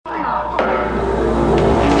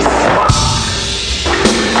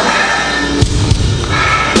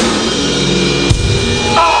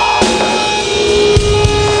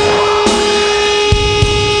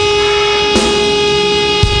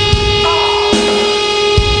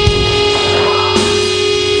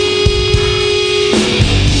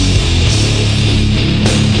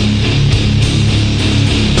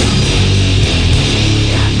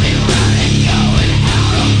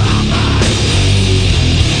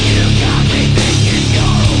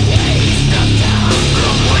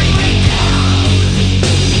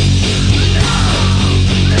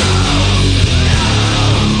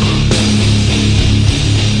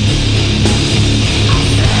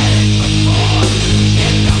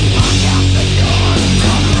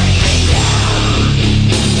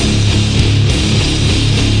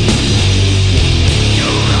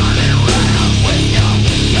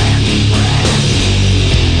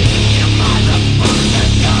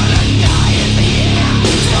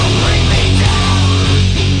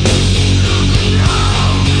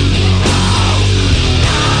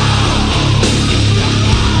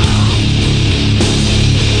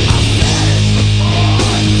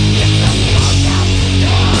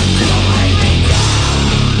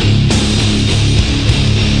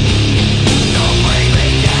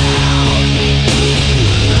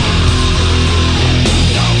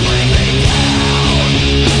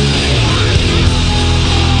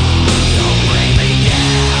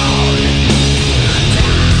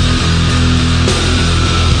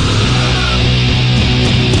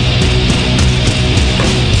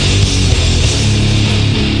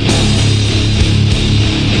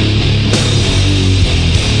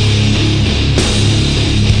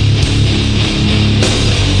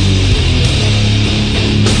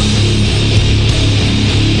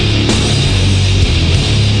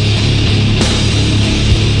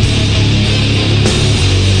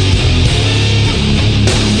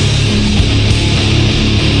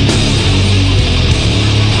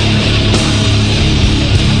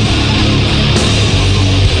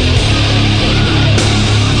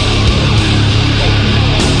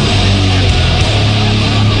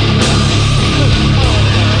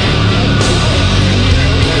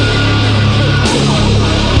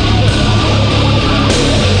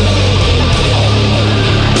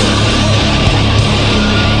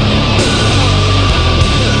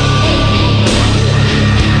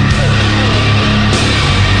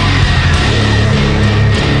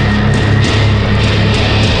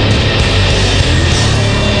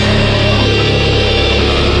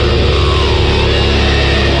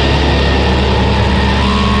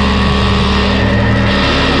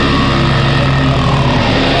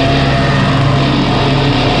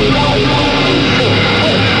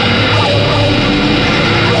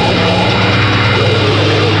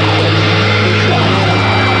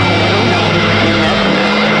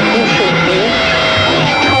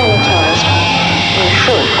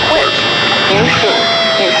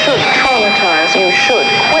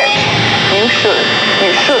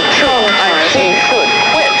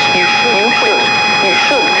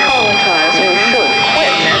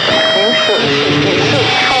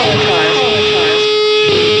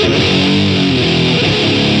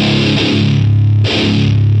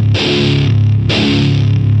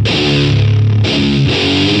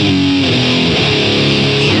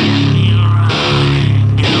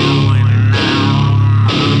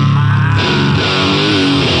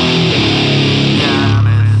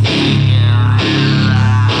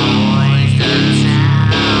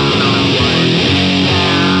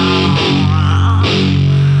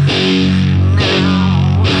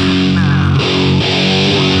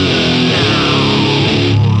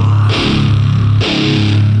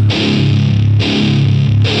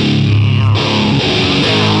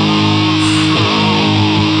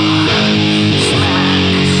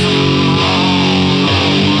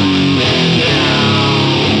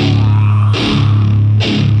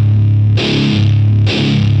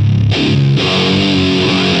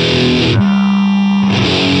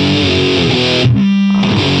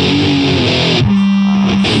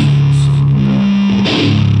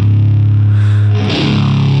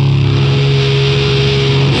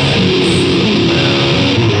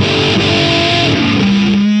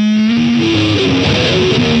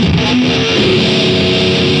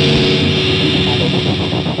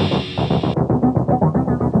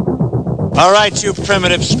All right, you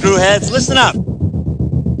primitive screwheads, listen up.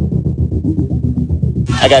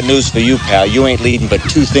 I got news for you, pal. You ain't leading but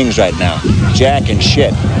two things right now. Jack and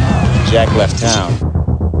shit. Jack left town.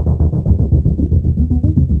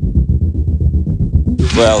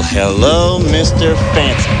 Well, hello, Mr.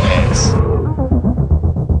 Fancy Pants.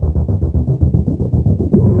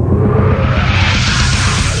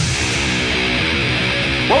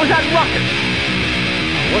 What was that ruckus?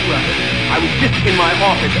 What ruckus? I was just in my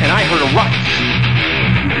office and I heard a ruckus.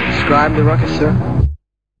 Describe the ruckus, sir.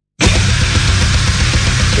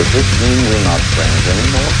 Does this mean we're not friends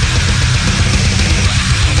anymore?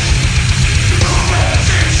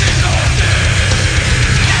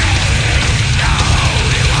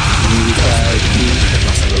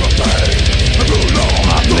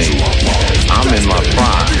 Not me. I'm in my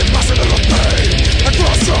prime.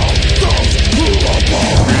 You're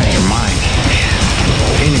out of your mind.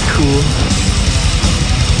 Ain't it cool?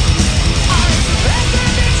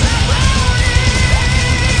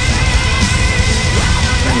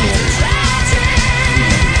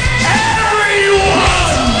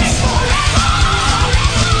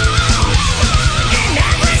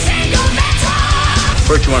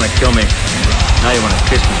 First you want to kill me, now you want to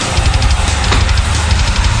kiss me.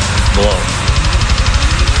 Blow.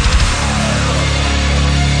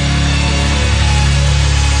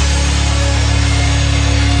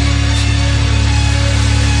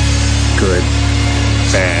 Good.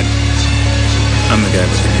 Bad. I'm the guy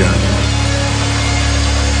with the gun.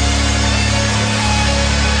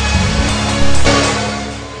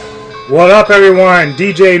 What up, everyone?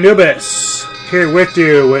 DJ Anubis here with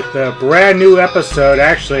you with a brand new episode,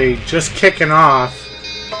 actually just kicking off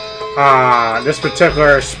this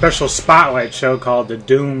particular special spotlight show called the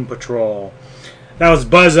Doom Patrol. That was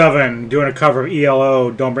Buzz Oven doing a cover of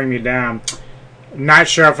ELO, Don't Bring Me Down. Not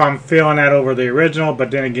sure if I'm feeling that over the original,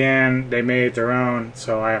 but then again, they made it their own,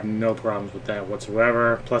 so I have no problems with that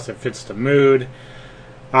whatsoever. Plus, it fits the mood.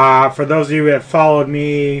 For those of you that followed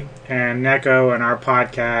me and Neko and our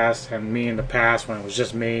podcast and me in the past when it was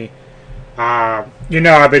just me, you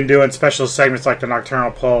know I've been doing special segments like the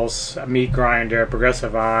Nocturnal Pulse, Meat Grinder,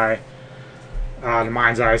 Progressive Eye, the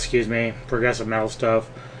Mind's Eye, Progressive Metal stuff.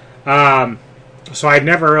 So I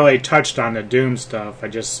never really touched on the Doom stuff. I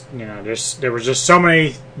just, there was just so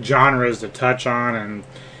many genres to touch on, and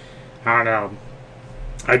I don't know.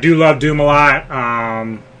 I do love Doom a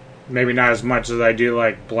lot. Maybe not as much as I do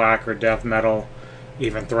like black or death metal,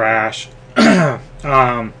 even thrash.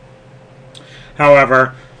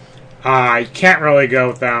 However, I can't really go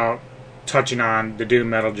without touching on the doom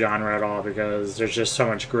metal genre at all because there's just so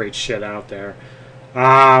much great shit out there.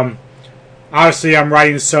 Obviously, I'm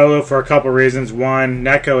writing solo for a couple reasons. One,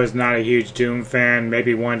 Neko is not a huge Doom fan.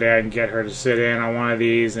 Maybe one day I can get her to sit in on one of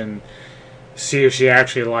these and see if she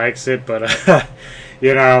actually likes it. But,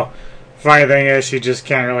 funny thing is she just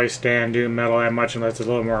can't really stand Doom metal that much unless it's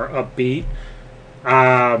a little more upbeat.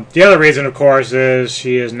 The other reason, of course, is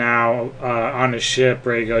she is now on the ship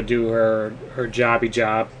ready to go do her jobby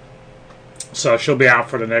job. So she'll be out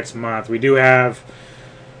for the next month. We do have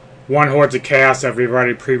one Hordes of Chaos that we've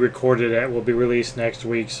already pre-recorded that will be released next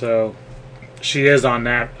week. So she is on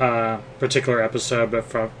that particular episode, but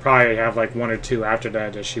probably have like one or two after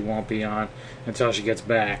that she won't be on until she gets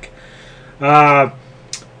back.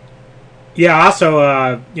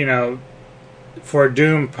 For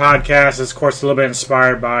Doom podcast, it's of course a little bit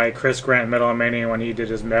inspired by Chris Grant Metal Mania when he did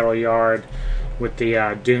his Metal Yard with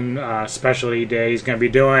the Doom specialty day. He's going to be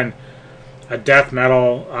doing a death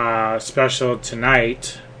metal special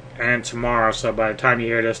tonight and tomorrow. So by the time you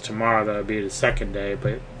hear this tomorrow, that'll be the second day.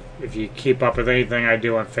 But if you keep up with anything I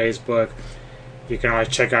do on Facebook, you can always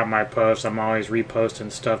check out my posts. I'm always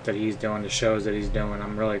reposting stuff that he's doing, the shows that he's doing.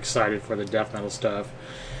 I'm really excited for the death metal stuff.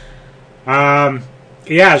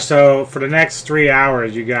 So for the next 3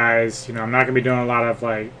 hours, you guys, I'm not going to be doing a lot of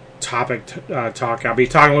like topic talk. I'll be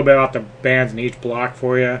talking a little bit about the bands in each block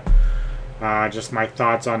for you, just my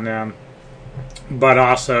thoughts on them, but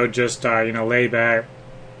also just lay back,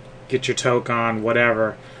 get your toke on,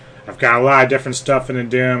 whatever. I've got a lot of different stuff in the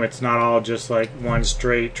Doom. It's not all just like one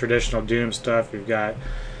straight traditional Doom stuff. We've got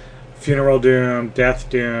Funeral Doom, Death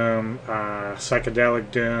Doom,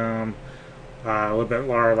 Psychedelic Doom, a little bit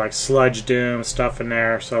more like Sludge Doom stuff in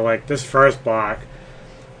there. So like this first block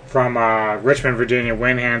from Richmond, Virginia,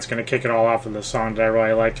 Windhand's going to kick it all off with a song that I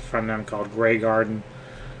really liked from them called Grey Garden.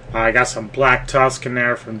 I got some Black Tusk in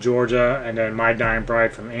there from Georgia, and then My Dying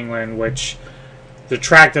Bride from England, which the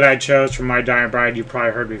track that I chose from My Dying Bride you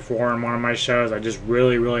probably heard before in one of my shows. I just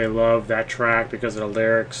really, really love that track because the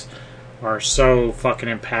lyrics are so fucking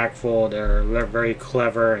impactful. They're very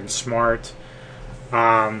clever and smart.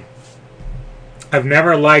 I've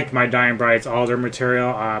never liked My Dying Bride's all their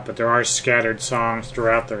material, but there are scattered songs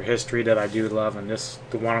throughout their history that I do love, and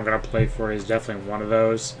the one I'm going to play for you is definitely one of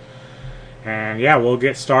those. And yeah, we'll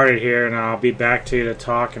get started here, and I'll be back to you to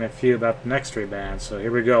talk in a few about the next three bands. So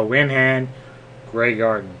here we go. Windhand, Grey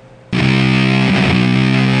Garden.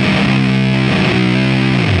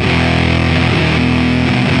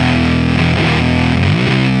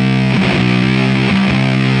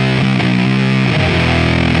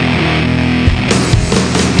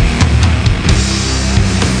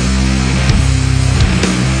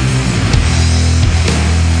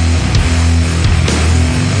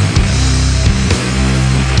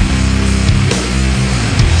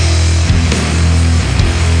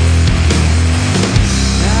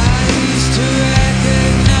 Now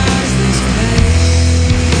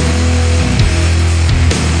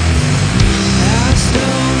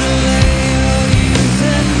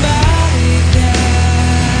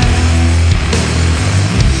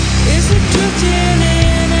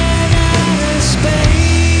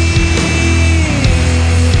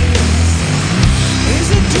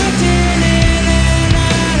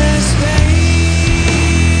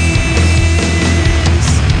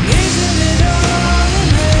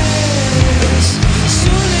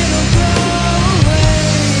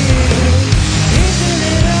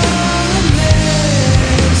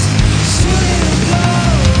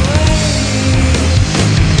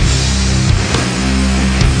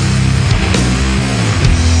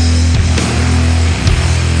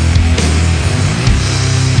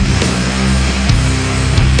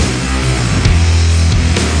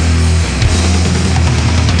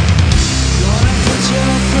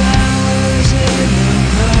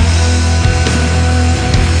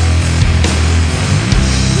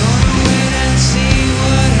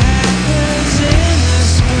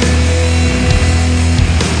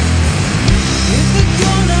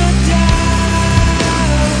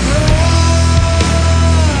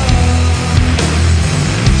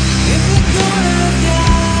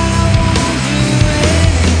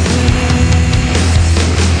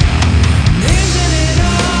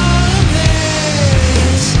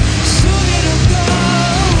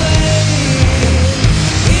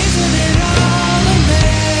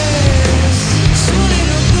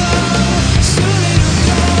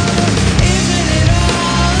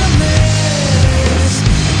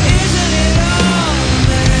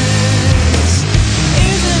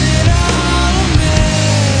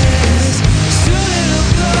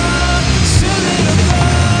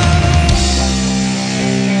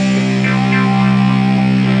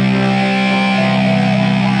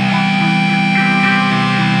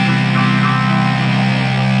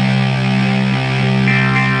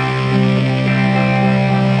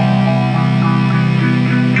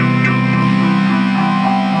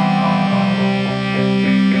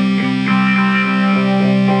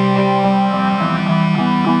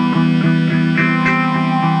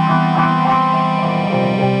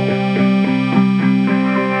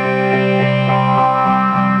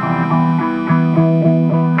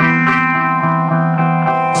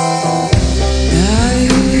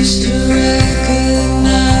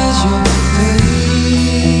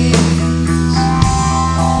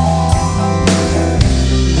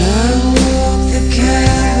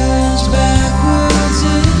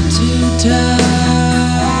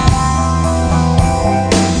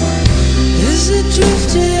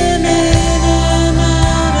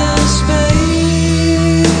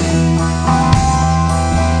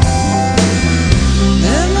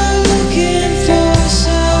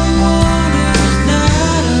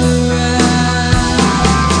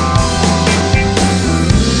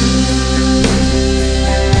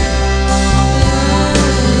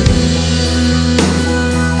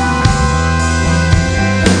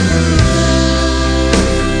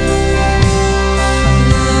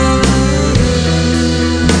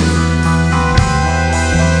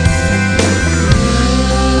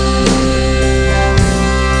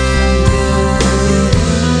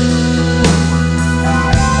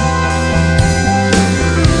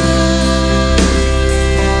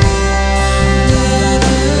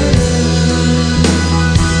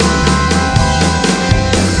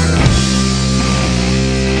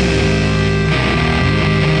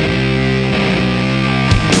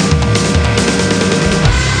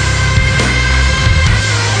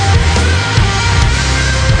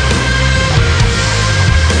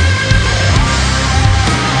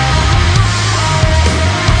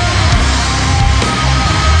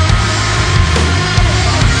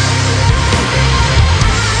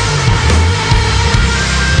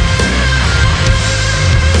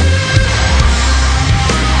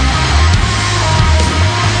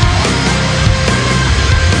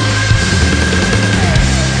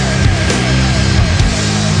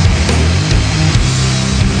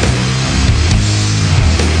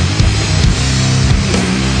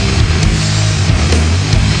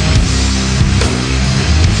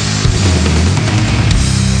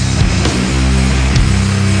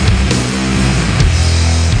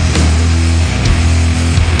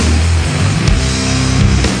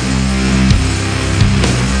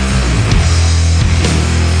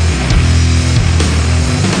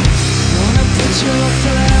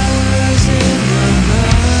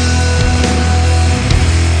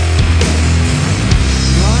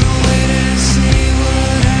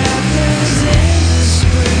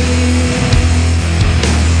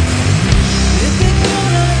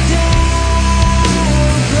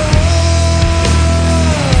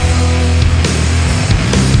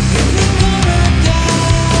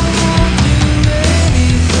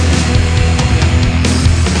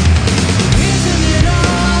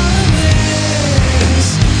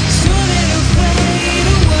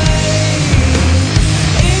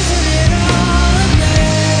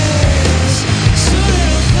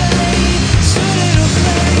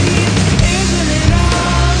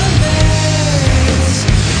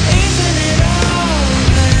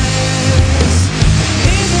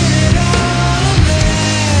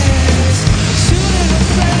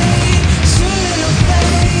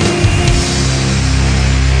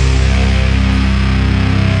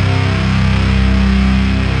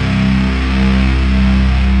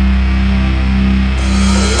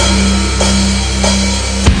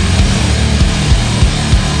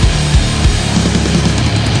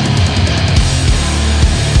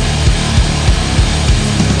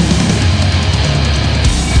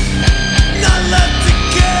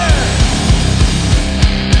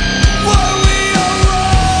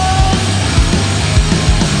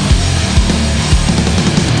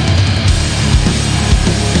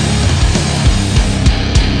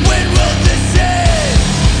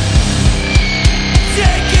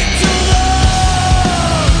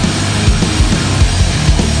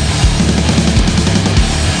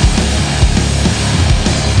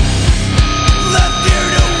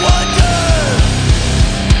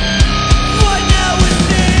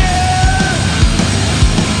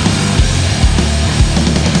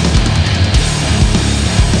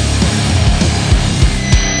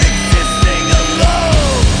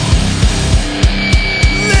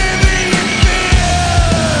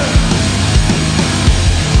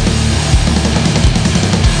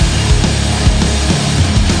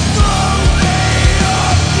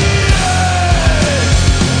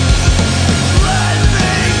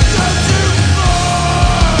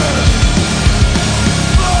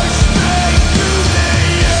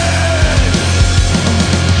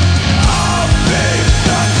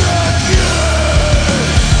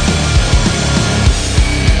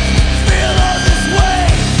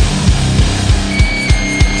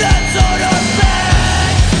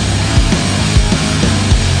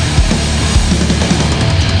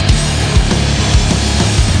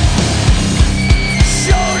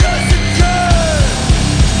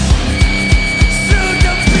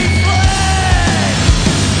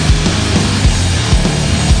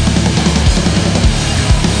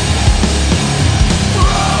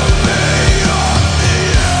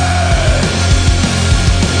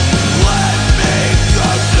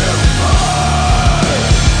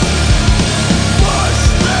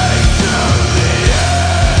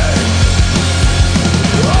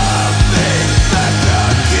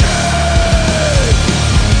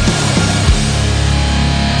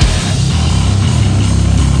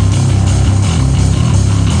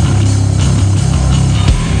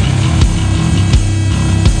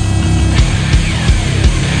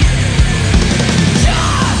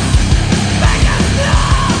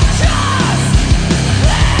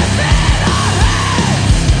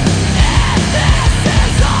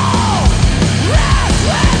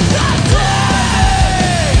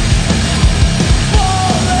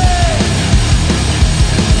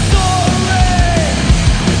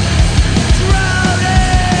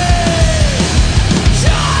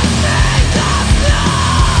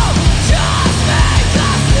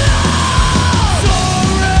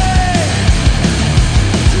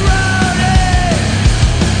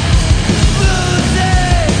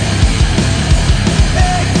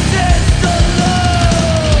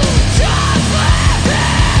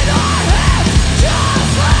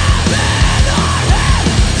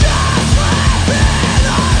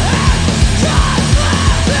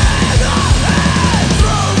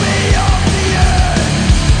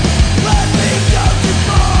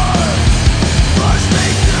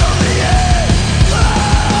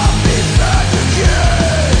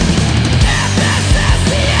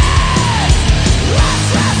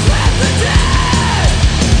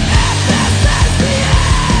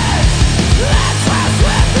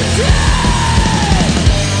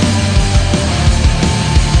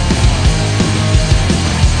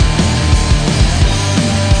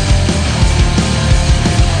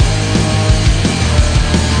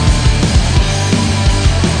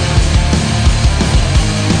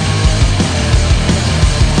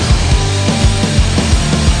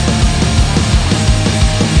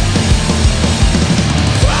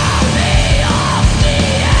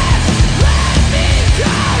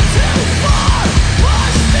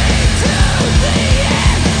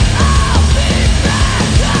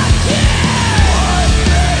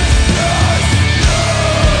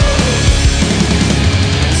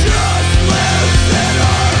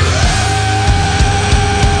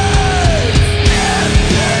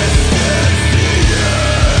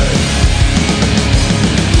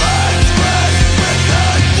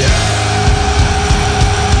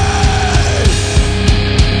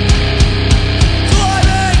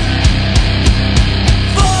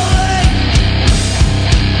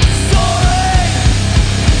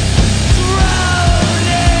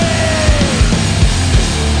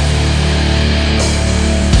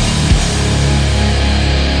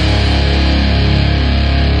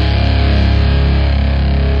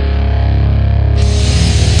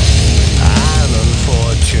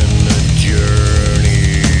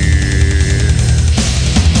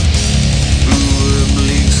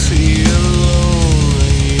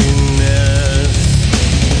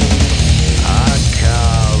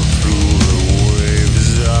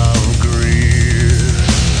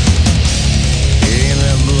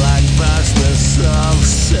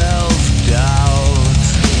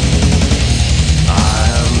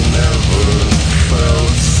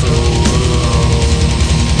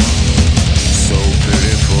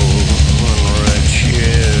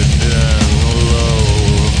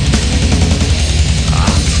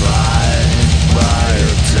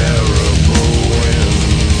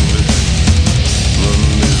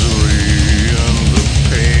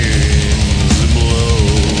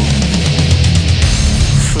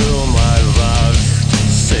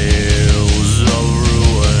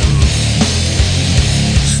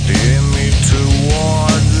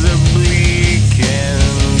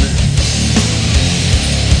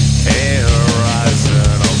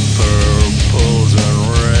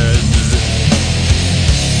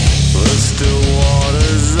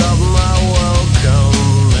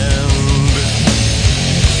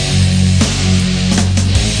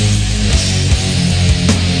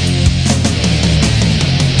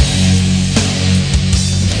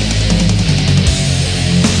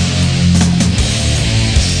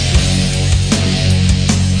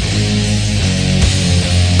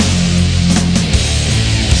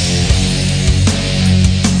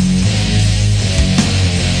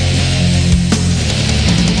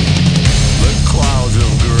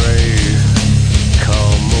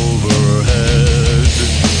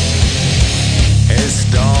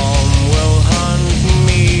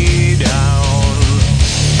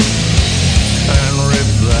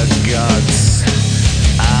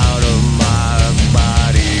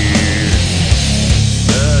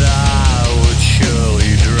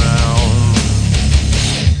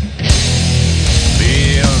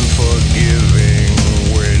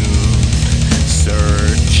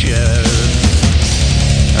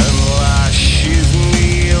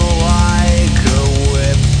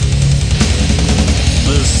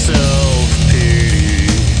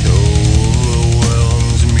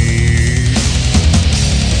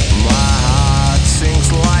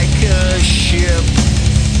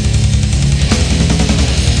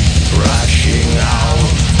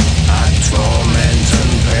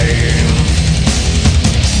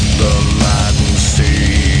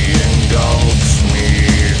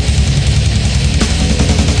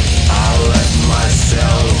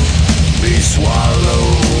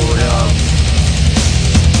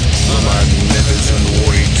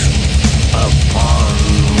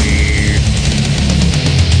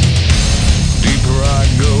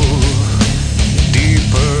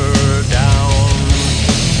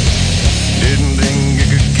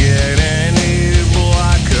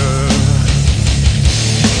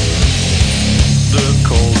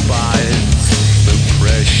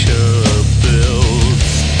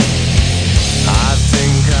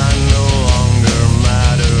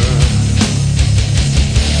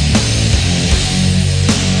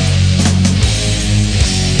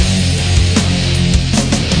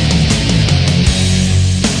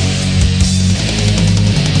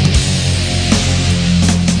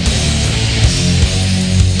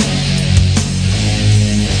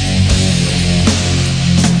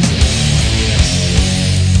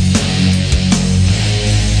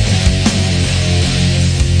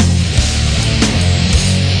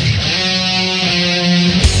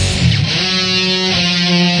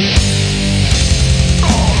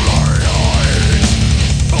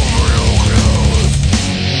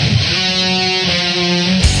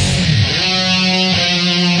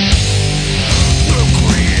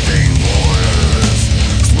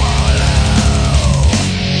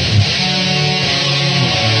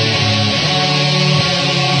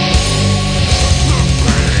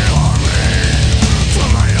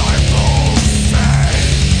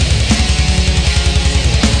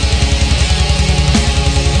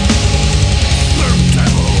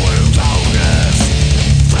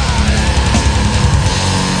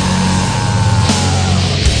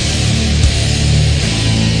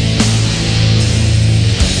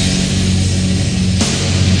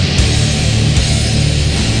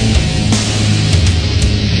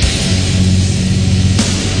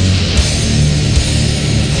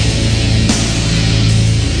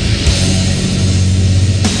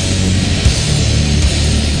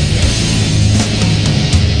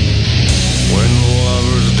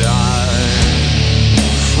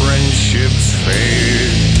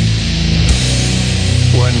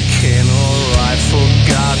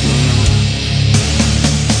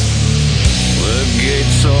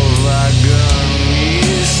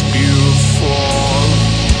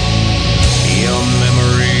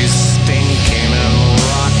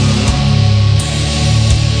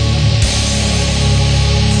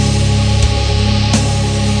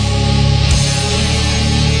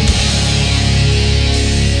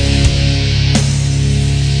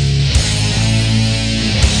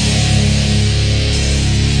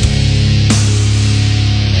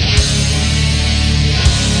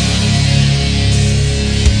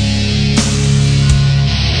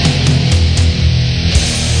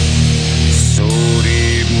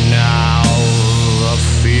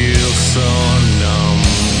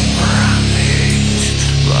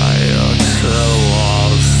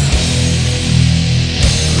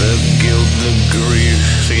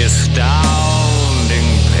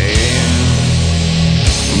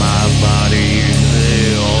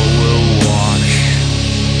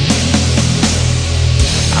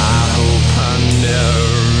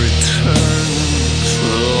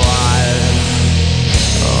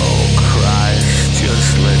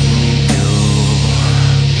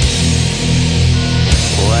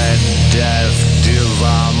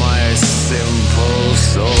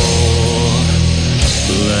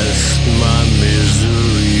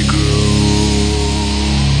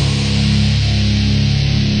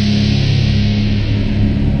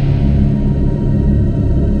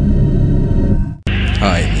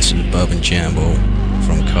Hi, this is Bourbon Jambo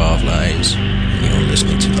from Carve Lives, and you're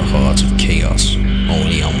listening to The Hearts of Chaos,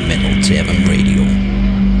 only on Metal Tavern Radio.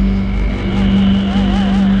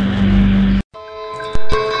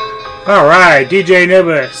 Alright, DJ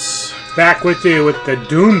Anubis, back with you with the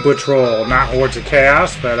Doom Patrol, not Hordes of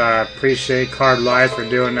Chaos, but I appreciate Carve Lives for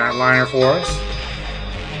doing that liner for us.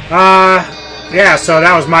 Yeah, so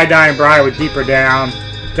that was My Dying Bride with Deeper Down.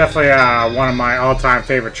 Definitely one of my all-time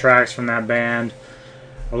favorite tracks from that band.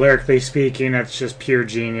 Lyrically speaking, it's just pure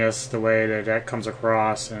genius the way that comes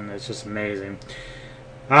across, and it's just amazing.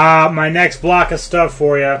 My next block of stuff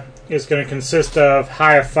for you is going to consist of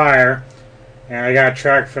High of Fire, and I got a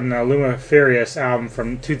track from the Lumiferious album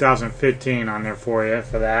from 2015 on there for you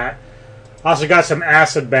for that. Also got some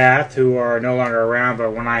Acid Bath, who are no longer around,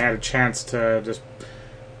 but when I had a chance to just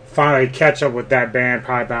finally catch up with that band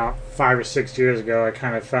probably about 5 or 6 years ago, I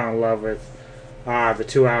kind of fell in love with the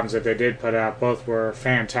two albums that they did put out. Both were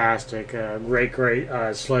fantastic. Great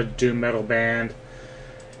sludge doom metal band.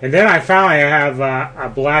 And then I finally have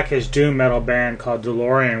a blackish doom metal band called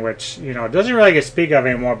DeLorean, which, you know, doesn't really get speak of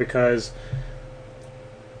anymore because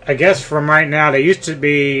I guess from right now, they used to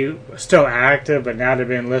be still active, but now they've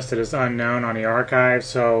been listed as unknown on the archive,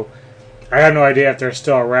 so I have no idea if they're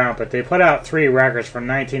still around, but they put out 3 records from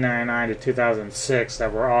 1999 to 2006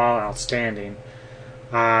 that were all outstanding.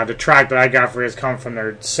 The track that I got for you is coming from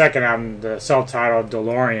their second album, the self-titled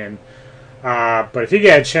DeLorean. But if you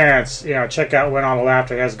get a chance, you know, check out When All the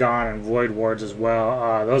Laughter Has Gone and Void Wards as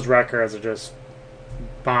well. Those records are just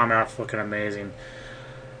bomb out, fucking amazing.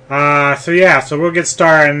 So we'll get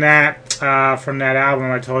started on that from that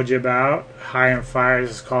album I told you about, High on Fire.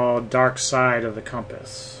 This is called Dark Side of the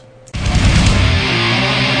Compass.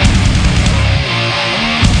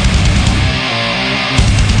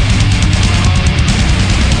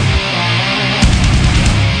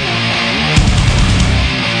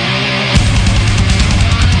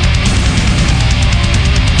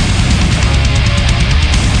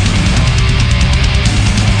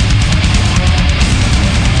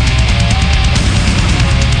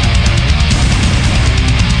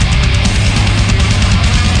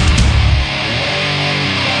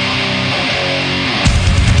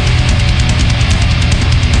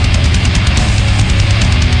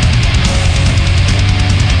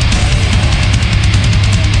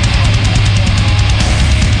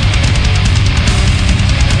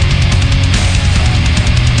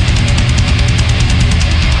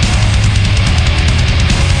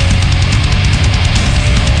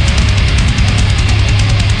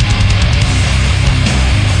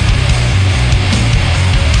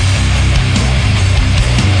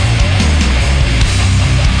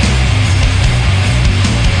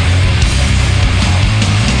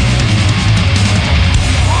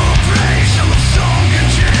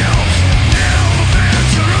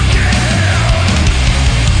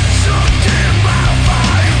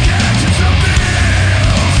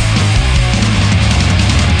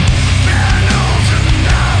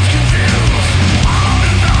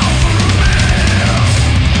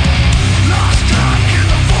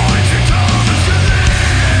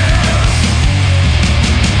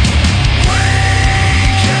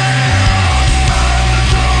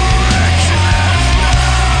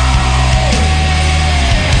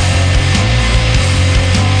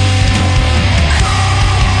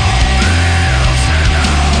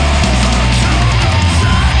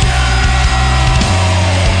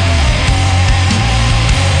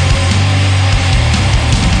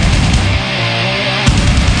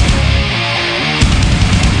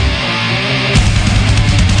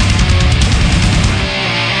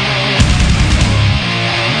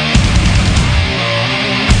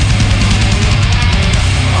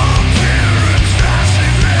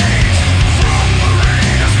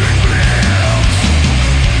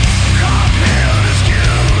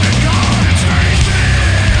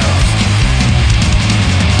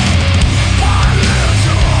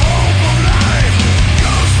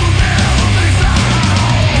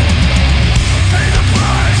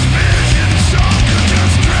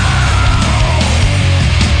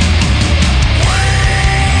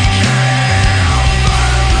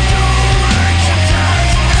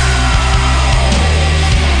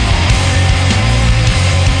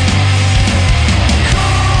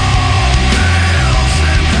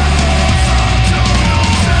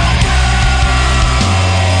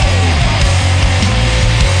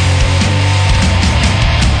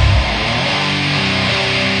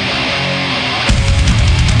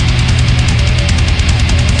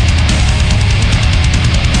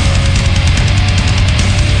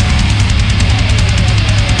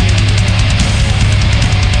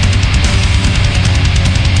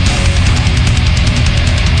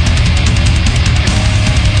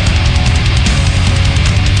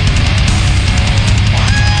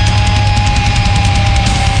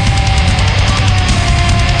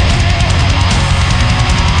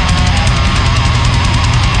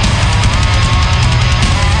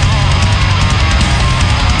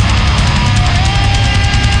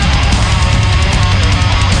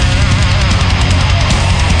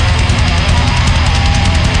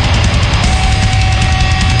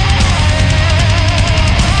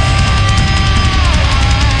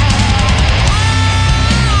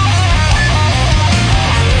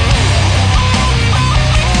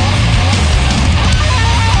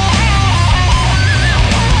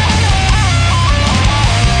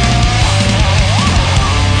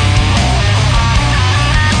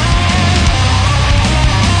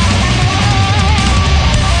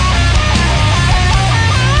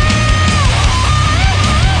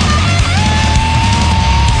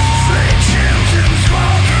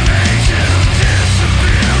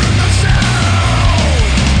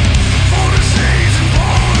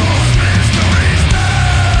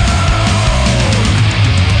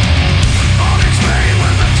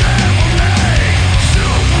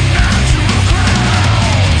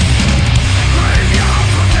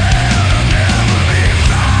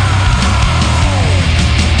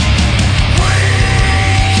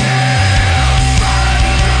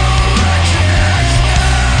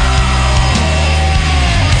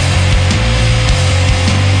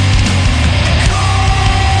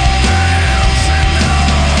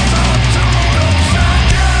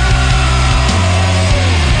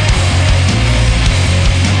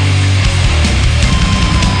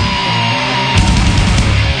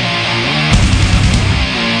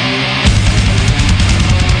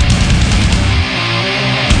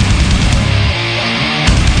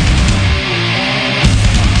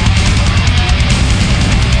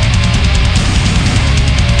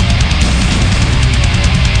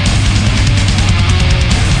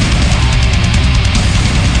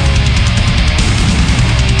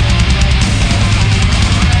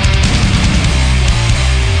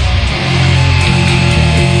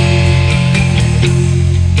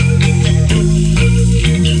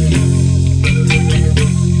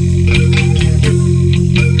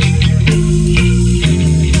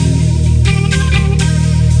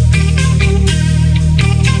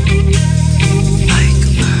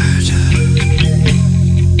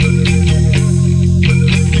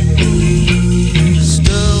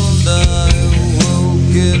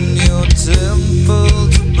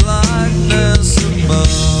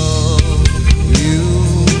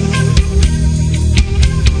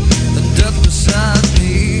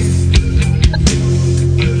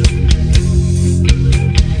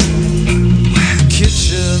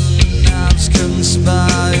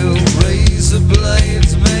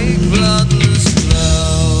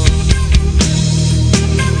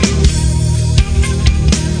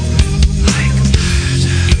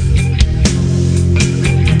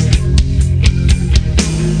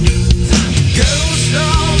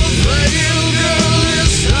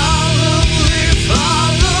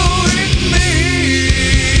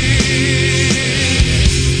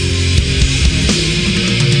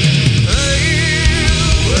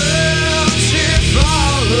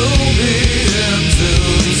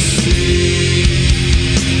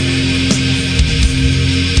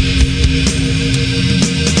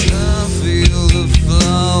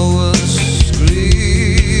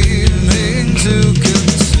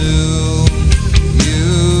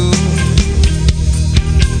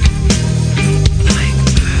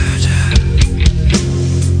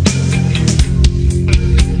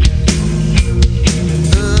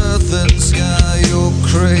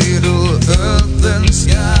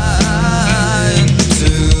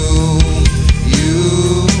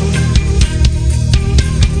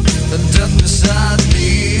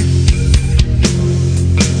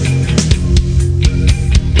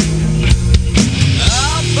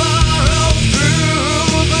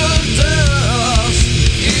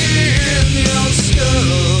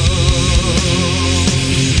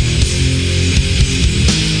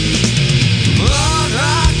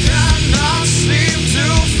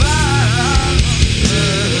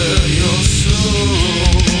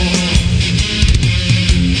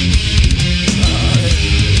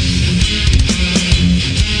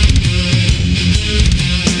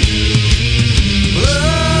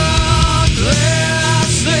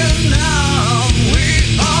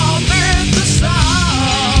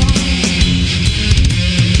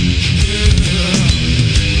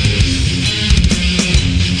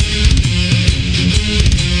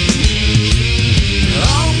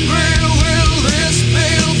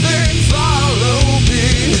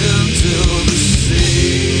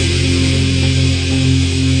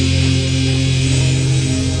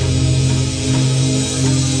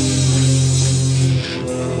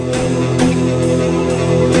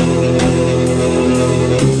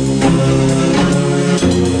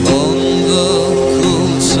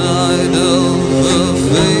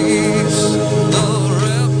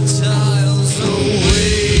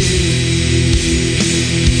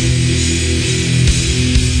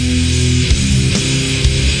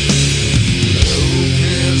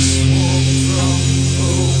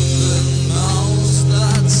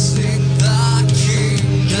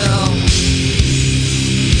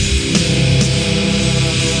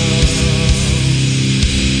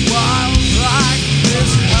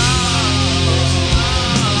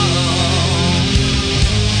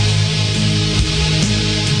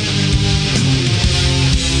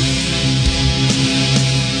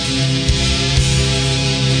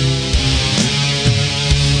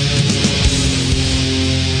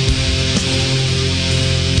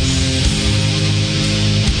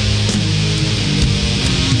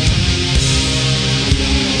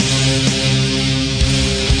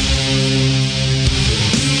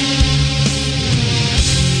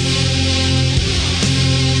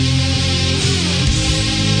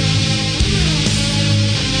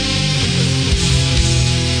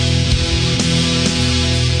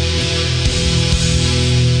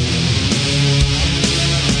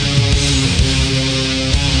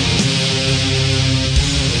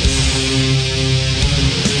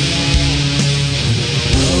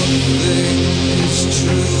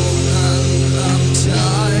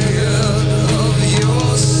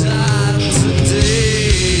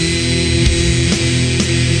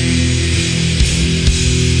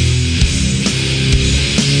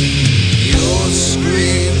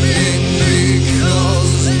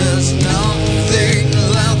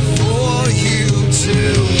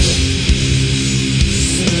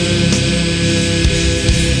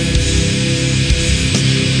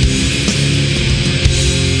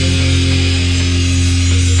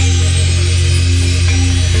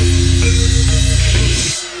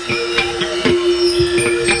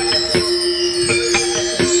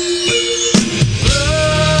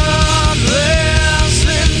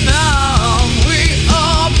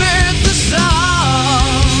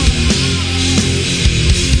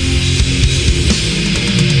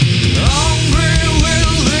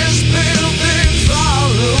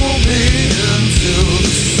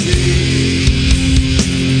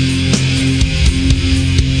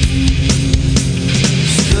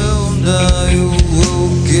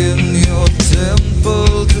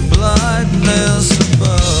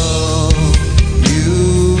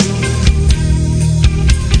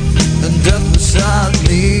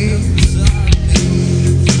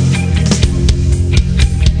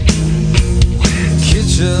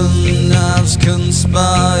 Kitchen knives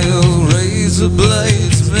conspire, razor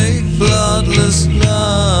blades make bloodless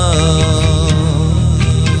love.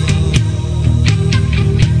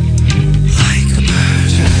 Like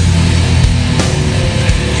murder,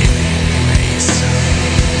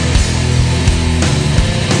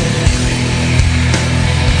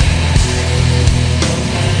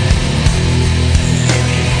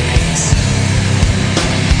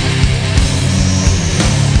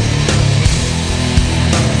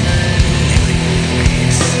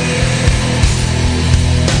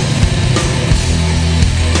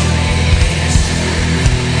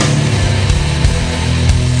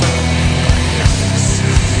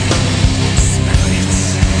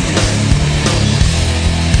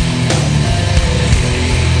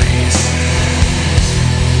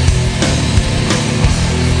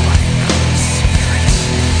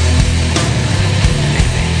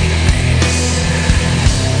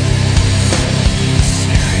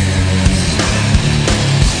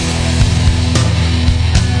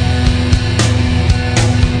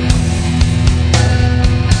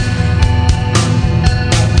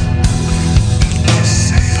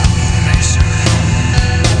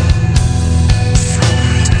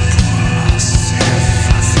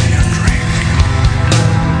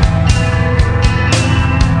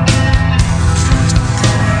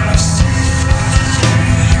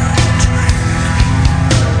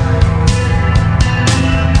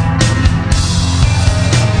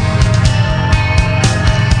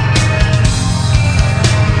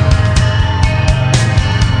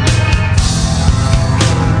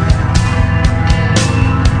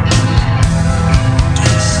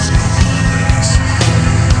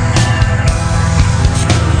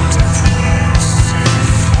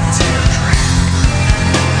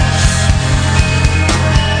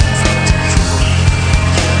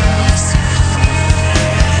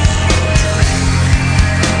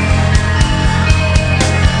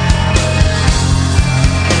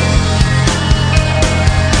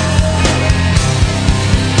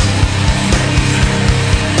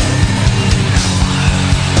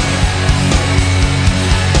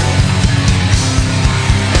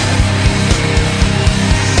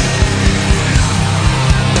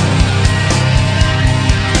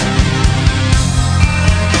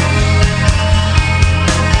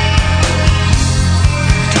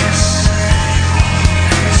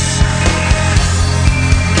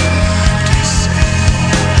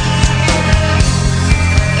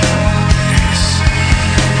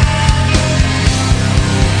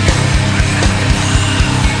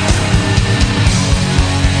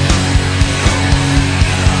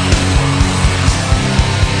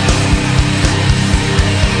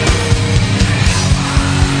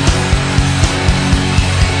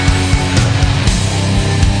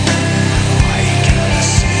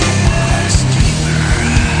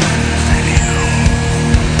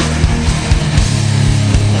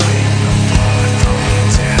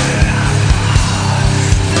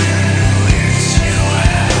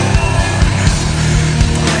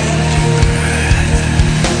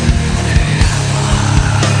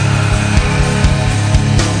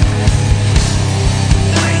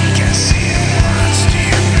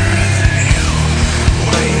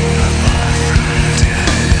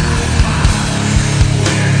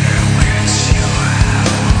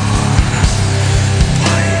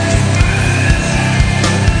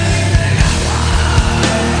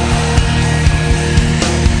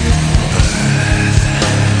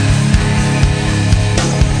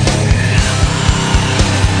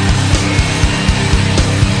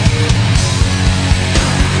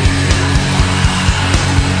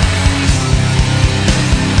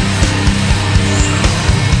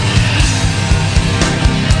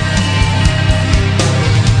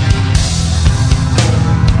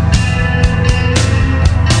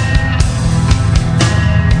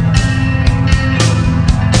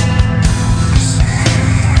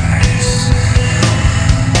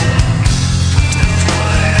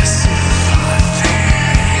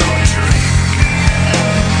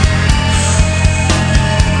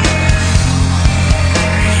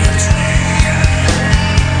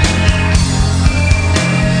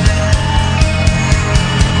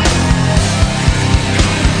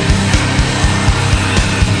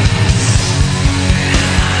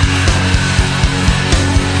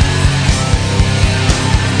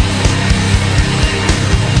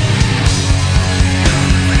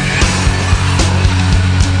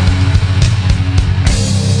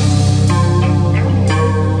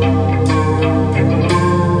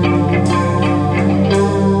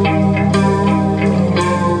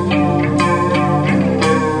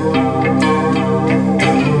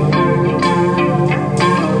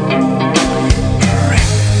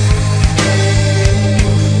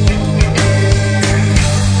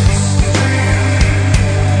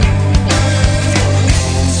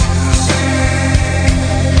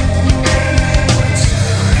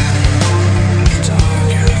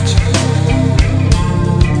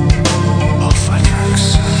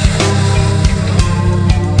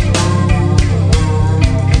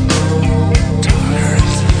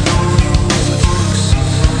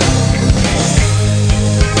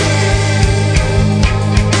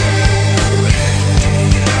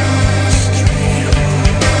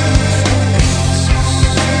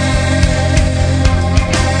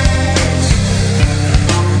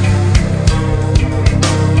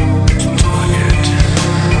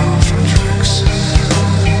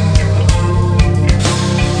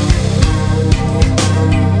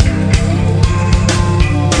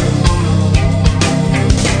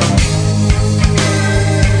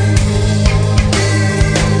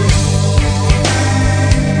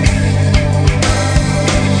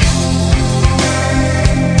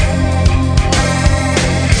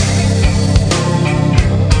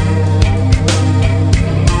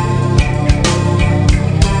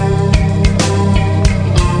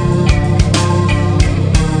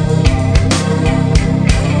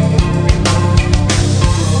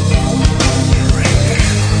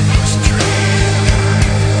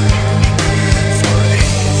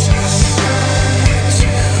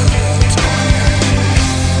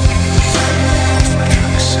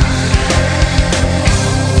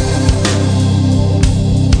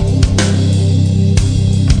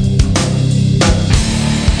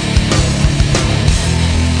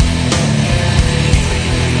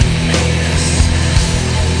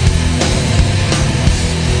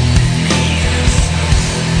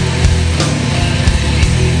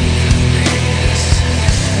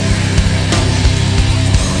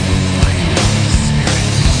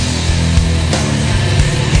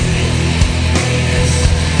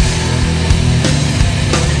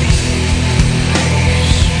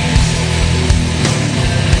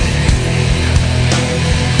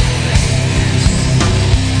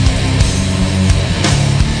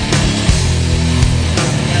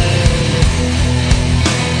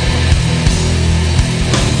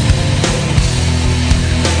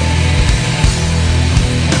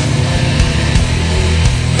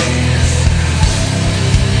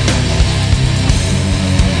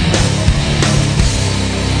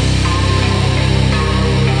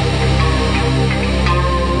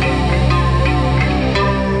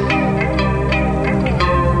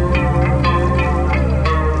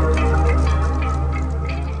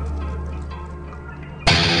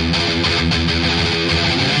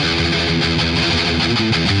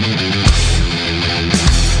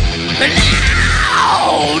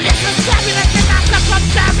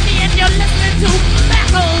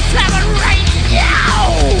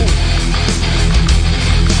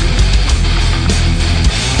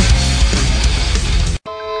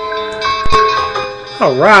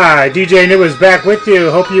 Alright, DJ Anubis back with you.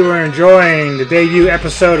 Hope you were enjoying the debut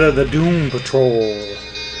episode of the Doom Patrol.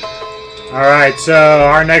 Alright, so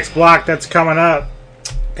our next block that's coming up,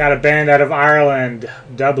 got a band out of Ireland,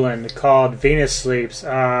 Dublin, called Venus Sleeps.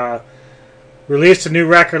 Released a new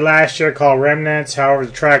record last year called Remnants. However,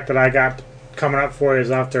 the track that I got coming up for you is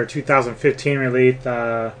off their 2015 release,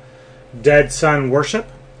 Dead Sun Worship.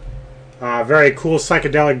 Very cool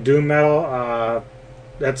psychedelic doom metal.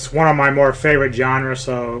 That's one of my more favorite genres,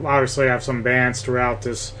 so obviously I have some bands throughout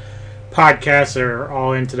this podcast that are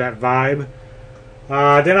all into that vibe.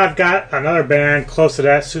 Then I've got another band close to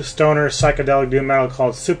that, stoner psychedelic doom metal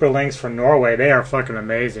called Super Links from Norway. They are fucking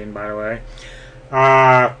amazing, by the way.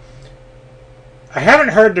 I haven't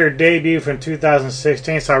heard their debut from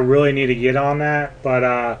 2016, so I really need to get on that,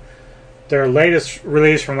 but their latest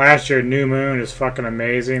release from last year, New Moon, is fucking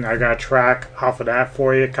amazing. I got a track off of that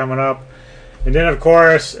for you coming up. And then, of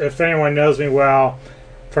course, if anyone knows me well,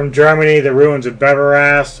 from Germany, The Ruins of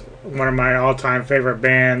Beverast, one of my all-time favorite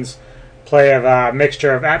bands, play a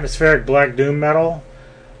mixture of atmospheric black doom metal.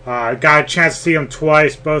 I got a chance to see them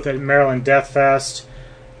twice, both at Maryland Death Fest.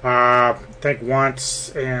 I think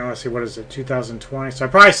once, and let's see, what is it, 2020? So I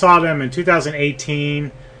probably saw them in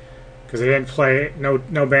 2018, because they didn't play,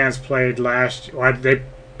 no bands played last year. Well,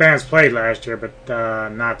 bands played last year, but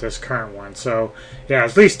not this current one. So, yeah,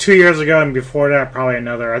 at least 2 years ago, and before that, probably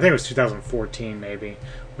another, I think it was 2014 maybe,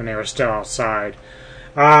 when they were still outside.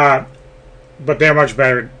 But they're much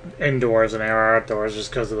better indoors than they are outdoors, just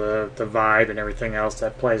because of the vibe and everything else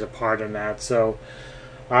that plays a part in that. So,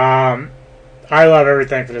 I love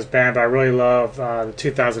everything for this band, but I really love the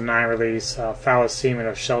 2009 release, Phallus Semen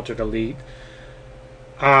of Sheltered Elite.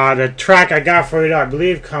 The track I got for you, I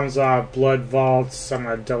believe, comes off Blood Vaults. I'm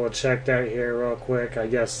going to double check that here real quick. I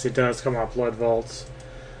guess it does come off Blood Vaults.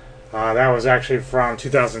 That was actually from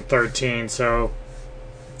 2013. So,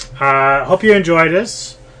 hope you enjoy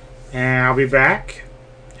this. And I'll be back.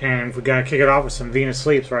 And we're going to kick it off with some Venus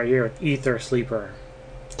Sleeps right here with Ether Sleeper.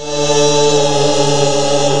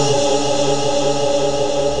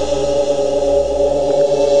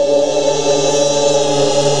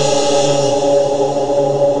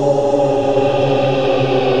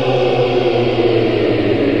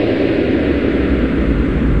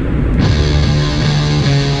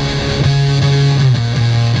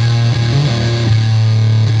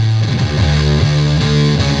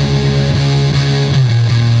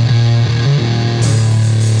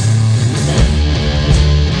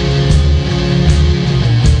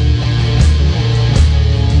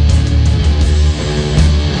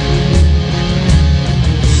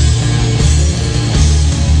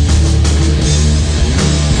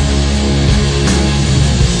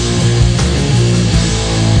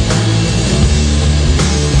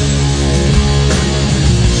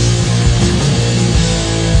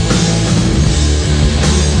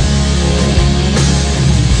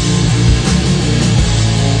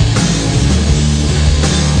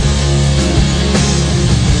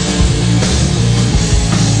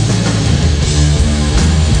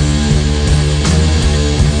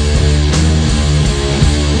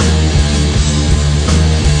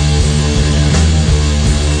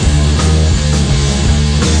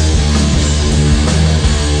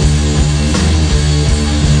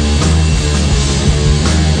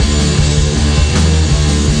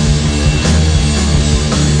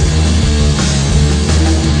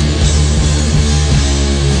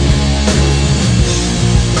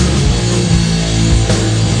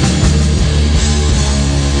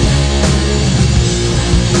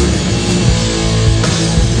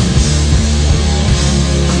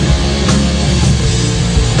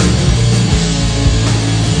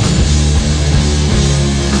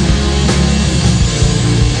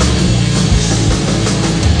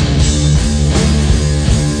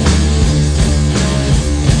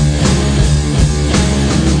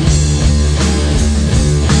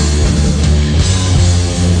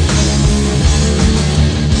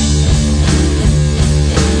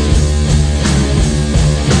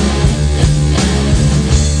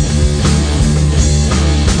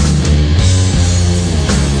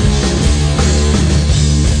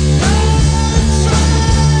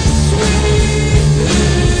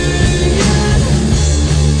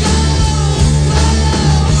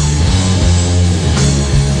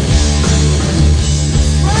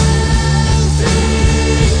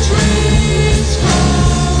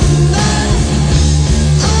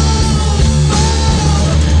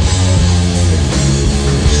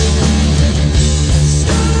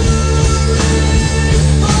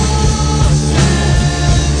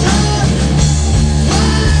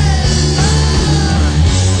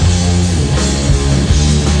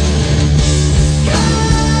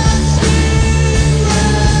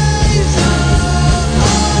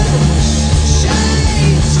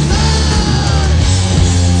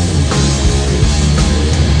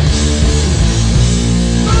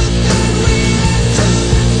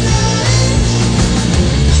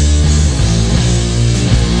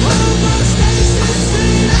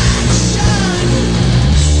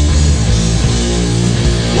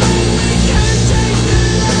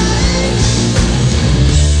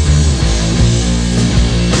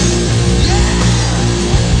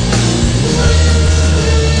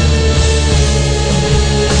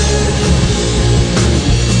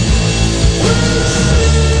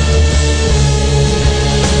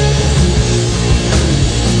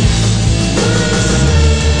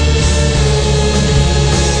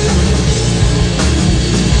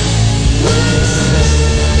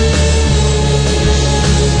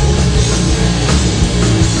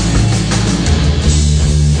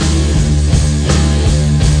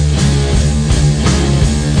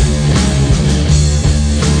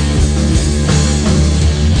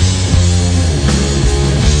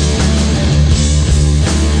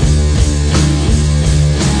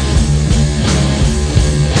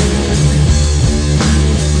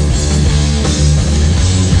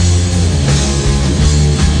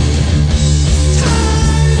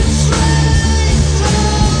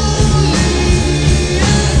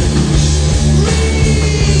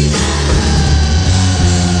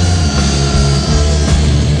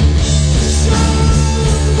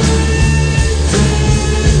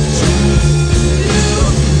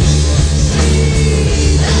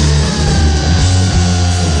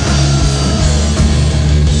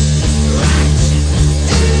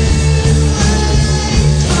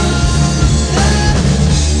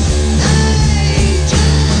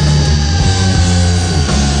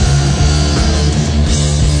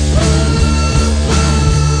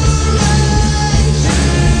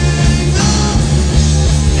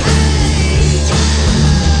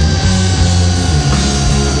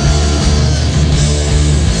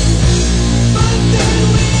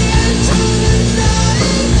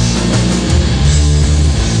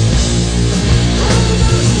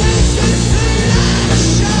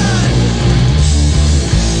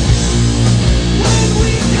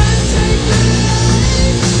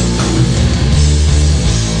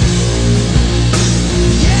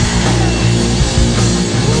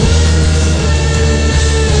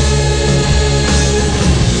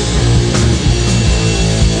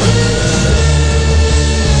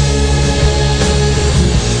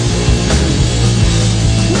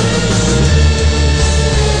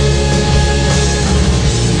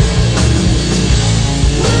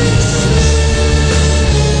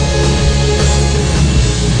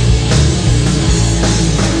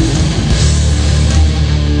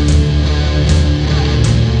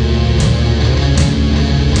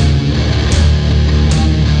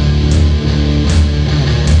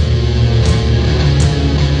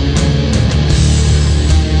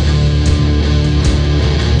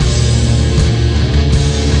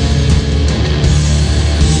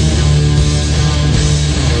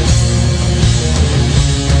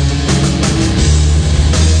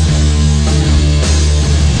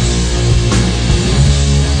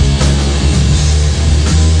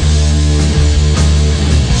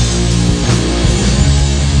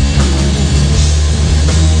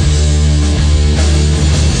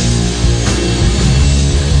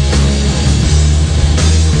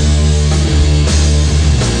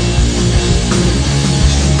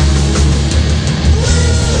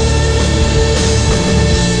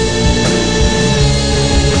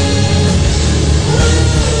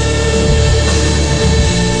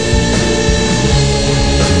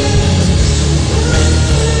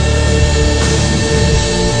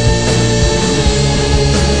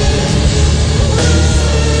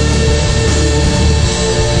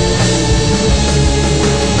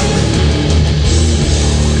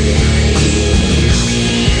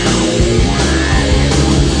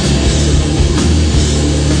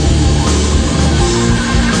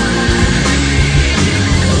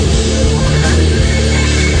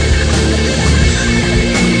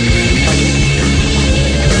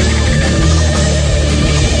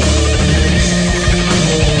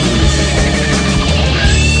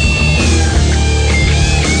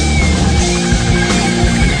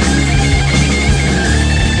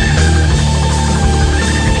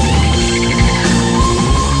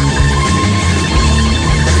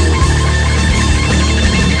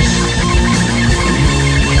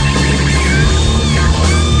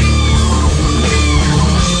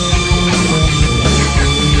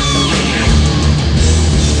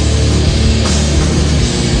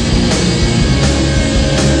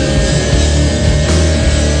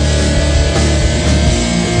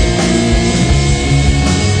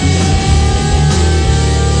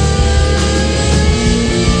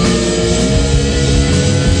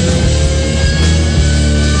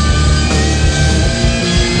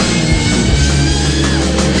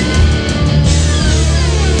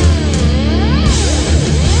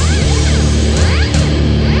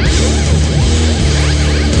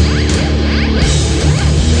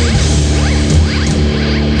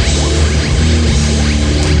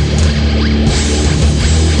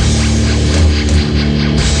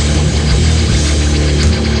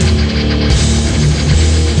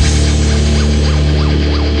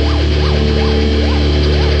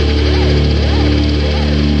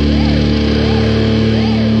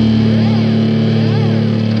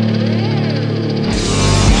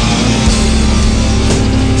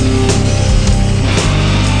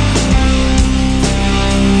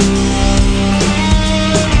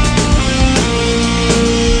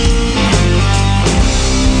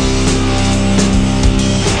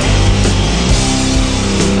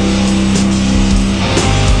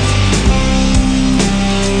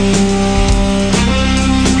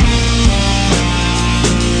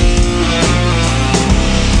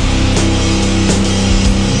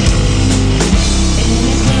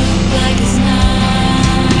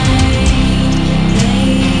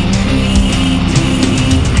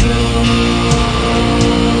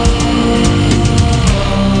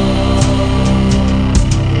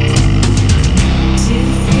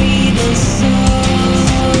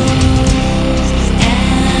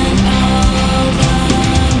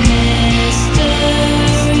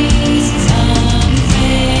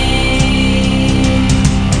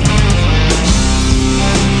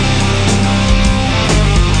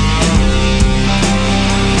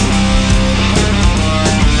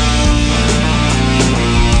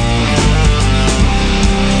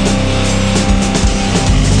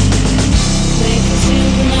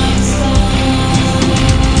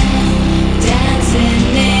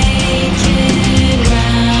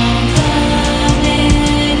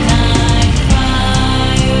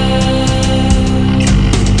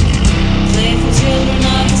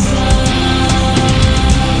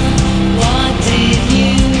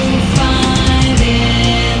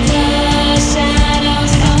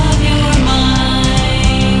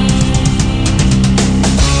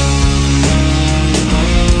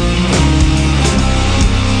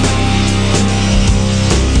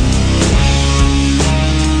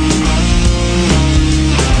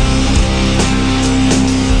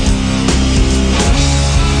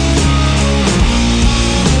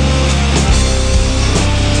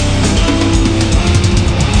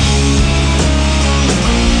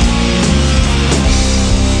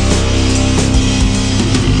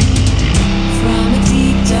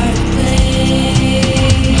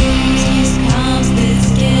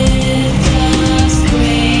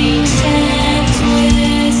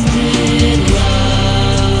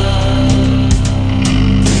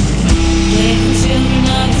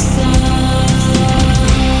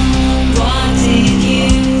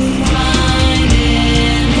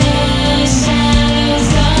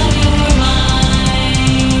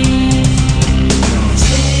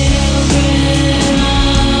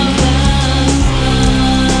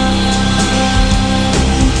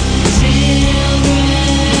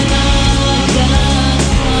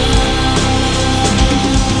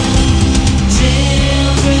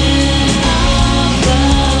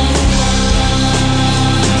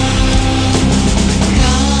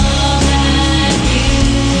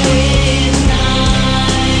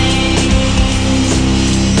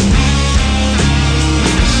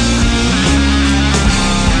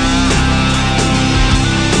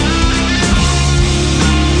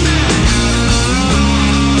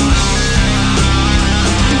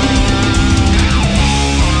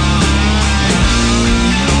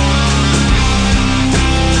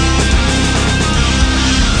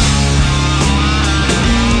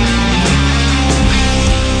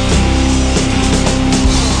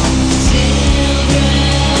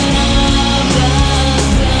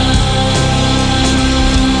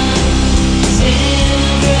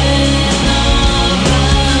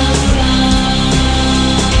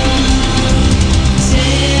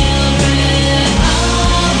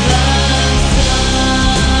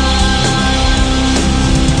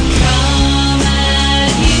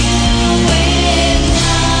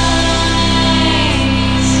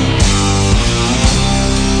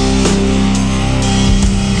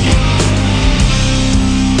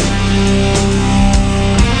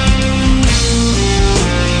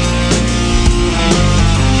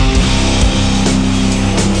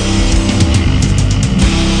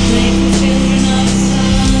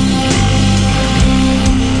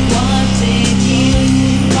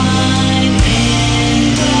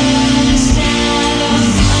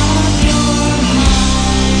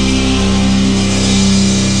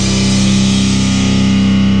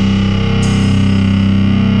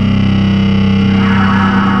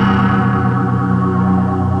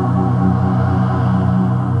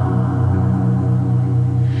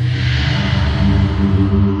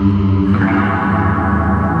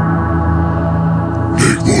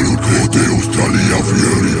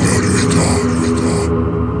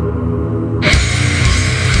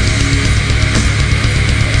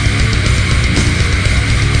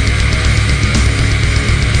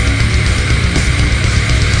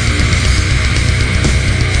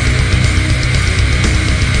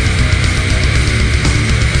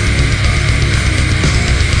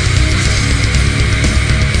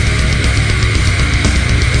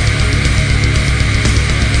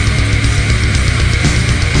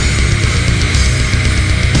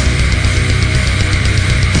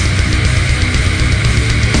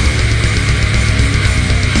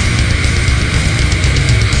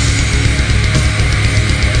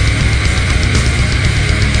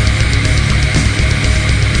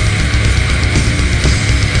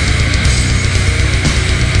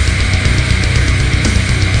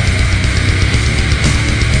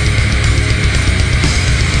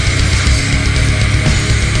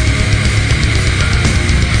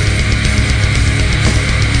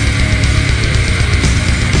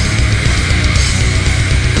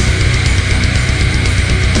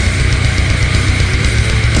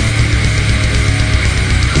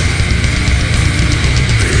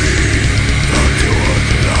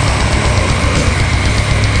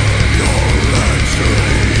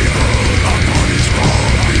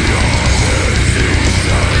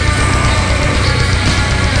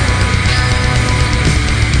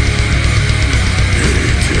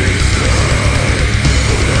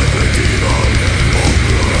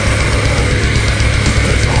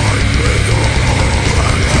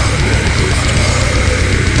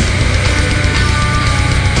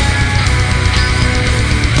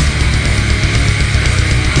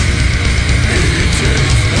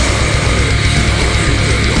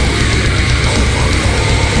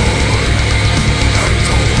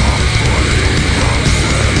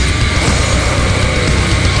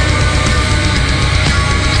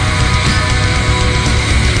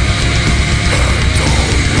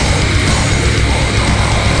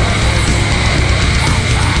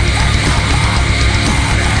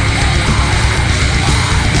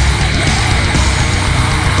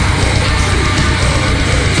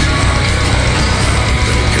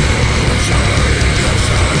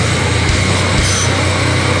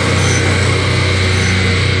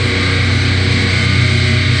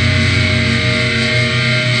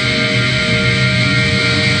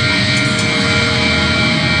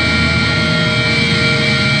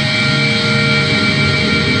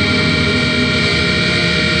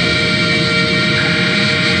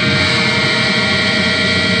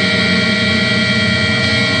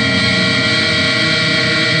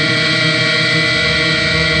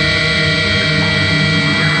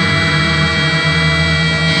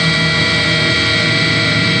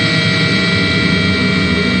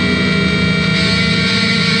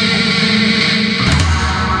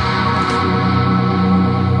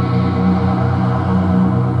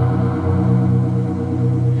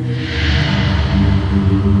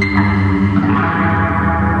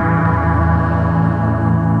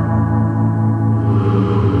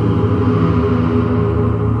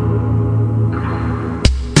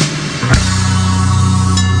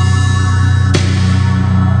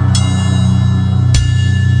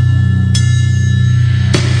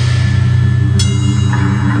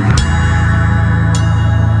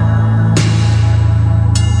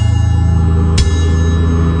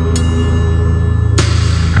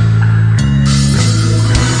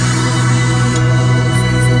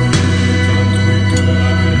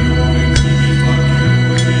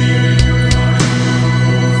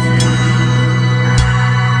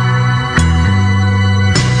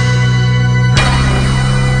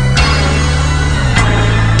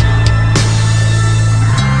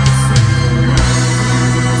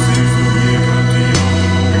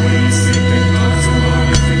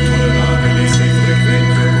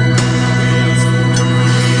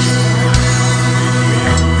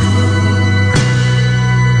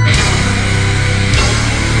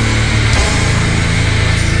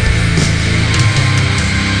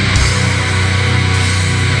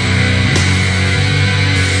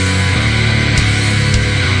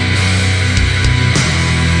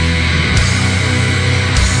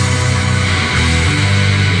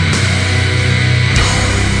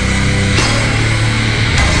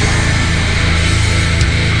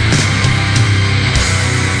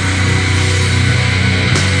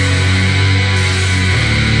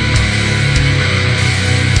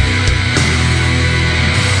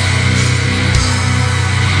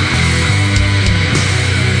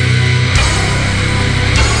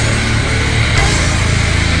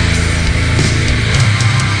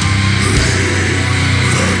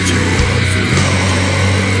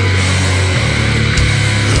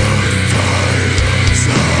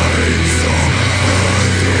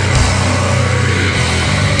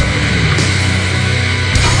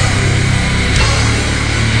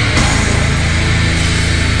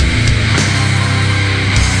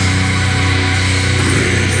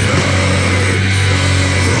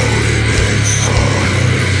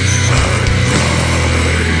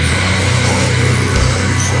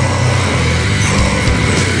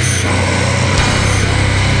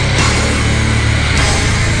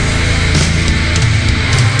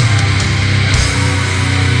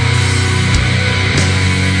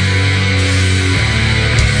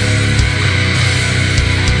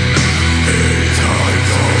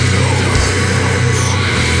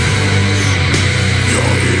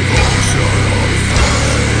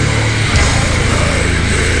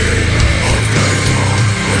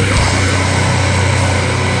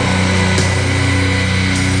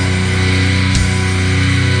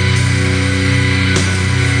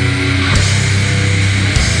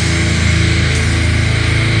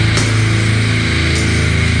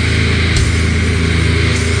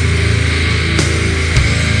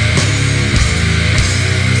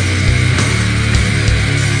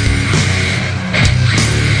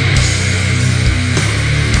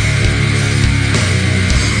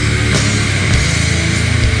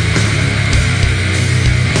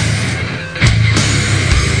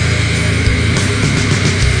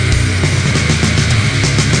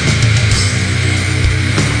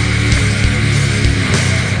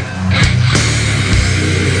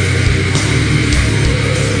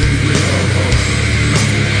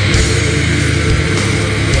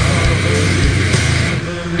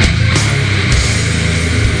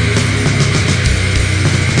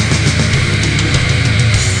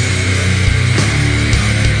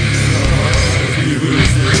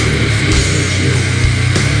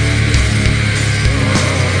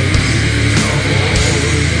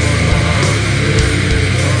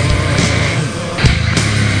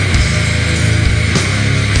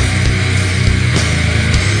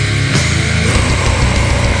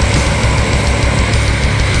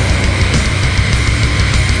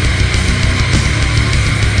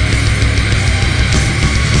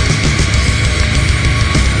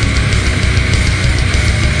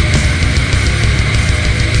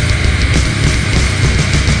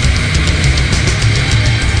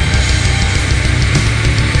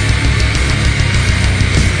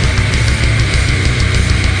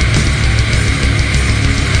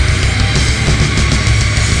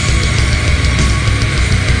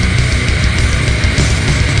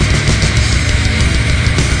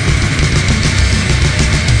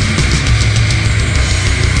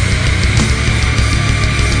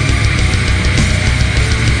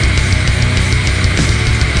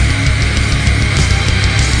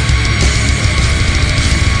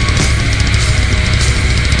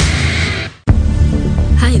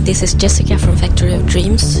 this is Jessica from Factory of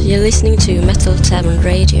Dreams. You're listening to Metal Tavern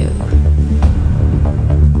Radio.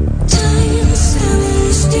 Time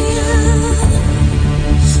stands still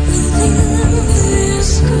within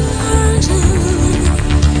this garden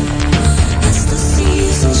as the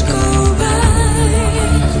seasons go by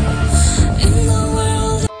in the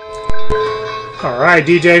world. Alright,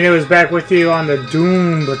 DJ Anubis back with you on the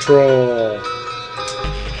Doom Patrol.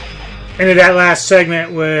 Into that last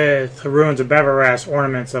segment with the Ruins of Beverras,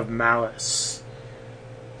 Ornaments of Malice.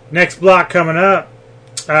 Next block coming up.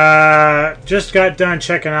 Just got done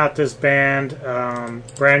checking out this band.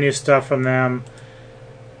 Brand new stuff from them.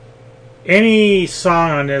 Any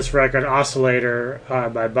song on this record, Oscillator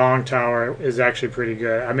by Bong Tower, is actually pretty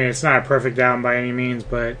good. I mean, it's not a perfect album by any means,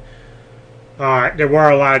 but there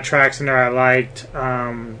were a lot of tracks in there I liked.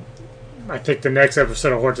 I think the next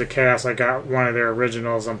episode of Hordes of Chaos, I got one of their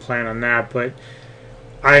originals. I'm playing on that, but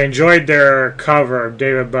I enjoyed their cover of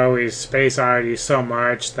David Bowie's Space Oddity so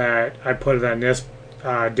much that I put it on this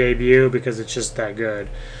debut because it's just that good.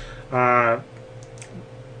 I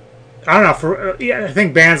don't know. I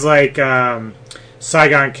think bands like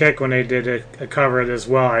Saigon Kick, when they did a cover of this,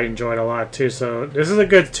 well, I enjoyed a lot too. So this is a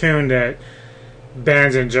good tune that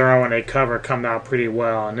bands in general, when they cover, come out pretty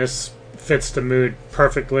well, and this fits the mood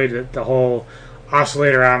perfectly. The whole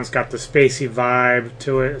Oscillator album's got the spacey vibe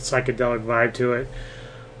to it, a psychedelic vibe to it.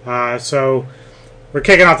 So we're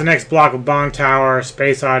kicking off the next block with Bong Tower,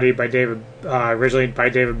 Space Oddity by originally by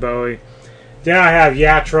David Bowie. Then I have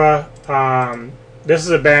Yatra. This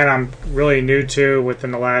is a band I'm really new to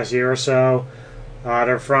within the last year or so.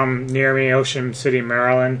 They're from near me, Ocean City,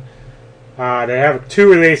 Maryland. They have two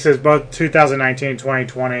releases, both 2019 and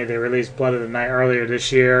 2020. They released Blood of the Night earlier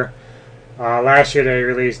this year. Last year they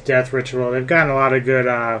released Death Ritual. They've gotten a lot of good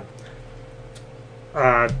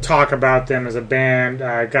talk about them as a band.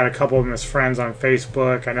 I got a couple of them as friends on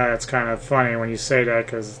Facebook. I know that's kind of funny when you say that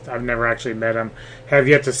because I've never actually met them. Have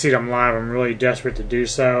yet to see them live. I'm really desperate to do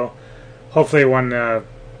so. Hopefully when the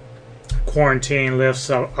quarantine lifts,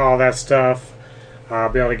 all that stuff, I'll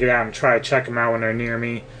be able to get out and try to check them out when they're near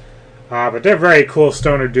me. But they're very cool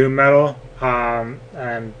stoner doom metal,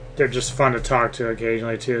 and they're just fun to talk to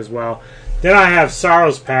occasionally too as well. Then I have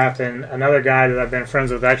Sorrow's Path, and another guy that I've been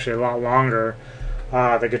friends with actually a lot longer,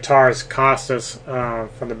 the guitarist Costas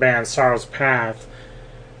from the band Sorrow's Path.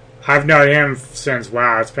 I've known him since,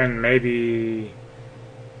 it's been maybe,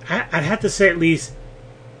 I'd have to say at least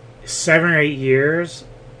 7 or 8 years,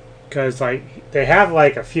 because they have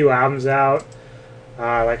a few albums out,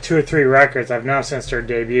 2 or 3 records I've known since their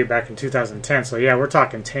debut back in 2010. So yeah, we're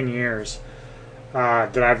talking 10 years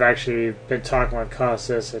that I've actually been talking with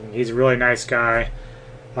Costas, and he's a really nice guy.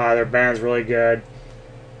 Their band's really good.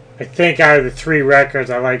 I think out of the 3 records,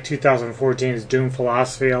 I like 2014's Doom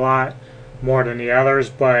Philosophy a lot more than the others,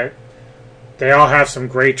 but they all have some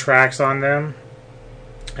great tracks on them,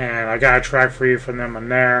 and I got a track for you from them on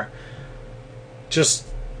there.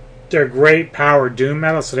 They're great power doom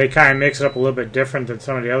metal, so they kind of mix it up a little bit different than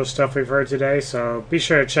some of the other stuff we've heard today. So be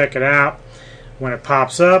sure to check it out when it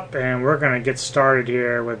pops up, and we're going to get started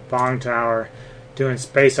here with Bong Tower doing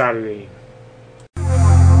Space Oddity.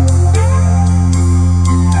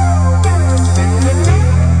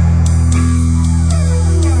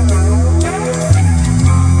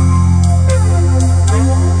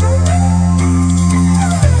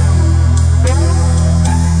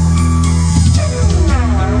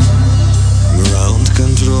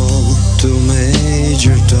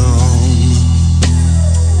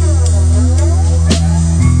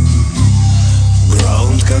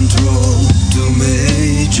 Control to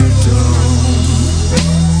Major Tom.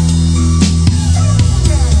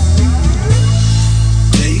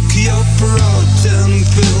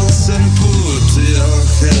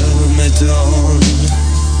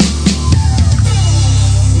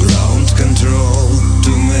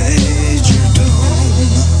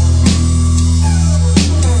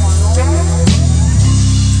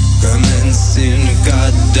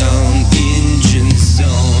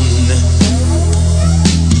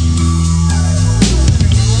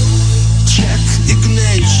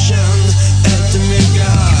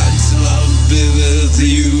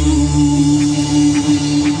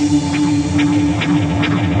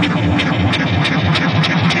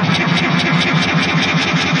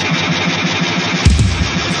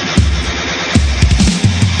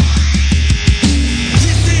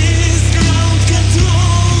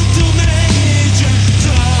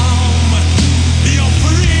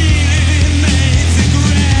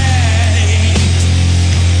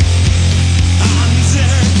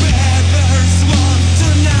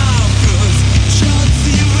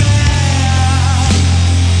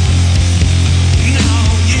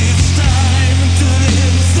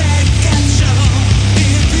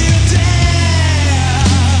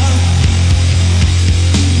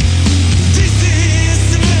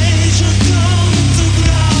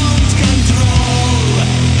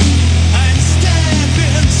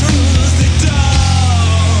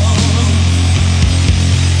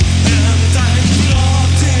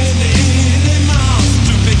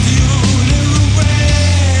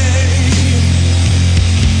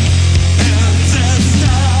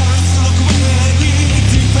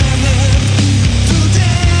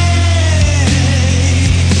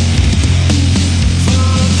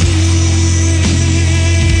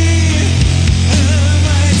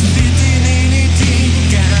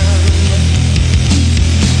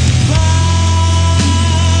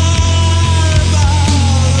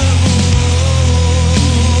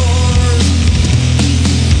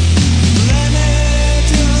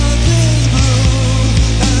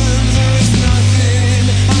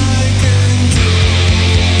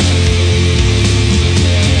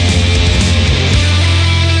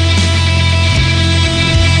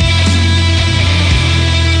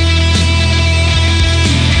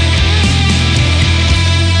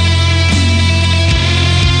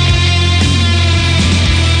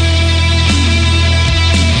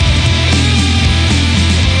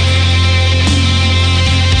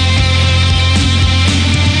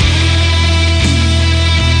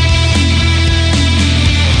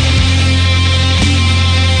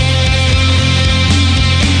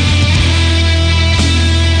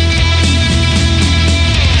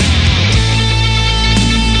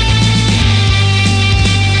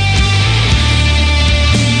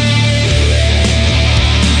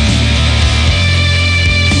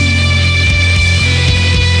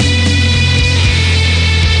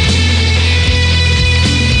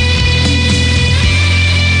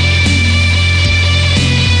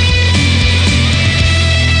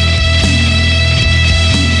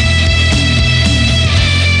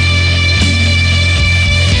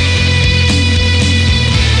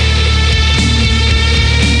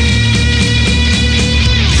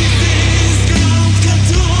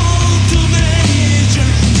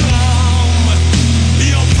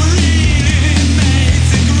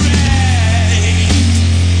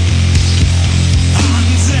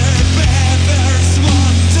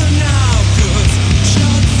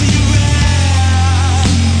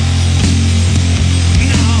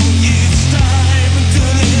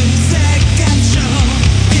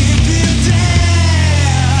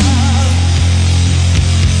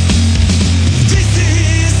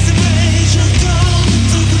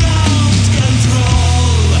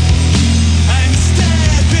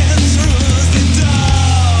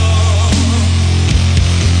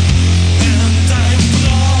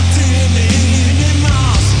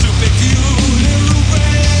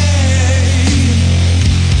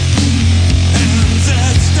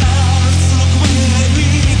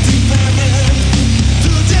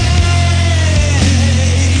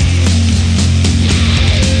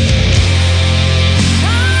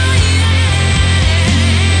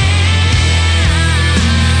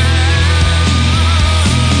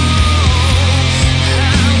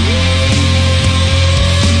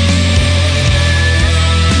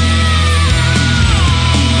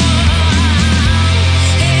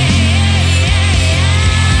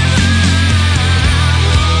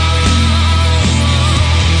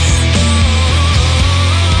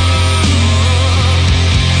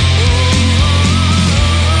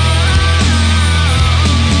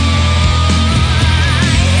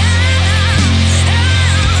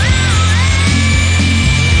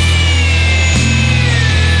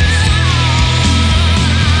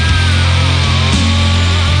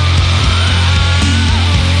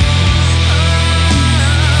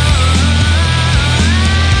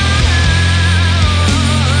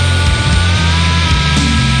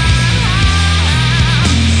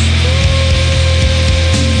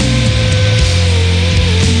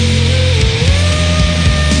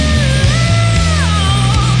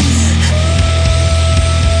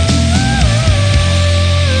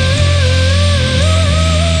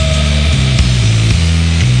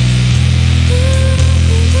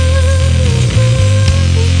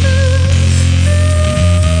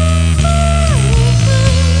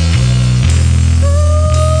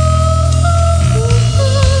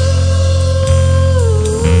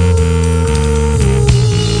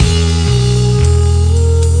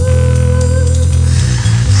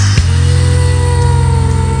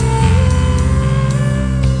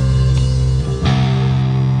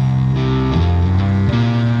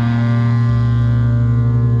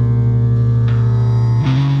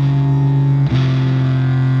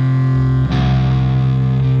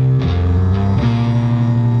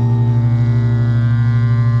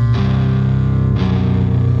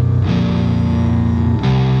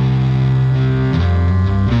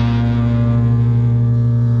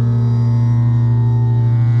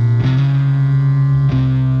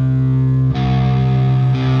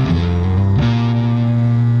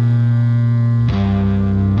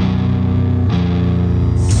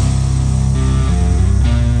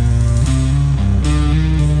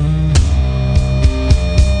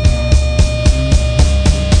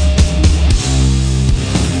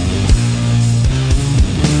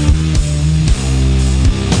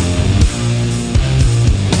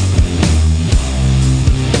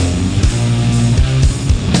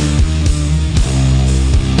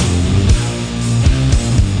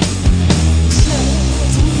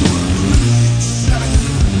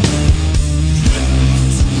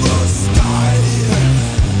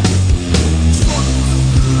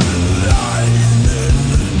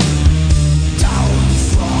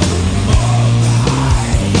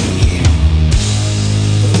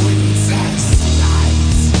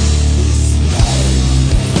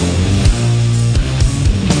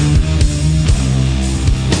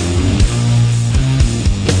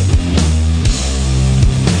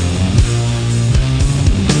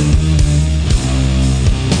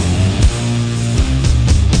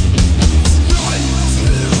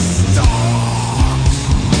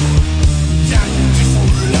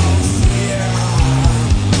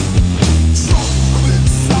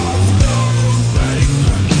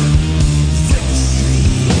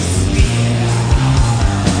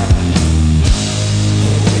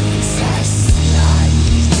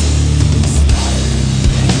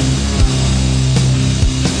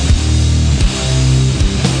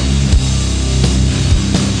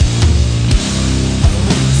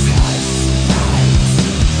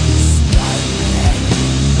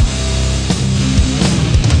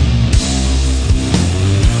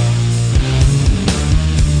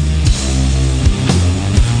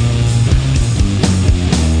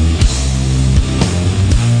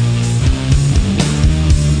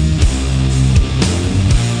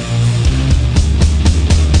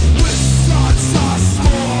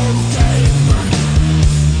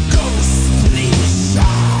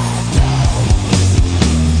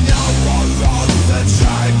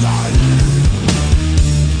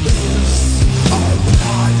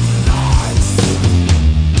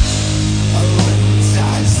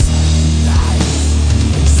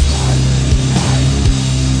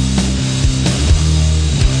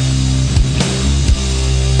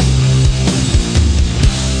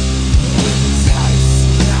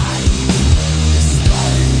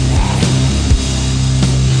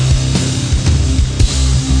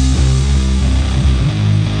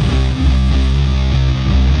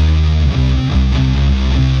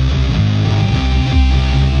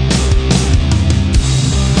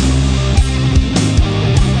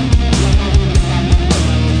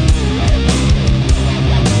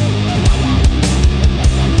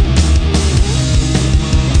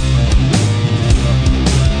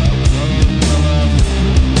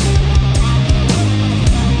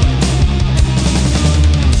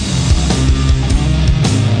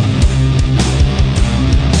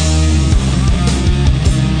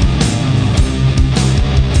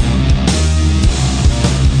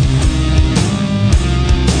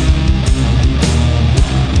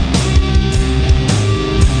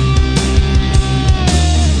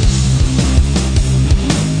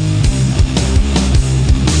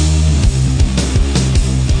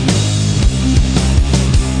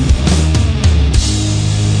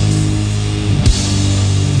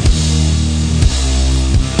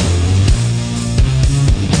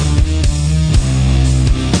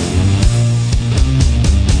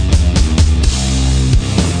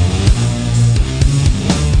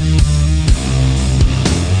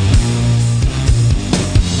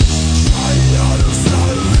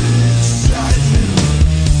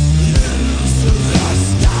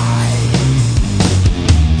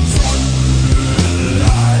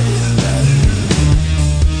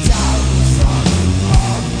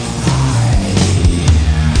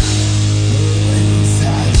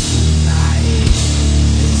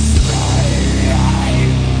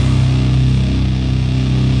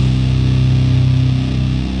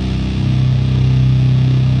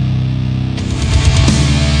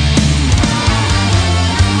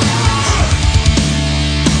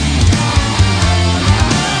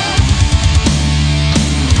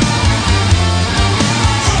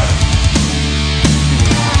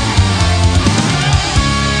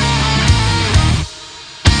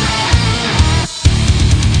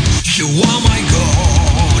 You are my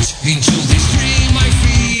God. Into this dream I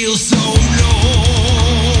feel so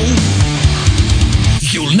low.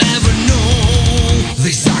 You'll never know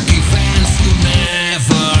these dark events. You'll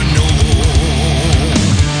never know.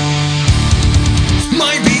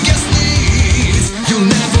 My biggest needs. You'll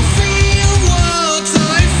never feel what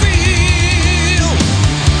I feel.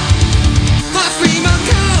 I feel my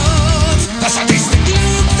God. A sadistic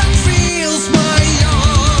look that fills my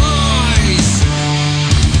eyes.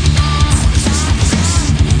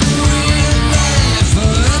 We'll never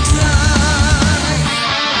die.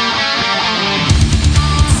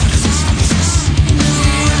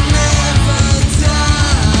 We'll never die.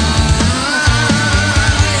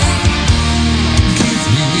 Give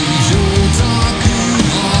me your dark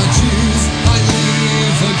images. I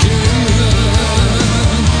live again.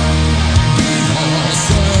 Be a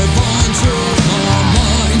servant of my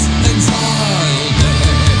mind, and I'll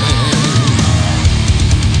obey.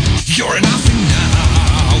 You're nothing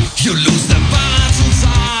now. You lose the battles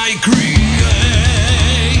I create.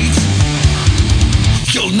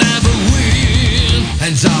 You'll never win,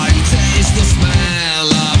 and I'll taste the smell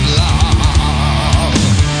of love.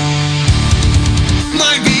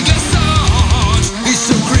 My biggest art is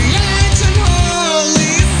to create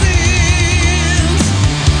unholy things.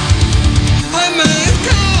 I may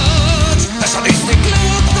cut a sadistic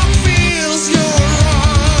look that fills your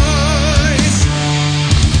eyes.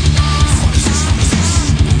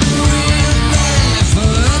 We'll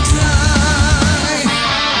never die.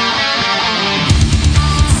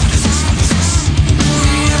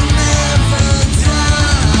 We'll never die.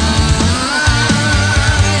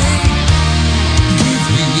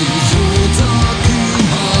 Give me your dark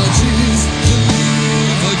images to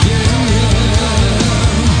live again.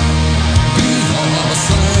 Be a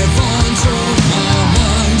servant of my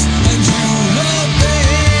mind, and you'll obey.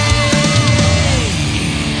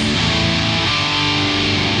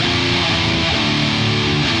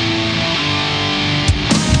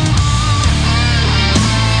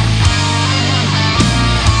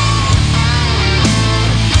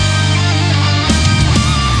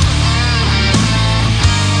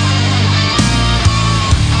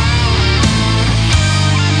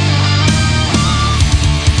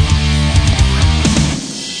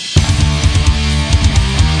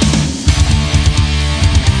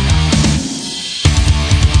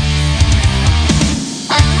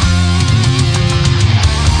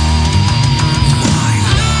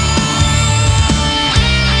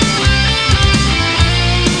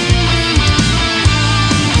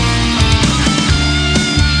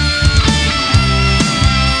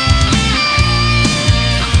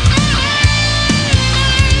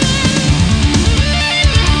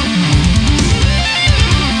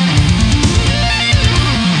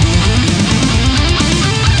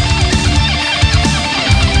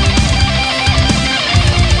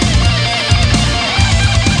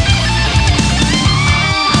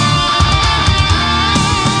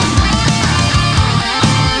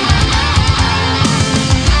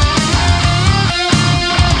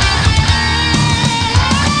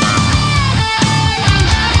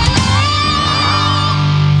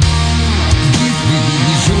 Give me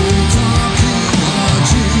your dark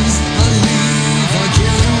images, I live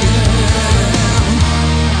again.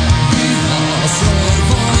 Be a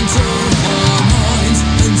servant of my mind,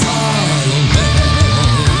 and I'll obey.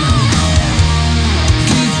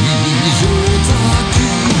 Give me your dark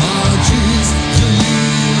images, you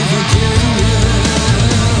live again.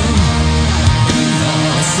 Be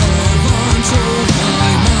a servant of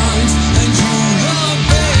my mind, and you'll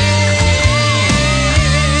obey.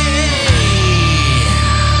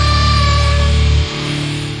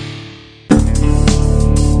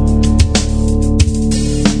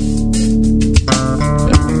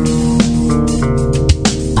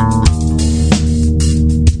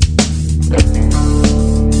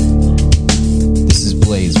 This is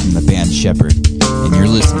Blaze from the band Shepherd, and you're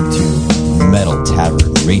listening to Metal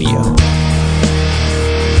Tavern Radio.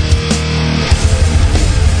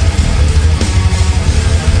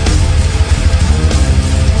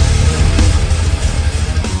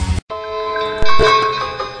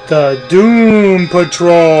 The Doom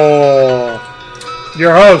Patrol.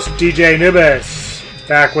 Your host, DJ Anubis,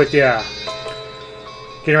 back with ya.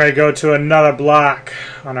 Getting ready to go to another block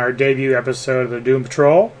on our debut episode of the Doom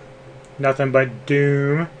Patrol. Nothing but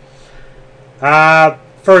Doom.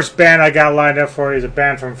 First band I got lined up for is a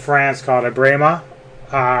band from France called Abrema.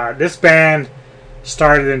 This band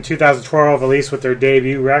started in 2012, released with their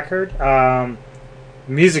debut record.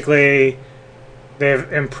 Musically,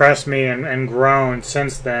 they've impressed me and grown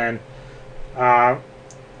since then.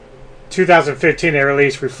 2015, they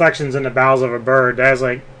released Reflections in the Bowels of a Bird. That has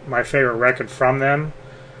like my favorite record from them.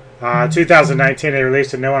 2019 they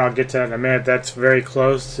released a new one. I'll get to that in a minute. That's very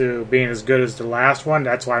close to being as good as the last one.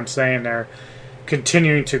 That's why I'm saying they're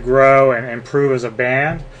continuing to grow and improve as a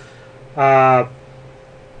band.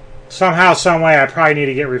 Somehow, some way, I probably need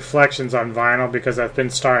to get Reflections on vinyl because I've been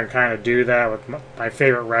starting to kind of do that with my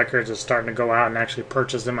favorite records, is starting to go out and actually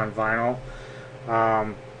purchase them on vinyl.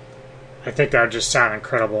 I think that would just sound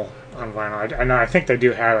incredible on vinyl. I know, I think they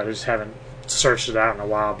do have it. I just haven't searched it out in a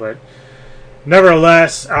while, but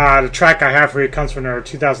nevertheless, the track I have for you comes from their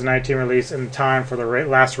 2019 release, In Time for the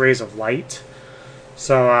Last Rays of Light.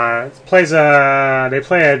 So it plays they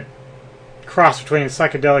play a cross between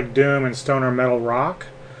psychedelic doom and stoner metal rock.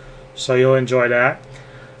 So you'll enjoy that.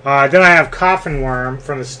 Then I have Coffin Worm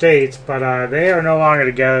from the States, but they are no longer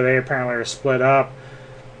together. They apparently are split up.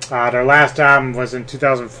 Their last album was in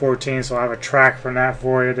 2014, so I have a track from that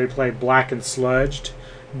for you. They play Black and Sludged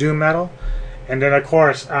doom metal. And then, of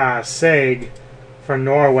course, Seg from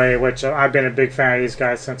Norway, which I've been a big fan of these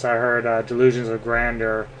guys since I heard Delusions of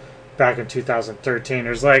Grandeur back in 2013.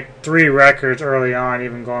 There's like 3 records early on,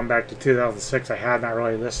 even going back to 2006, I had not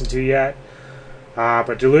really listened to yet.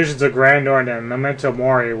 But Delusions of Grandeur and then Memento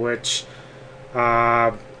Mori, which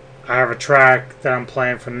I have a track that I'm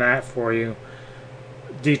playing from that for you.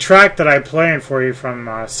 The track that I'm playing for you from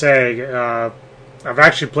Seg, I've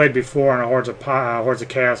actually played before on a Hordes of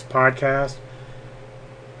Chaos podcast.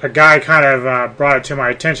 A guy kind of brought it to my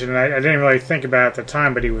attention, and I didn't really think about it at the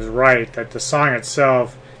time, but he was right, that the song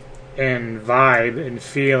itself in vibe and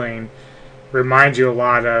feeling reminds you a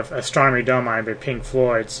lot of Astronomy Don't Mind by Pink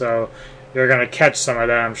Floyd, so you're going to catch some of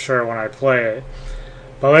that, I'm sure, when I play it.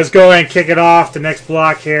 But let's go ahead and kick it off. The next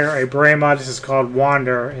block here, a Brahma. This is called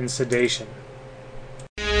Wander in Sedation.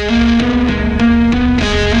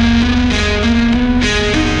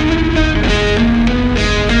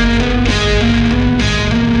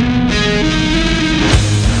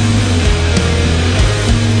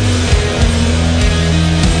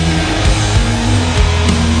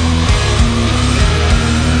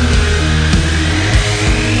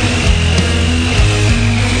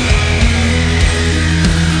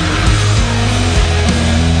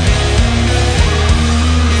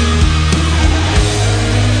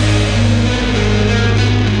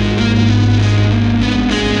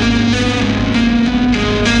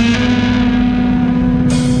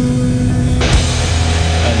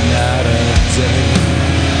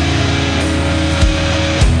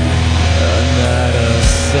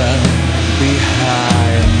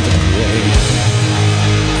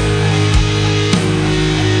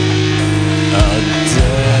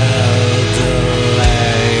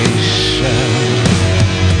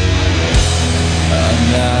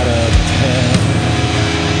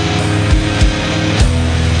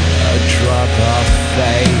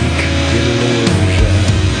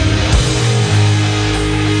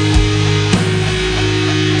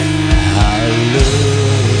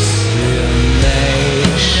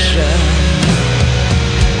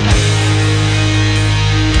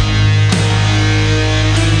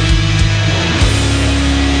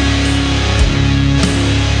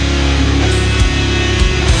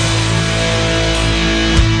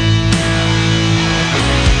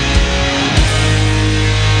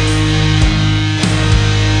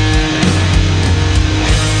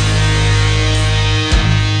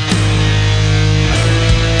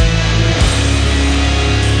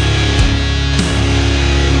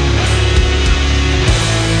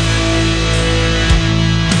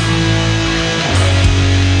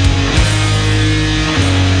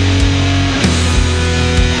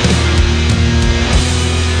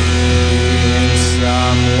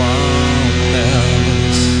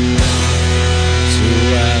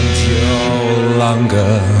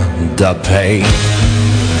 The pain.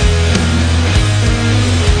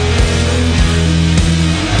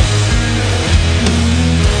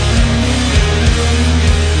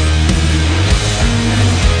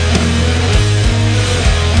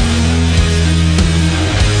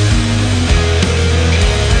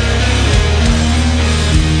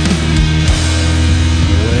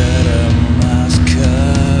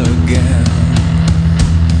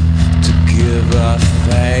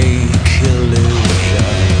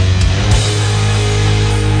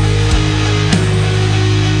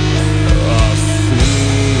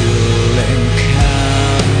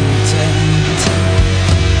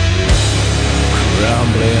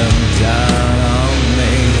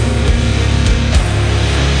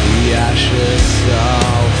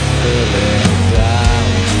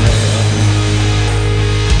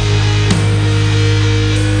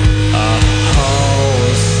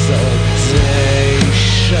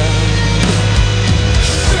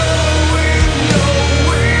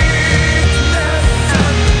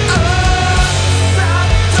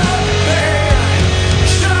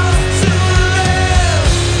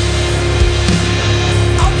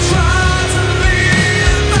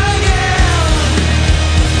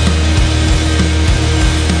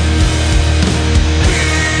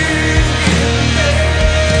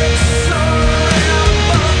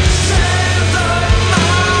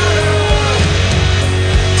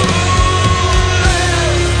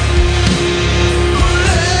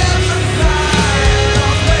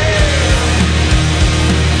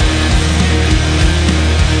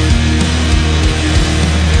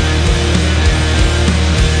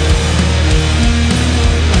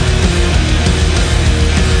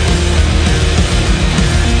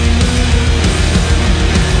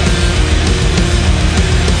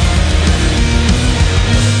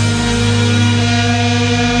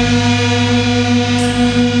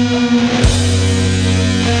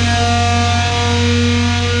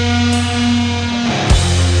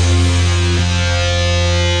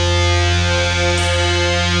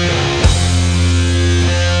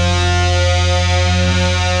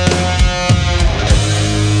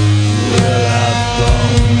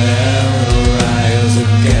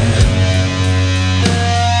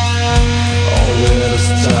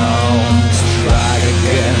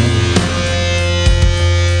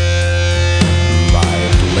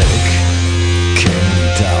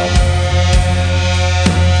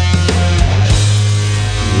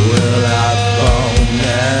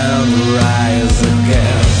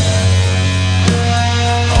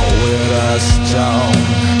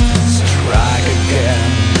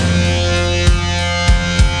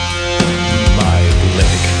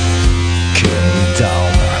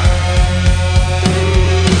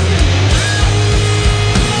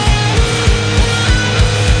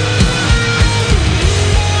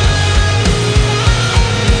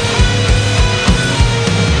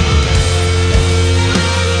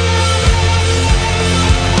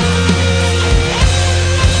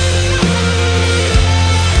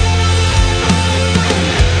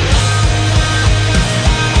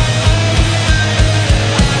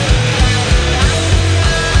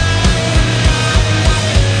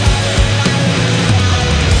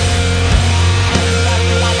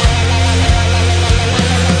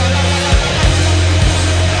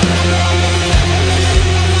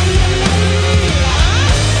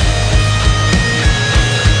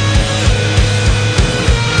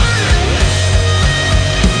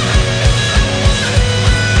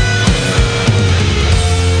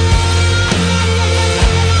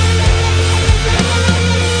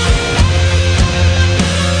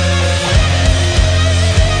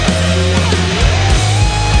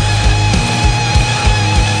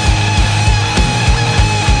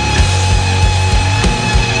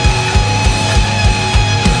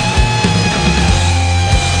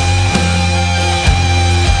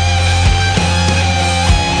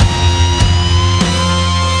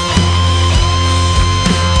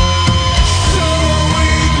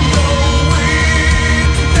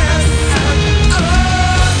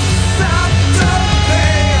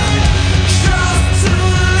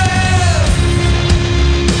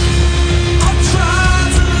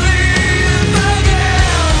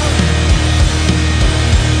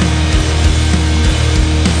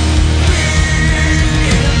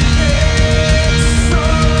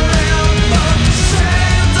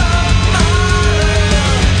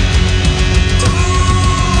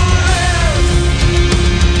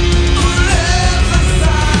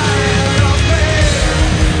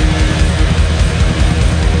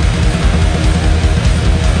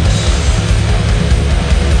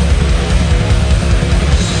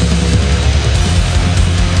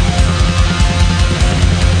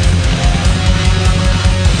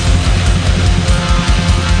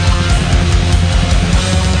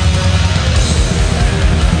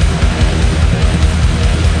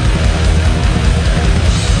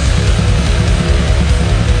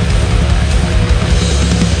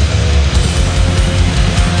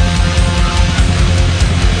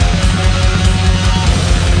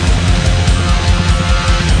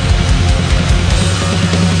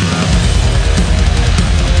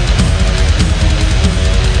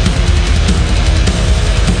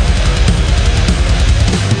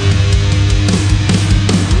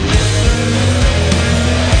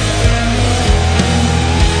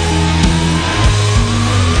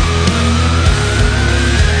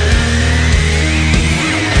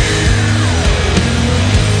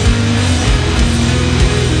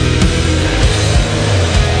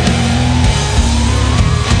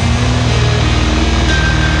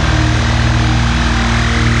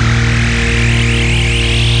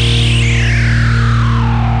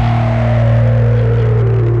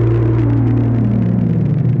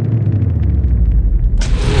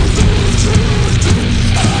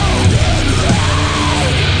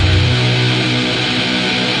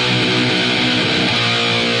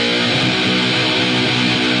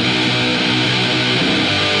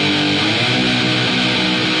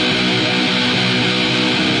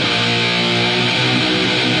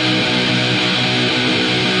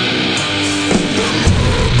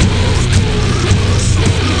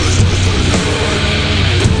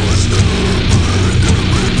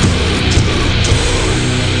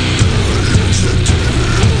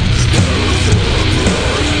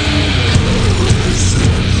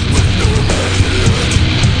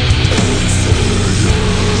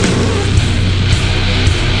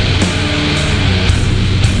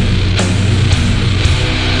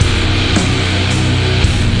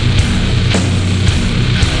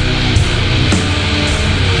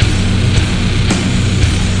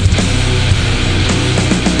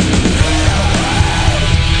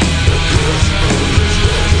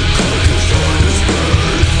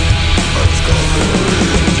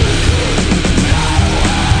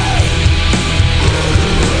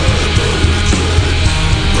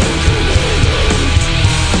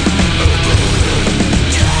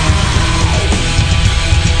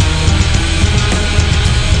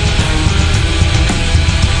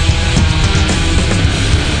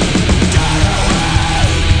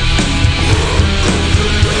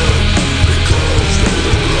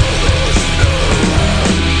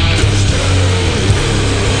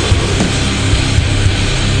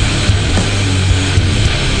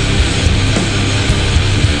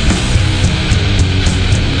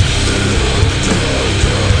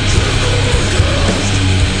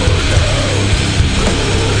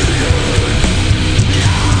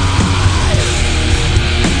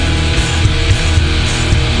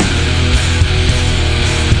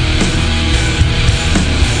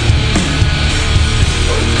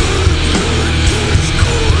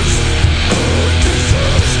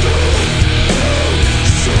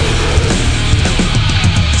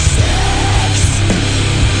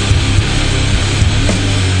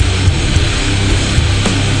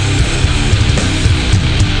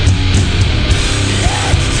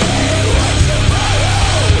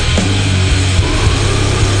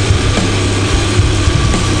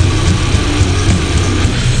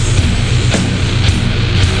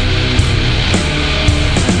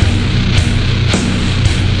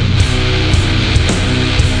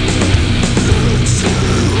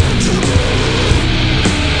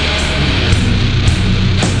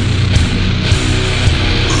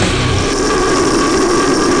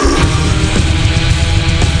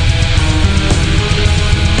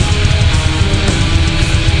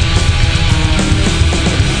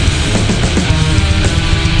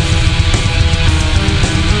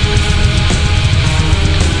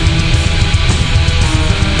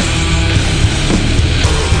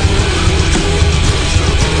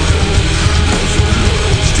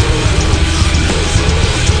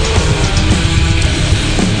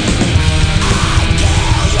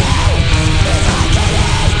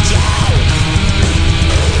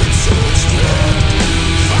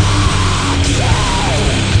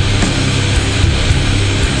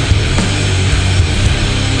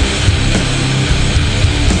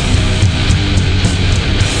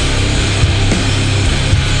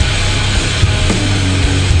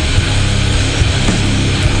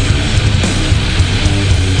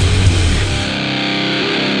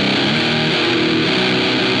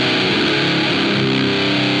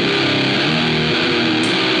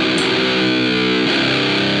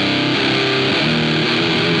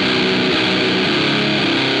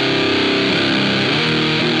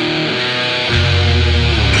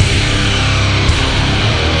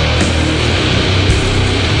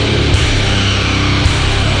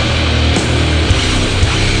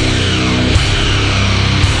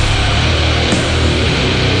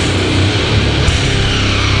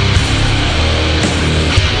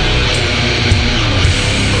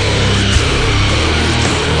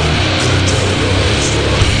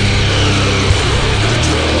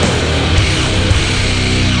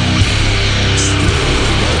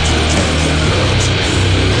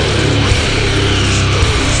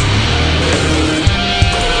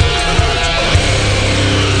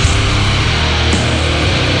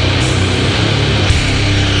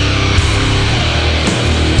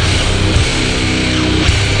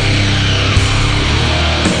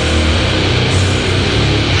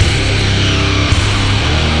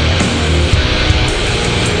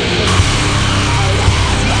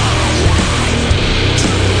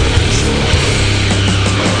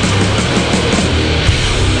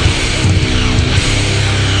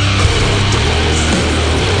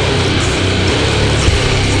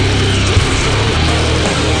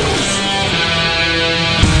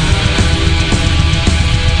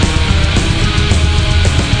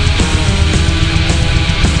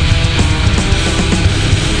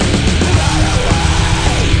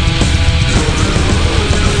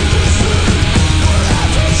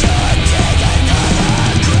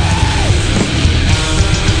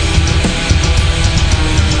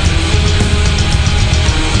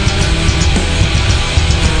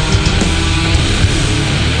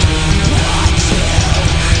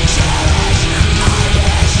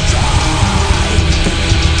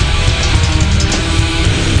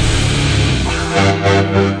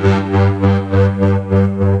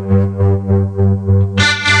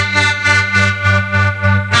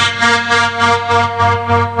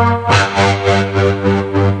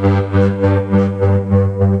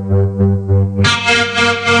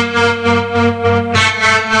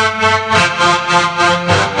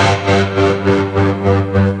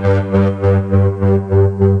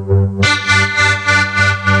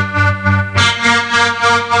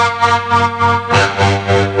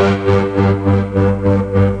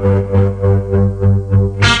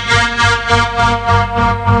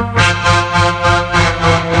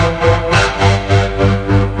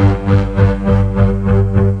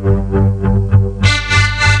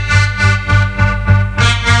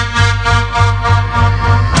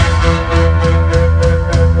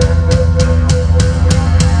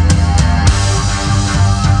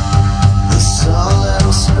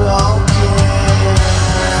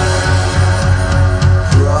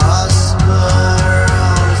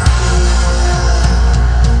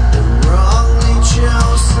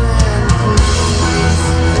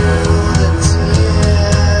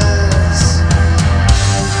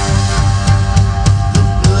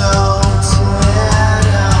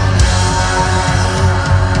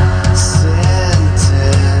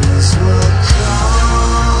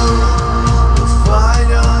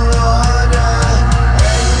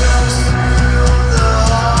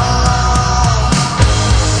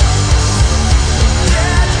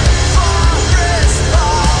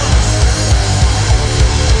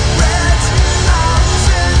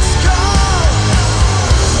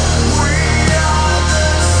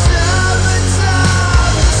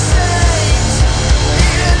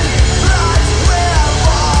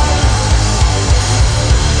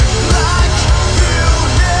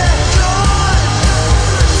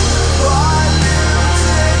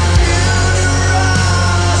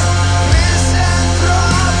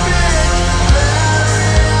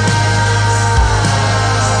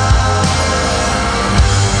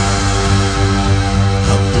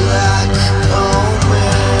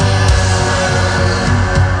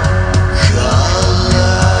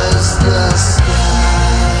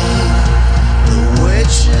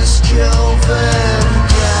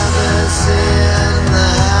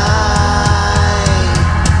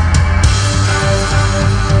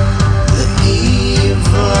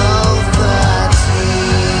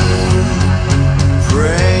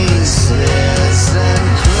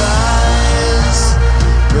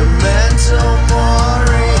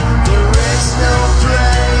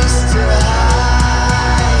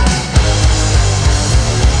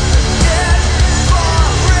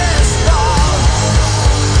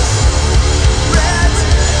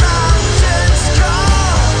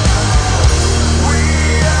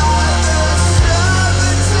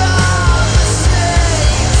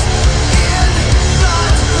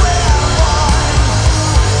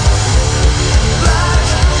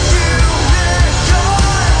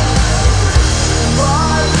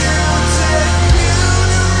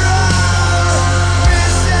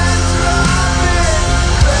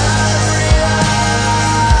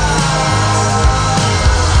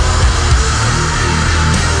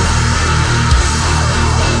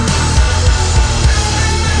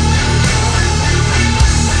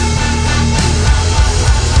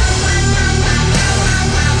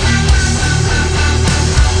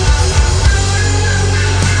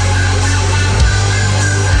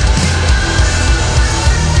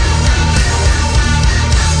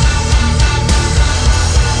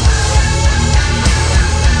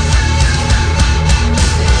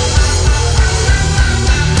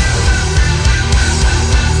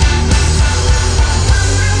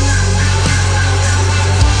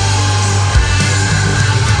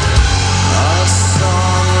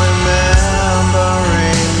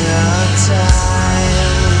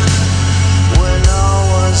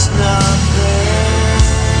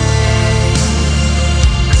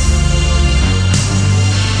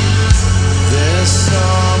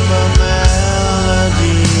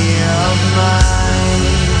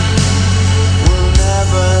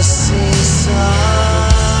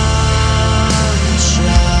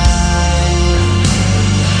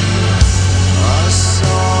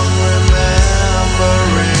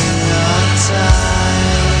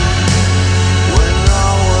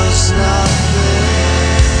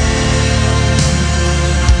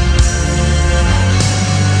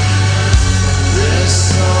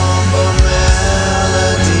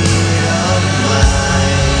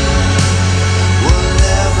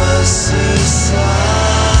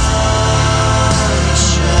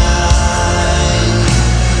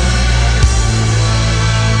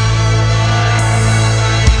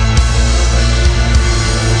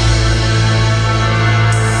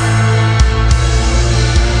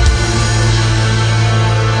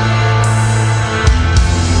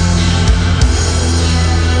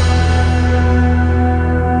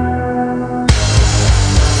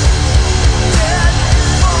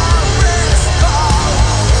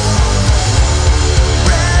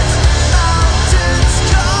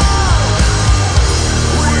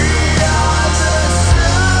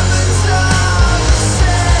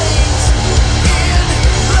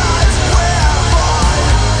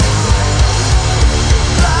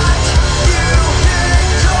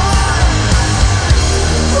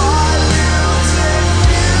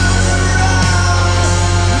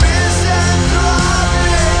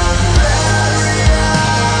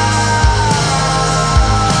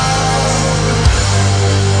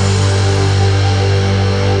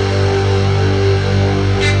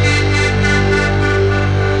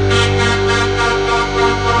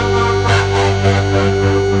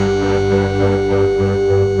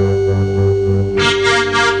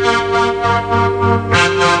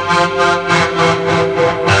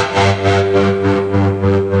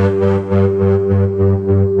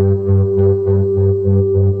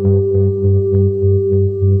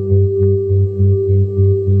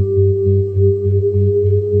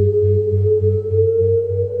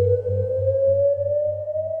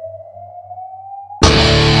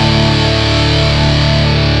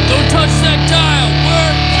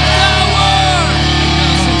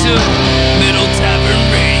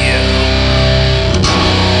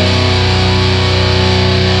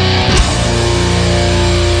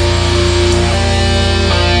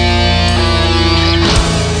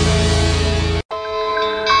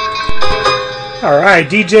 Alright,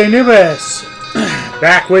 DJ Anubis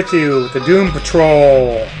back with you with the Doom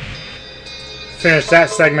Patrol. Finish that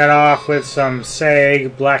segment off with some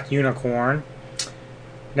Seg Black Unicorn.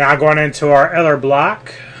 Now going into our other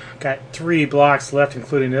block. Got 3 blocks left,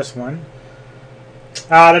 including this one.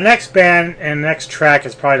 The next band and next track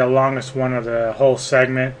is probably the longest one of the whole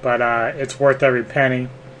segment, but it's worth every penny.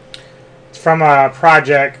 It's from a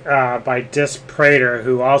project by Disc Prater,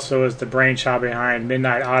 who also is the brainchild behind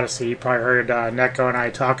Midnight Odyssey. You probably heard Neko and I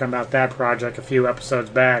talking about that project a few episodes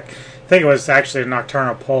back. I think it was actually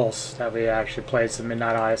Nocturnal Pulse that we actually played some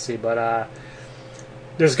Midnight Odyssey, but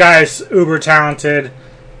this guy's uber talented.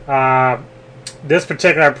 This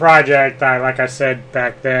particular project, like I said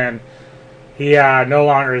back then, he no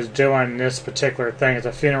longer is doing this particular thing. It's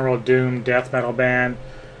a funeral doom death metal band.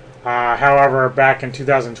 However, back in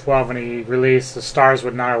 2012 when he released The Stars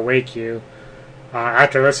Would Not Awake You,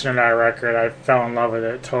 after listening to that record, I fell in love with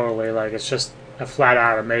it totally. Like, it's just a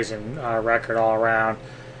flat-out amazing record all around.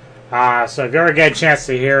 So if you ever get a chance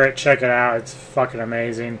to hear it, check it out. It's fucking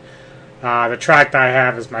amazing. The track that I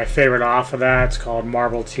have is my favorite off of that. It's called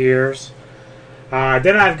Marble Tears.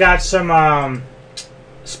 Then I've got some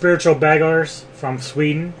Spiritual Beggars from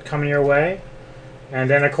Sweden coming your way. And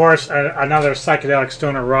then, of course, another psychedelic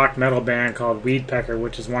stoner rock metal band called Weedpecker,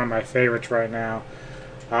 which is one of my favorites right now.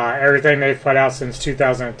 Everything they've put out since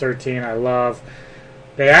 2013 I love.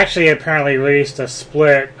 They actually apparently released a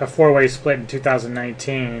 4-way split in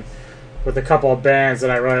 2019 with a couple of bands that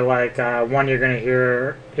I really like. One you're going to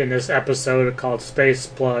hear in this episode called Space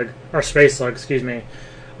Slug, excuse me.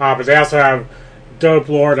 But they also have Dope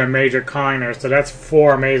Lord and Major Connor, so that's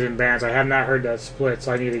 4 amazing bands. I have not heard that split,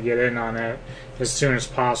 so I need to get in on that as soon as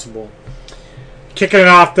possible. Kicking it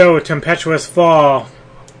off though with Tempestuous Fall,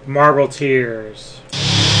 Marble Tears.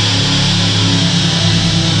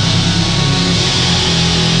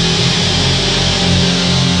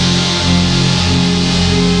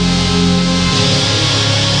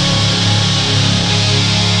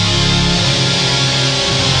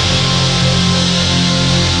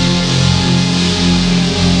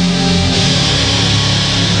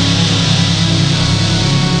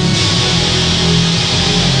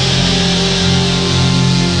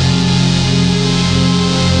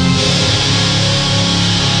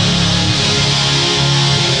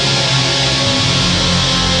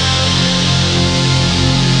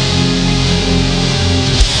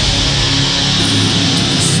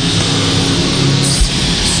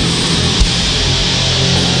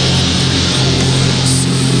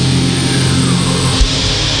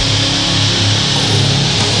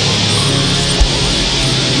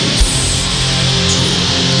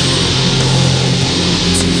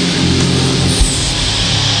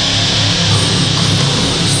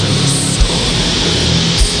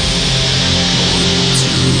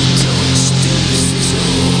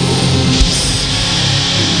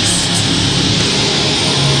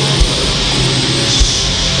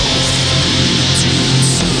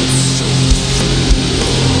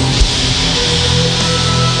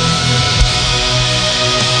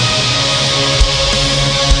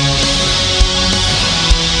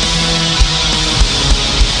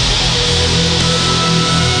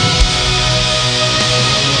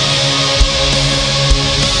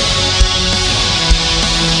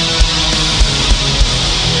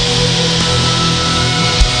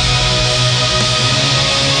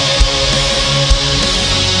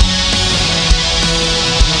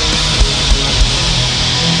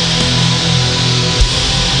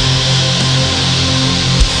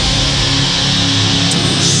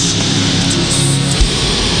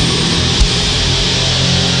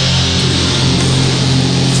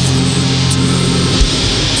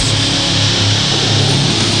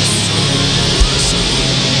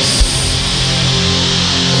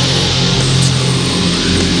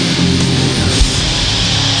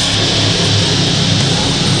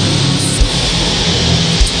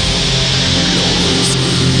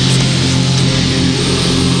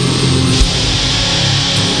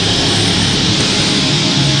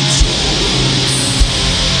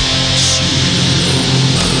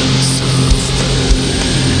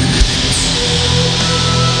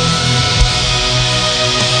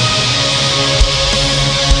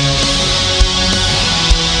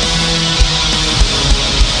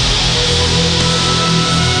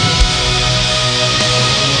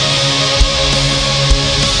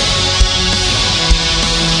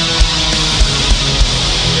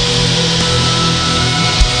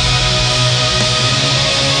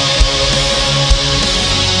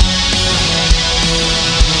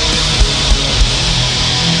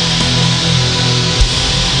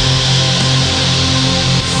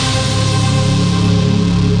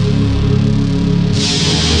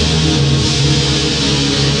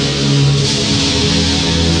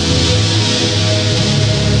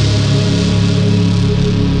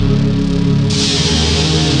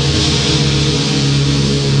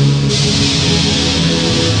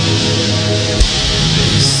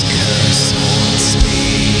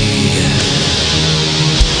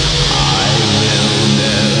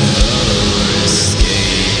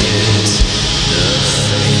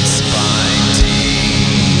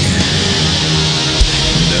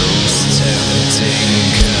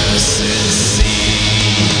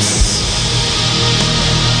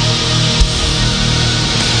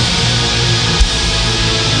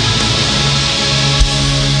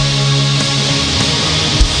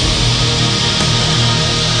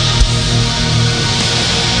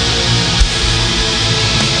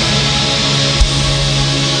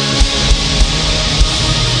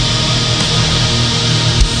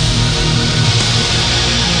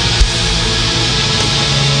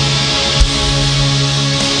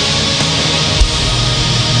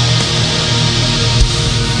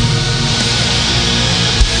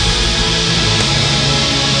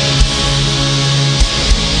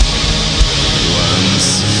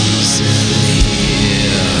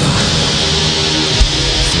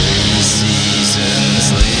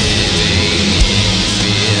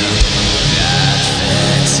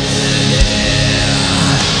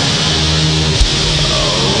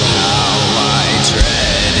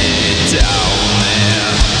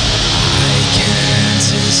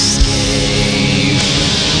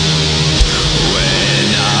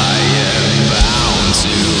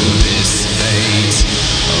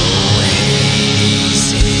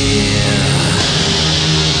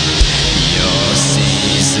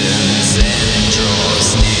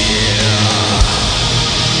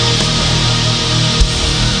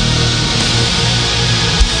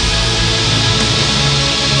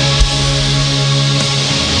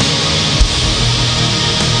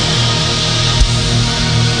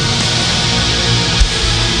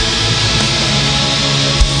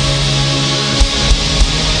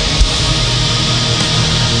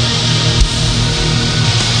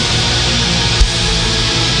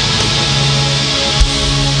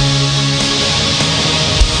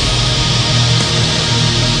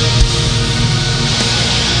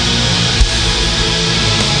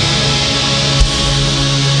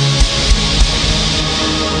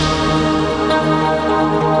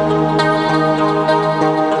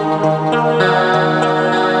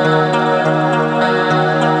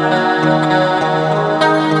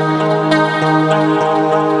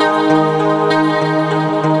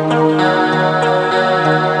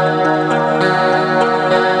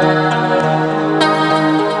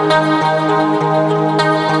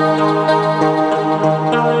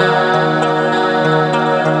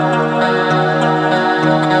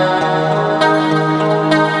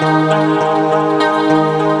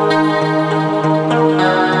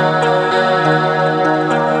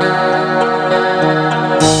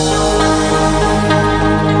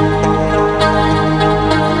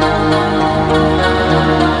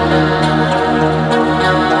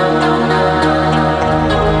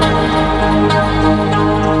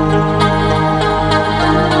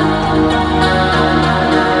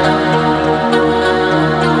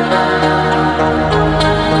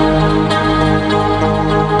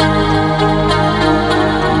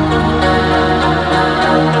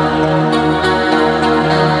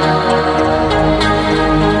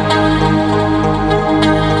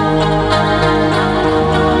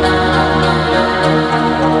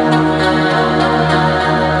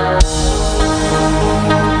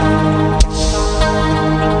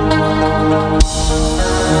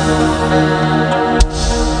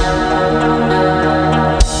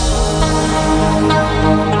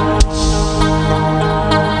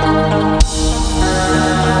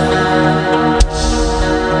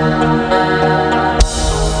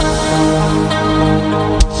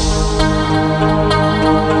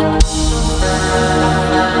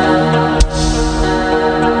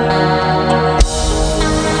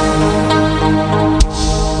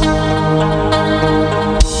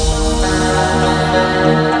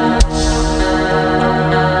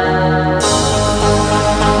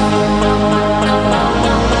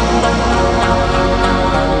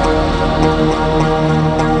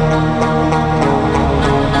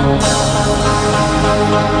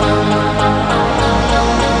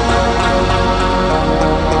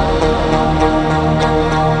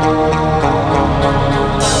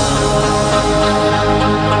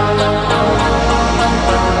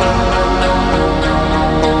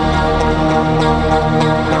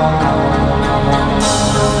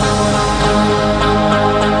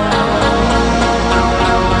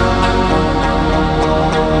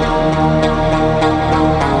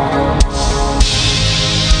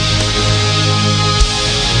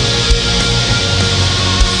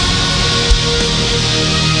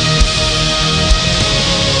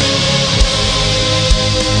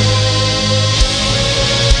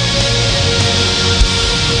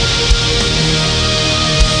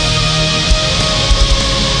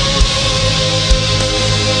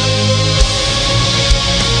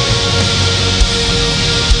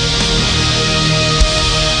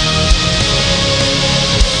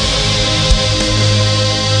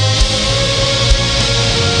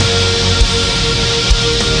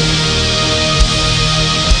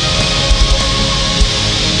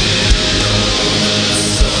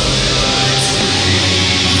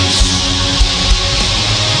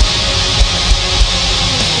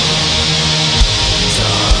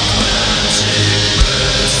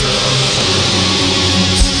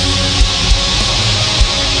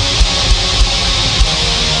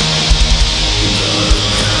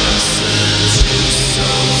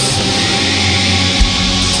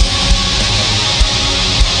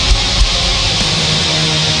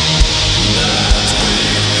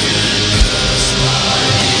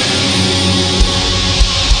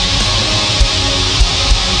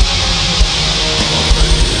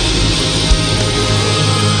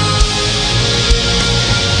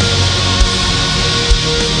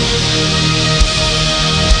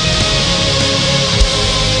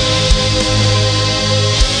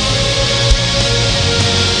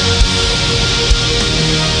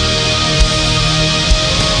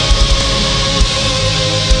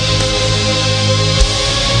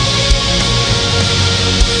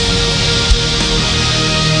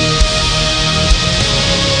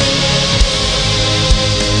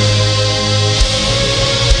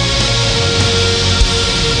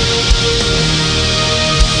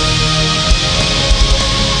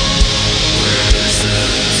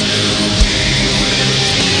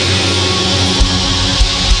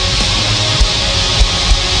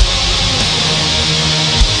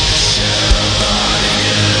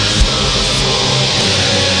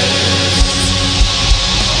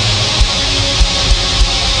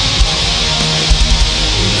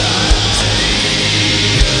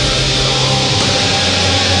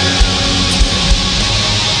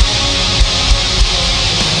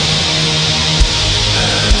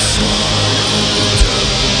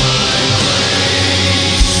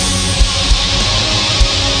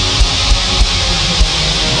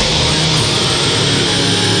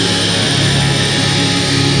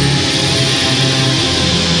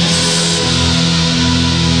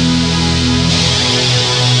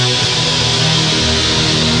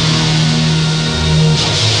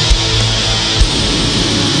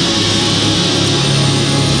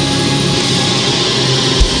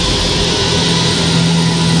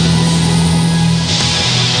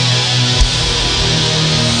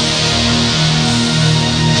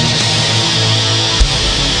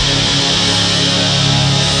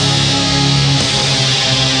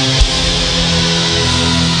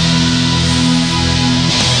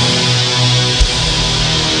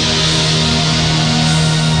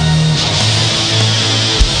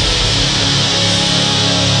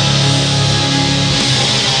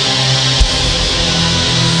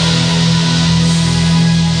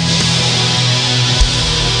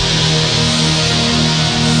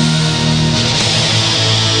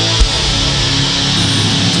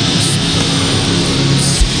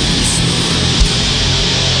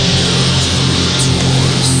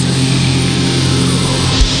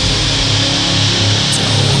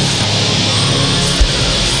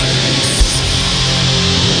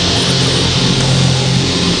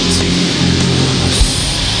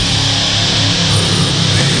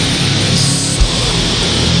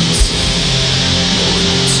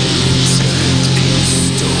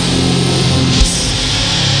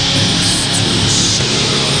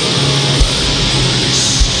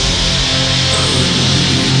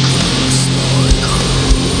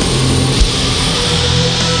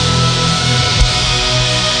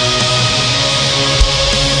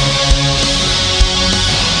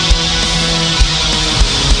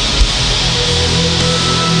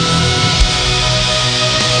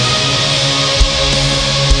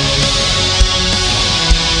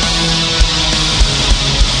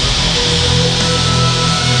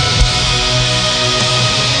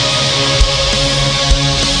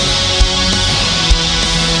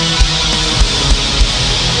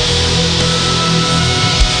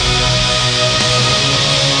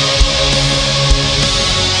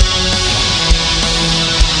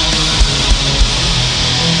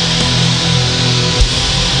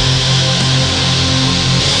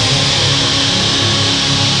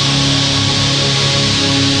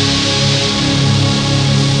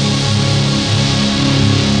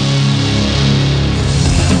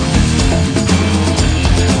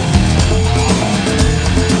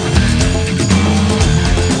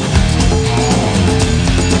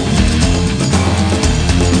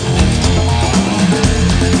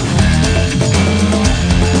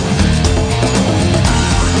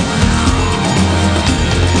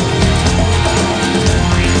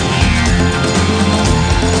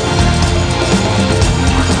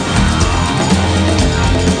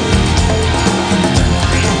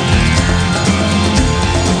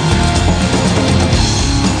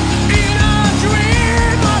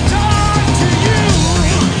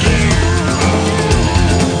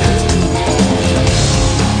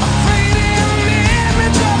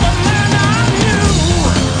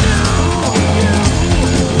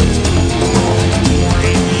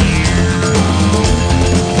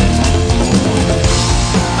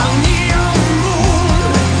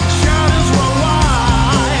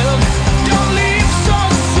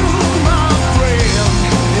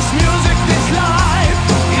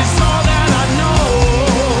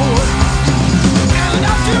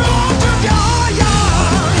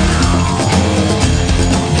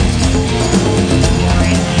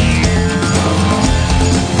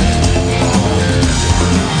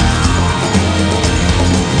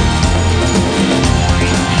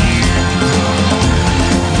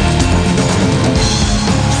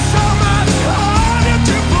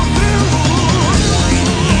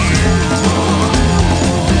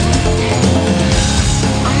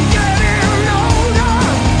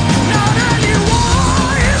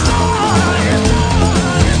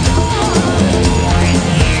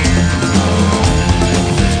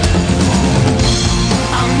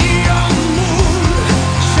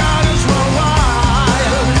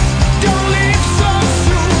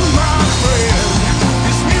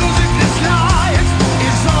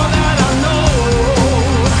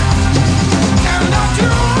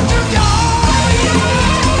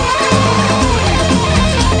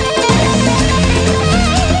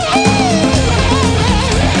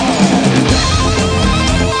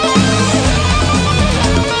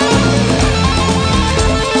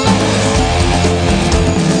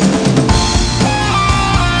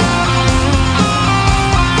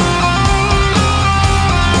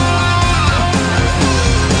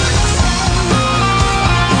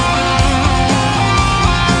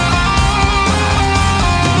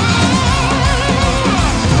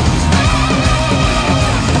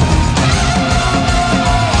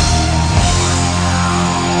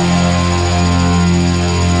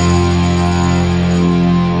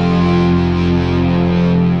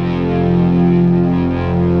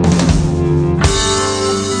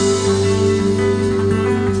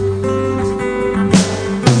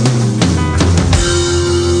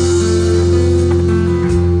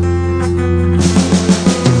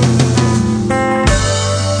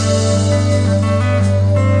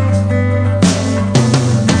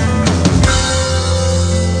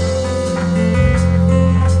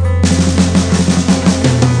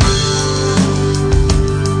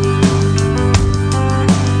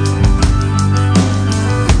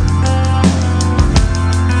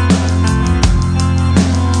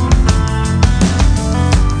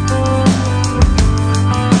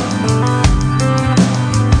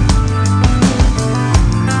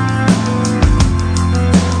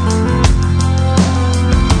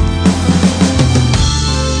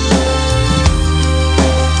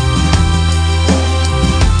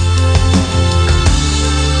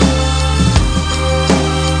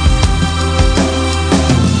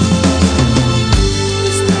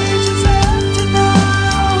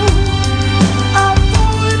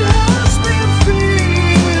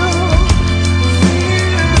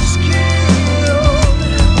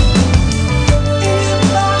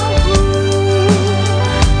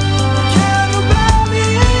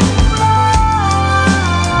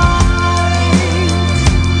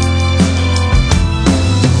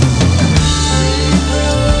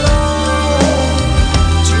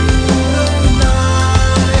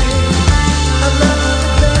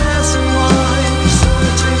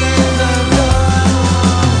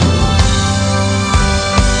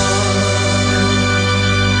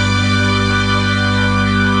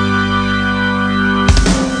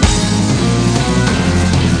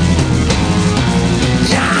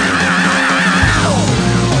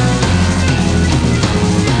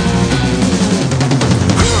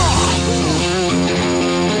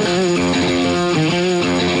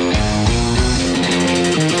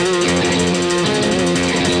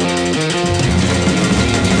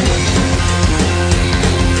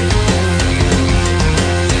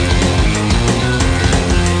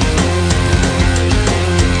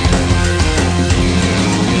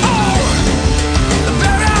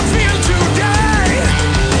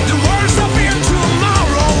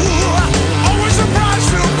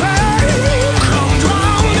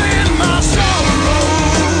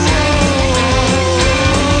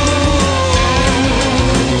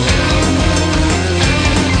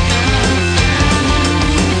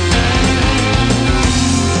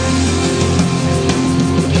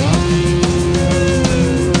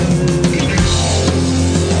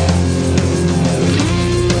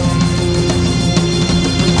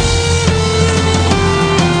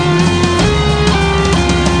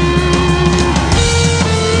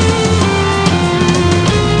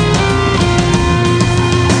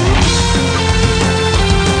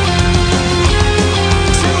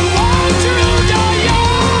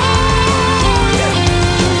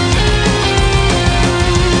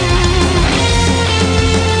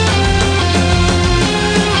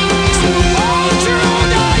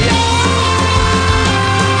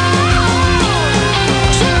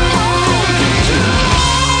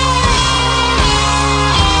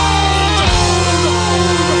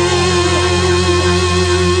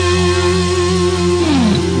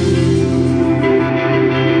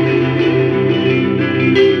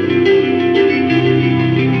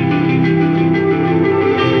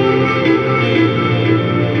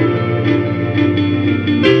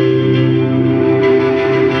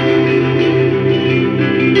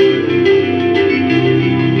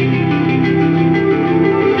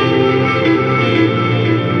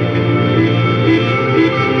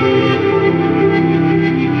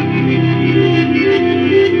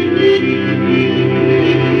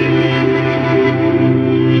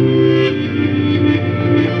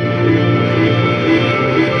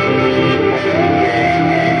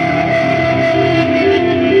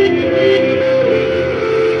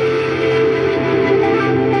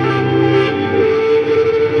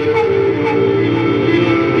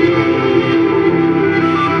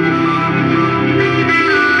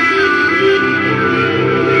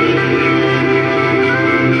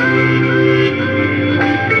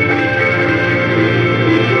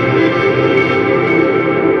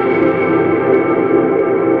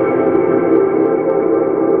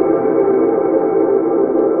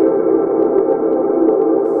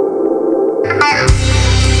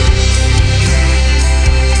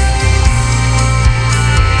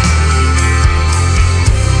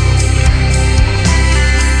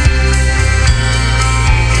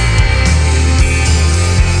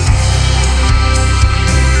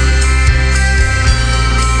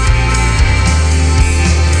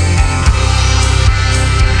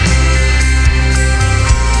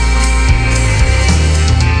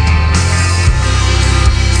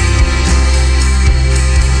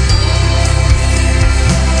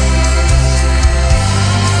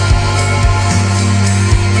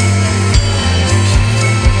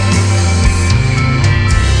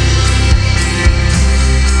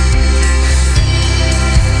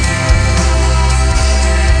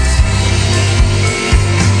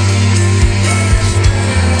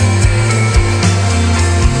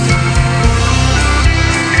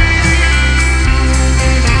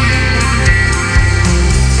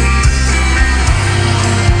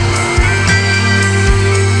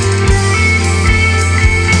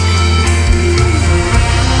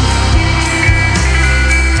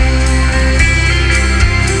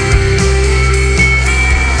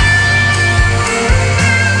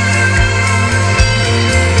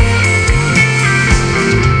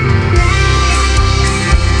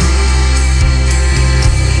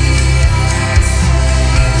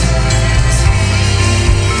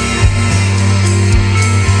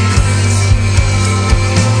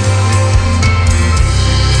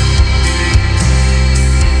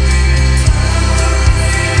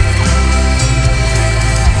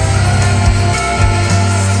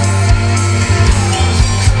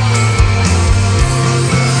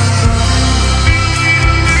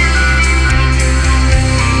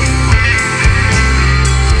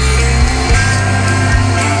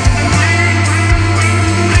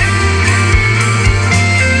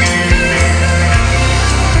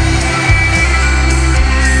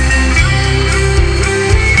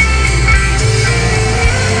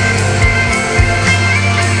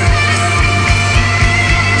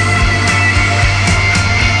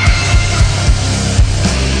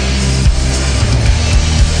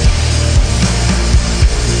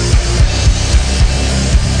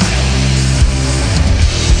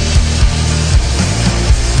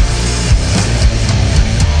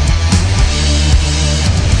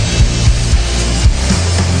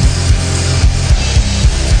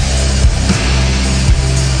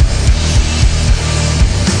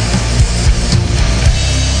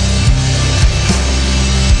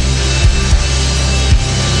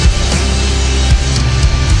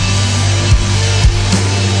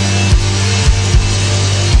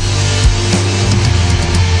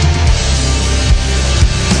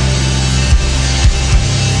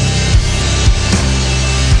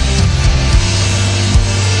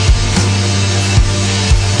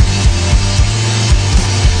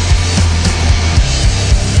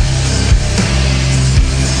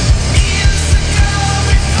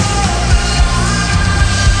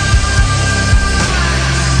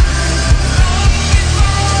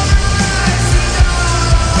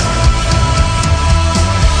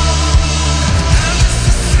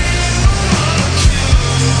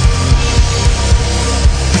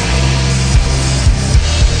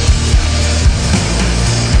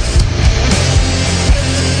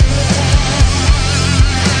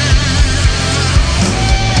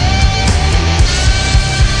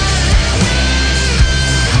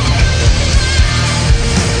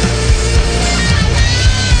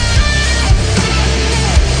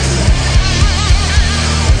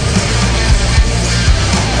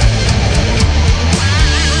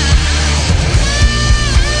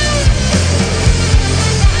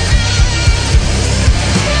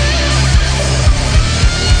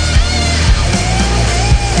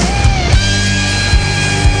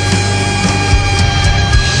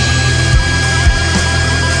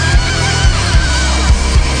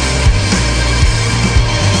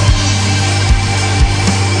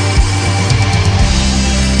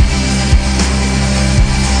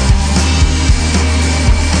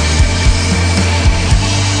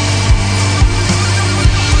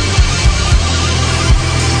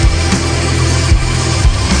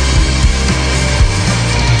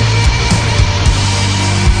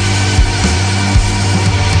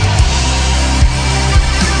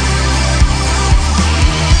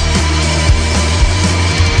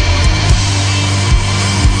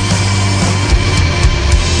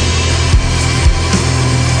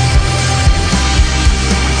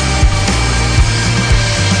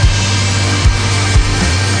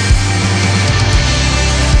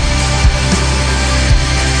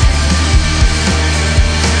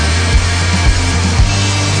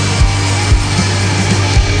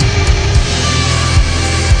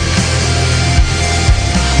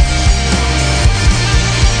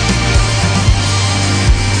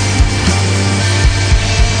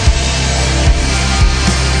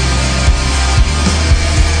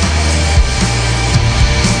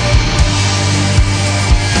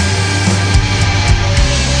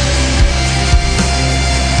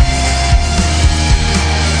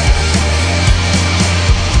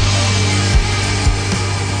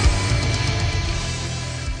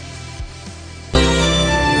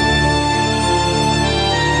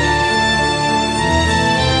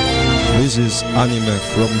 Anime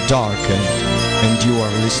from Darken, and you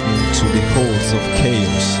are listening to the Halls of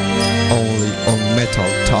Chaos, only on Metal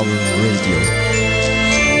Tavern Radio.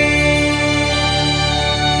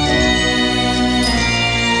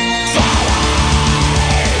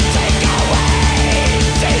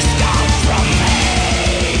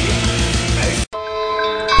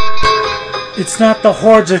 It's not the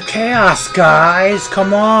Hordes of Chaos, guys.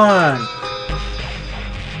 Come on.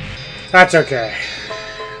 That's okay.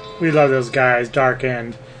 We love those guys. Dark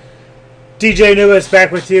End. DJ Anubis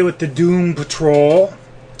back with you with the Doom Patrol.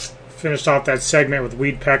 Finished off that segment with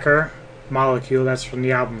Weed Pecker. Molecule. That's from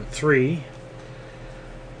the album 3.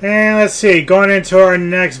 And let's see. Going into our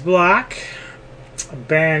next block. A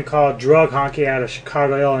band called Drug Honky out of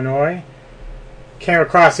Chicago, Illinois. Came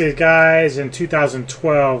across these guys in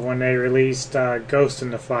 2012 when they released Ghost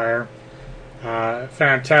in the Fire.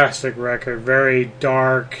 Fantastic record, very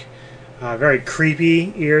dark, very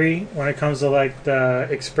creepy, eerie when it comes to like the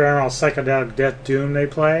experimental psychedelic death doom they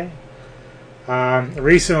play.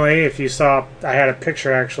 Recently, if you saw, I had a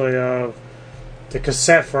picture actually of the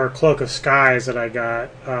cassette for Cloak of Skies that I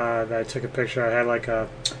got. That I took a picture. I had like a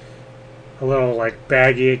little like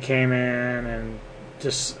baggie it came in, and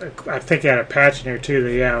just, I think it had a patch in here too.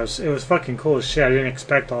 That, yeah, it was fucking cool as shit. I didn't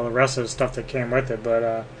expect all the rest of the stuff that came with it,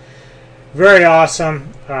 but very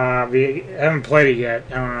awesome. We haven't played it yet.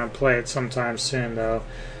 I want to play it sometime soon though.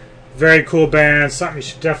 Very cool band. Something you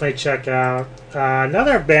should definitely check out.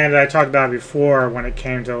 Another band that I talked about before when it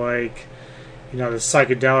came to like, you know, the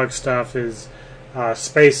psychedelic stuff is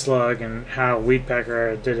Space Slug, and how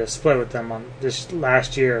Weedpecker did a split with them on this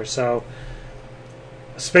last year. So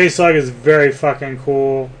Space Slug is very fucking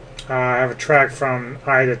cool. I have a track from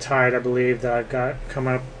Eye to Tide, I believe, that I've got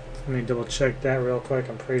coming up. Let me double check that real quick.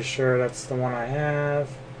 I'm pretty sure that's the one I have.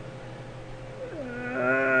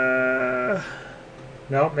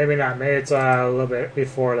 Nope, maybe not. Maybe it's a little bit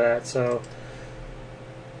before that. So,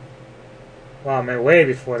 well, maybe way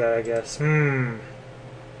before that, I guess. So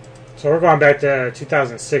we're going back to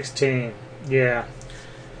 2016. Yeah.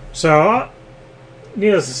 So,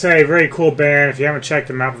 needless to say, very cool band. If you haven't checked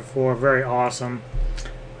them out before, very awesome.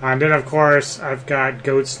 And then, of course, I've got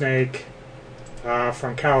Goatsnake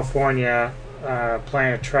from California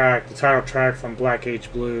playing a track, the title track from Black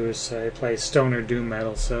Age Blues. They play stoner doom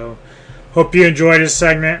metal. So, hope you enjoyed this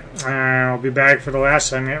segment. And I'll be back for the last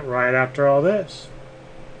segment right after all this.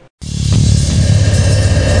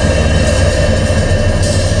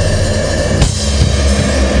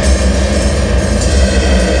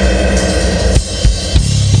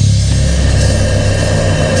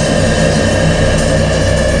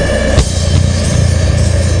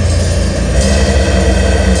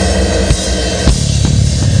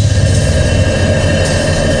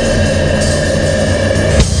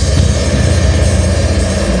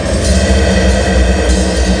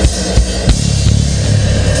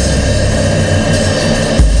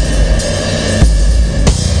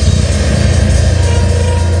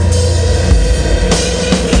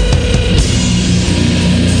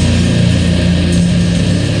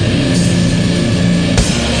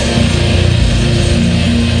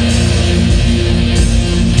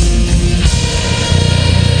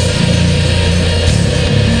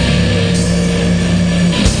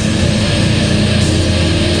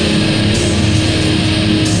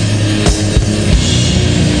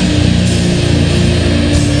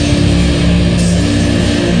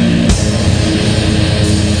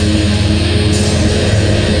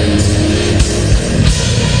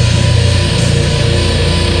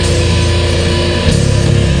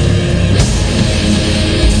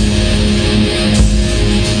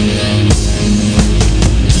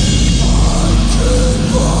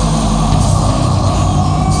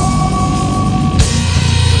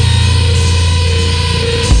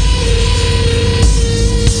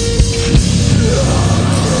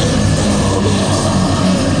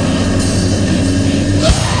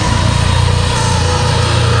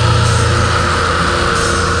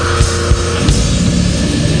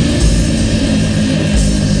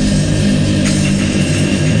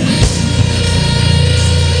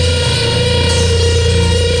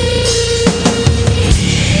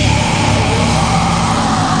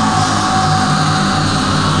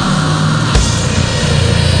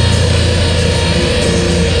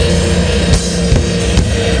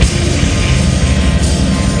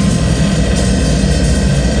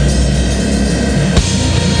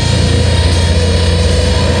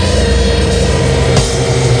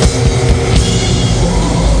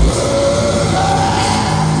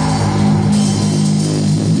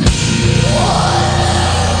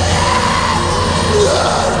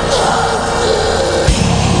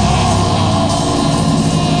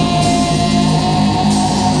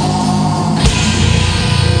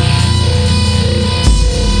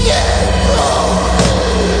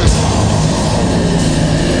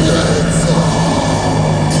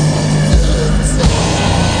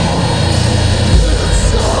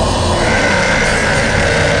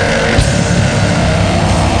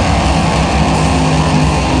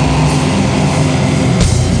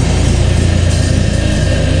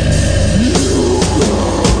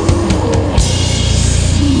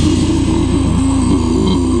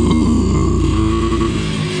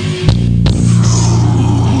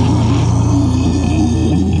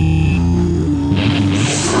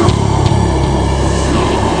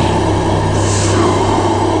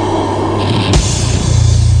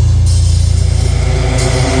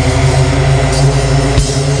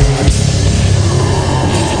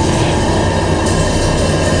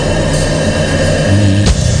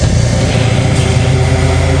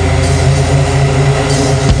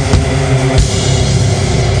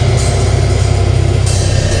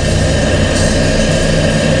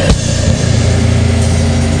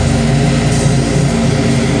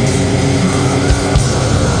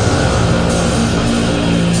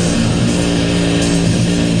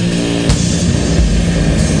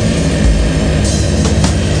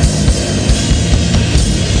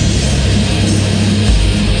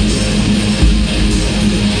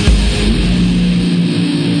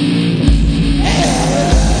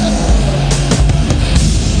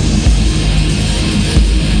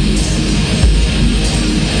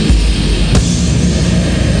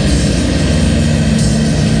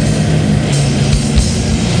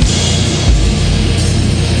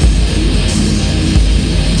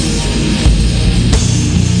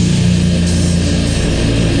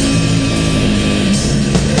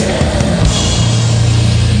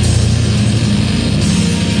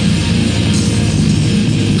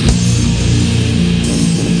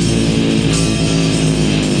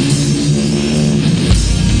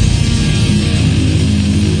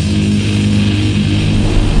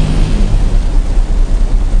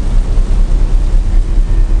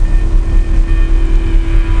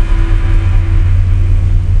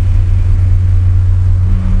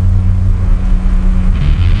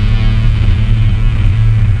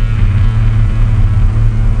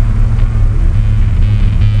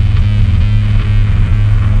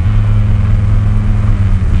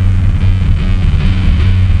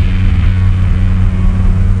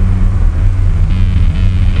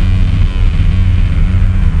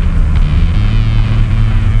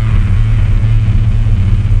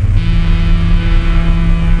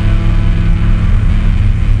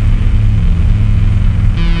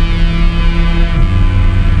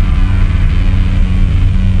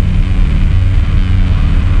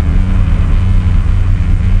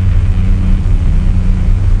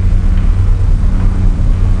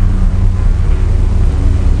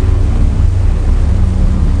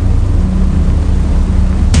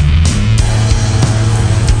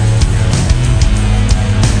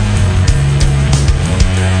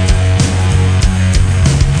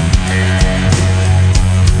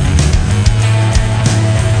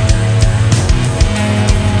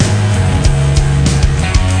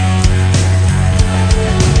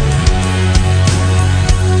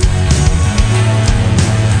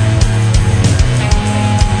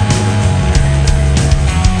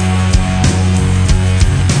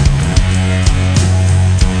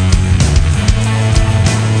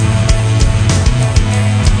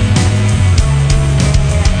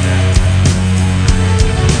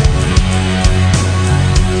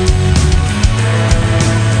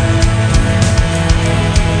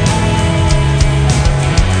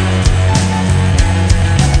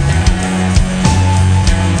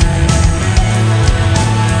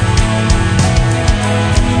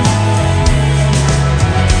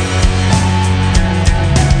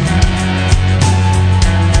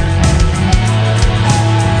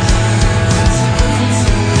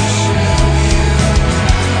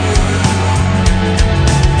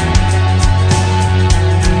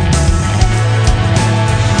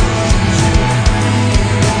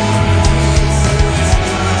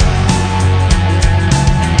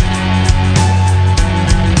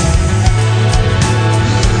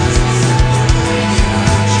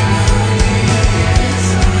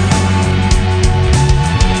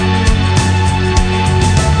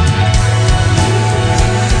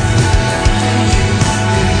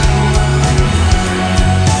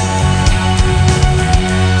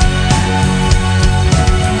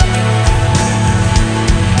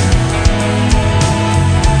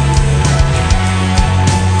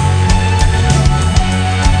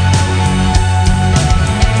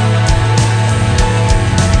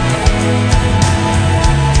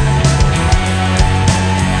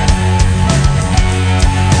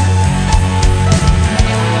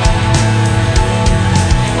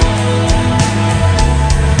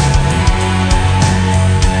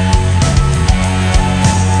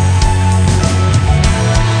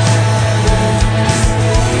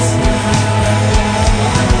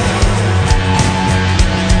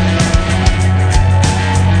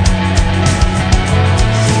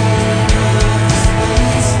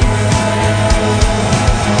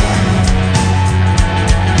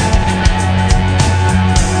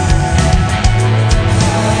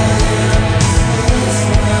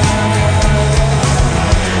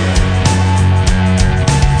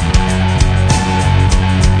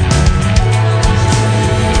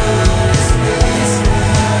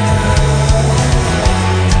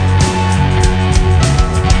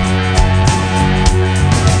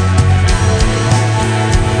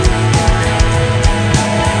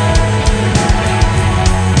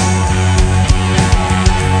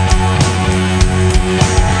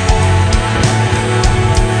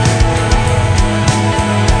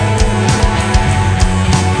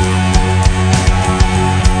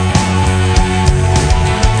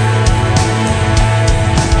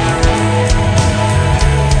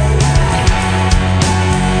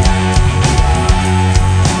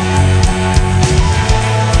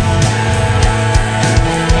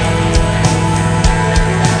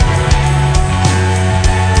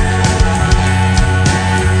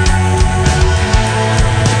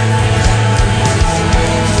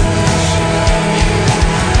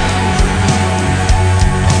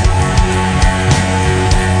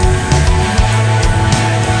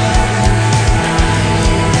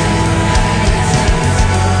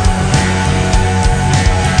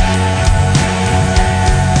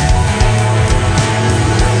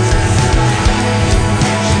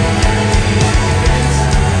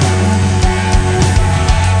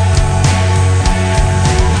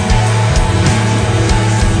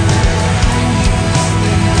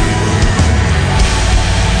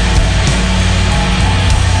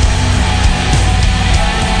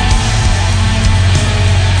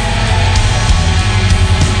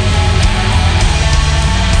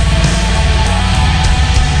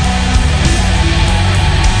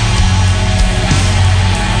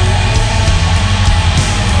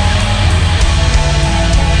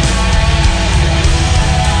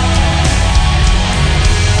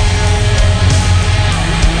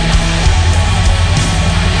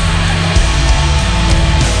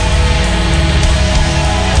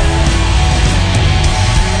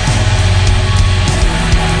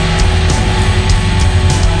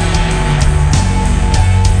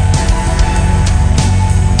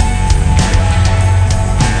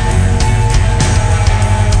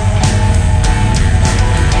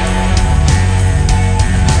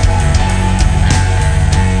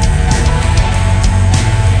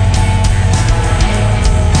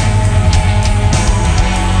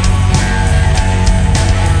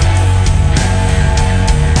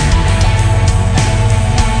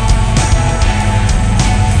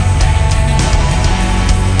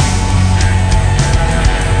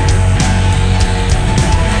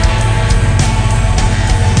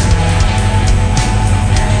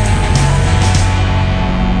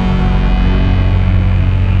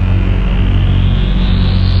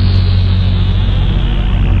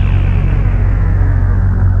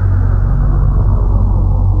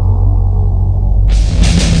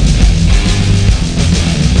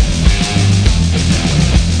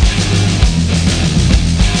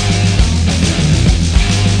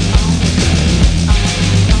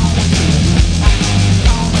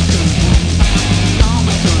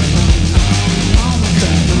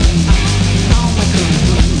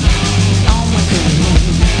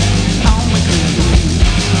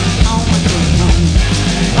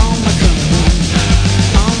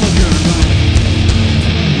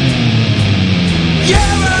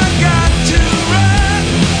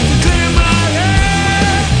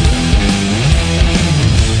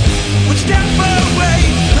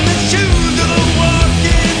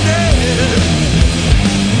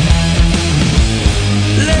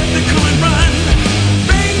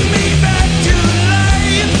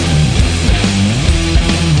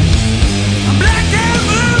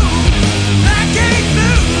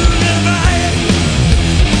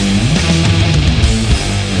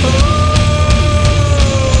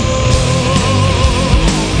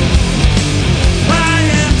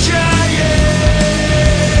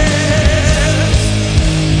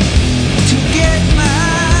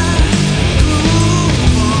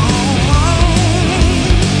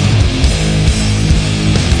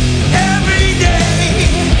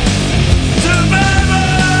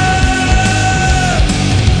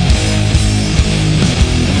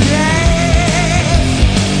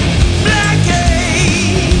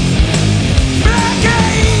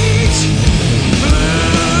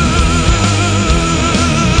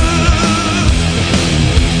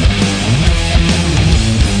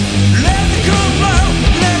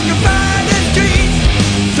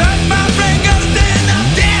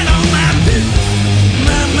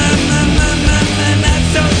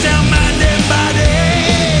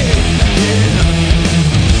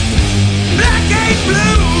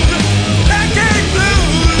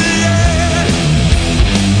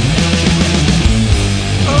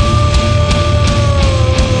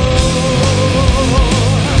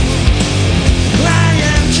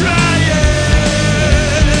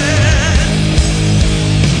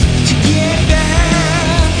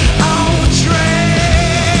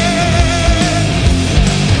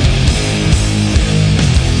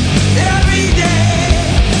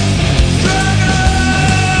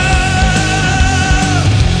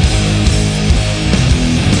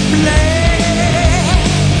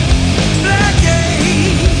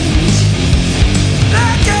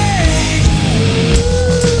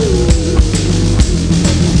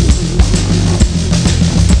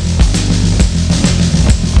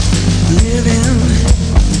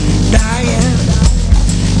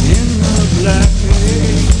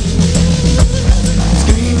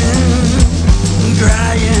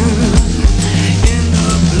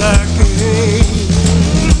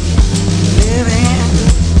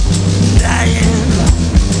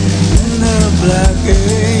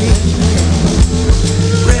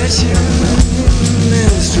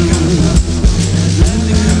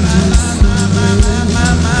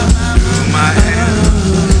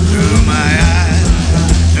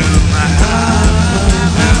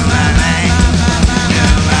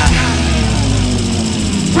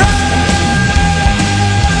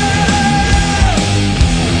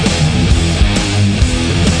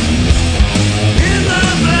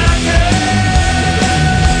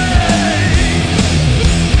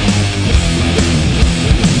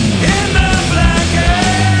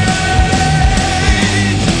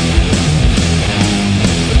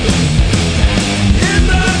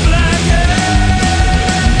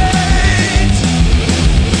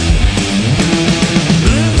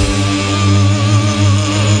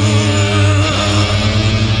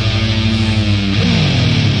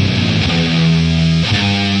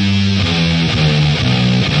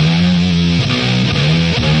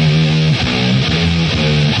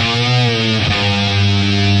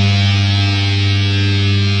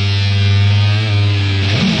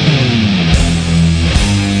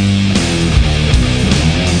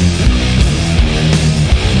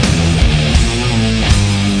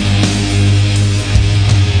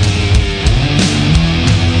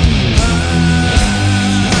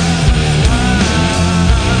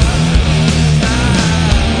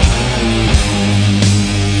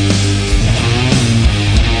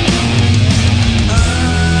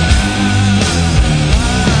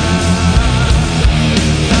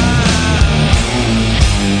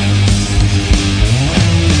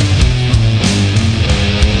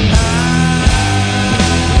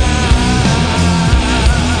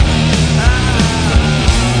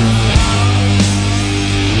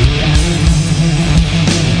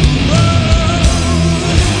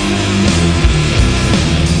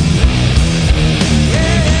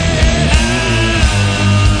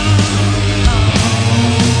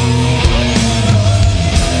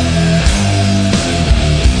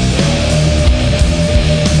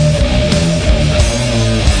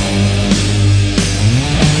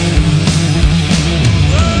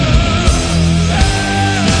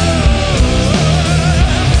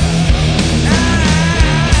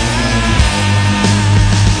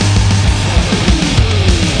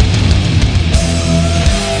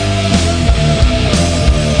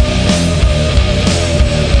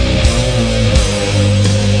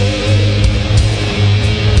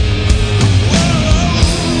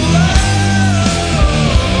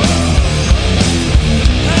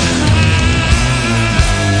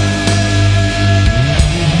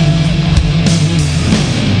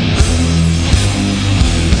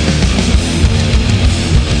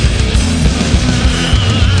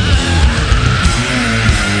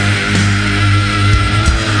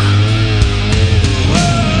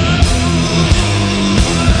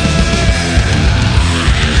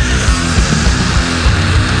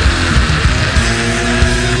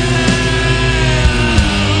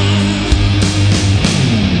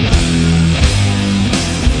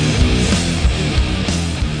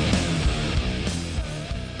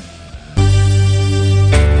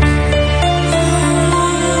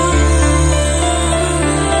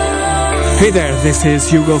 Hey there, this is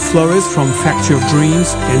Hugo Flores from Factory of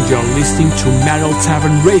Dreams, and you're listening to Metal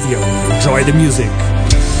Tavern Radio. Enjoy the music.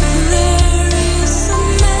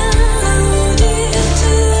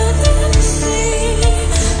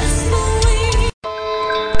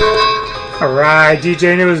 Alright,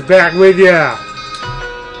 DJ Anubis back with ya.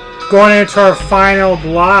 Going into our final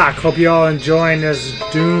block. Hope you all enjoying this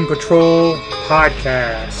Doom Patrol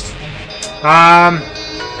podcast.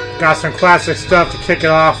 Got some classic stuff to kick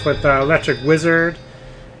it off with Electric Wizard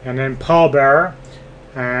and then Pallbearer.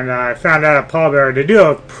 And I found out at Pallbearer they do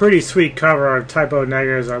a pretty sweet cover of Typo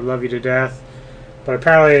Negative's I Love You to Death. But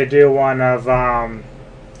apparently they do one of,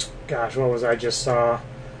 gosh, what was I just saw?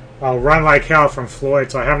 Run Like Hell from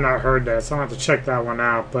Floyd, so I have not heard that, so I'll have to check that one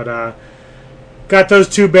out. But got those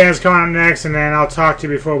two bands coming up next, and then I'll talk to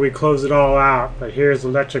you before we close it all out. But here's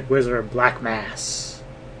Electric Wizard, Black Mass.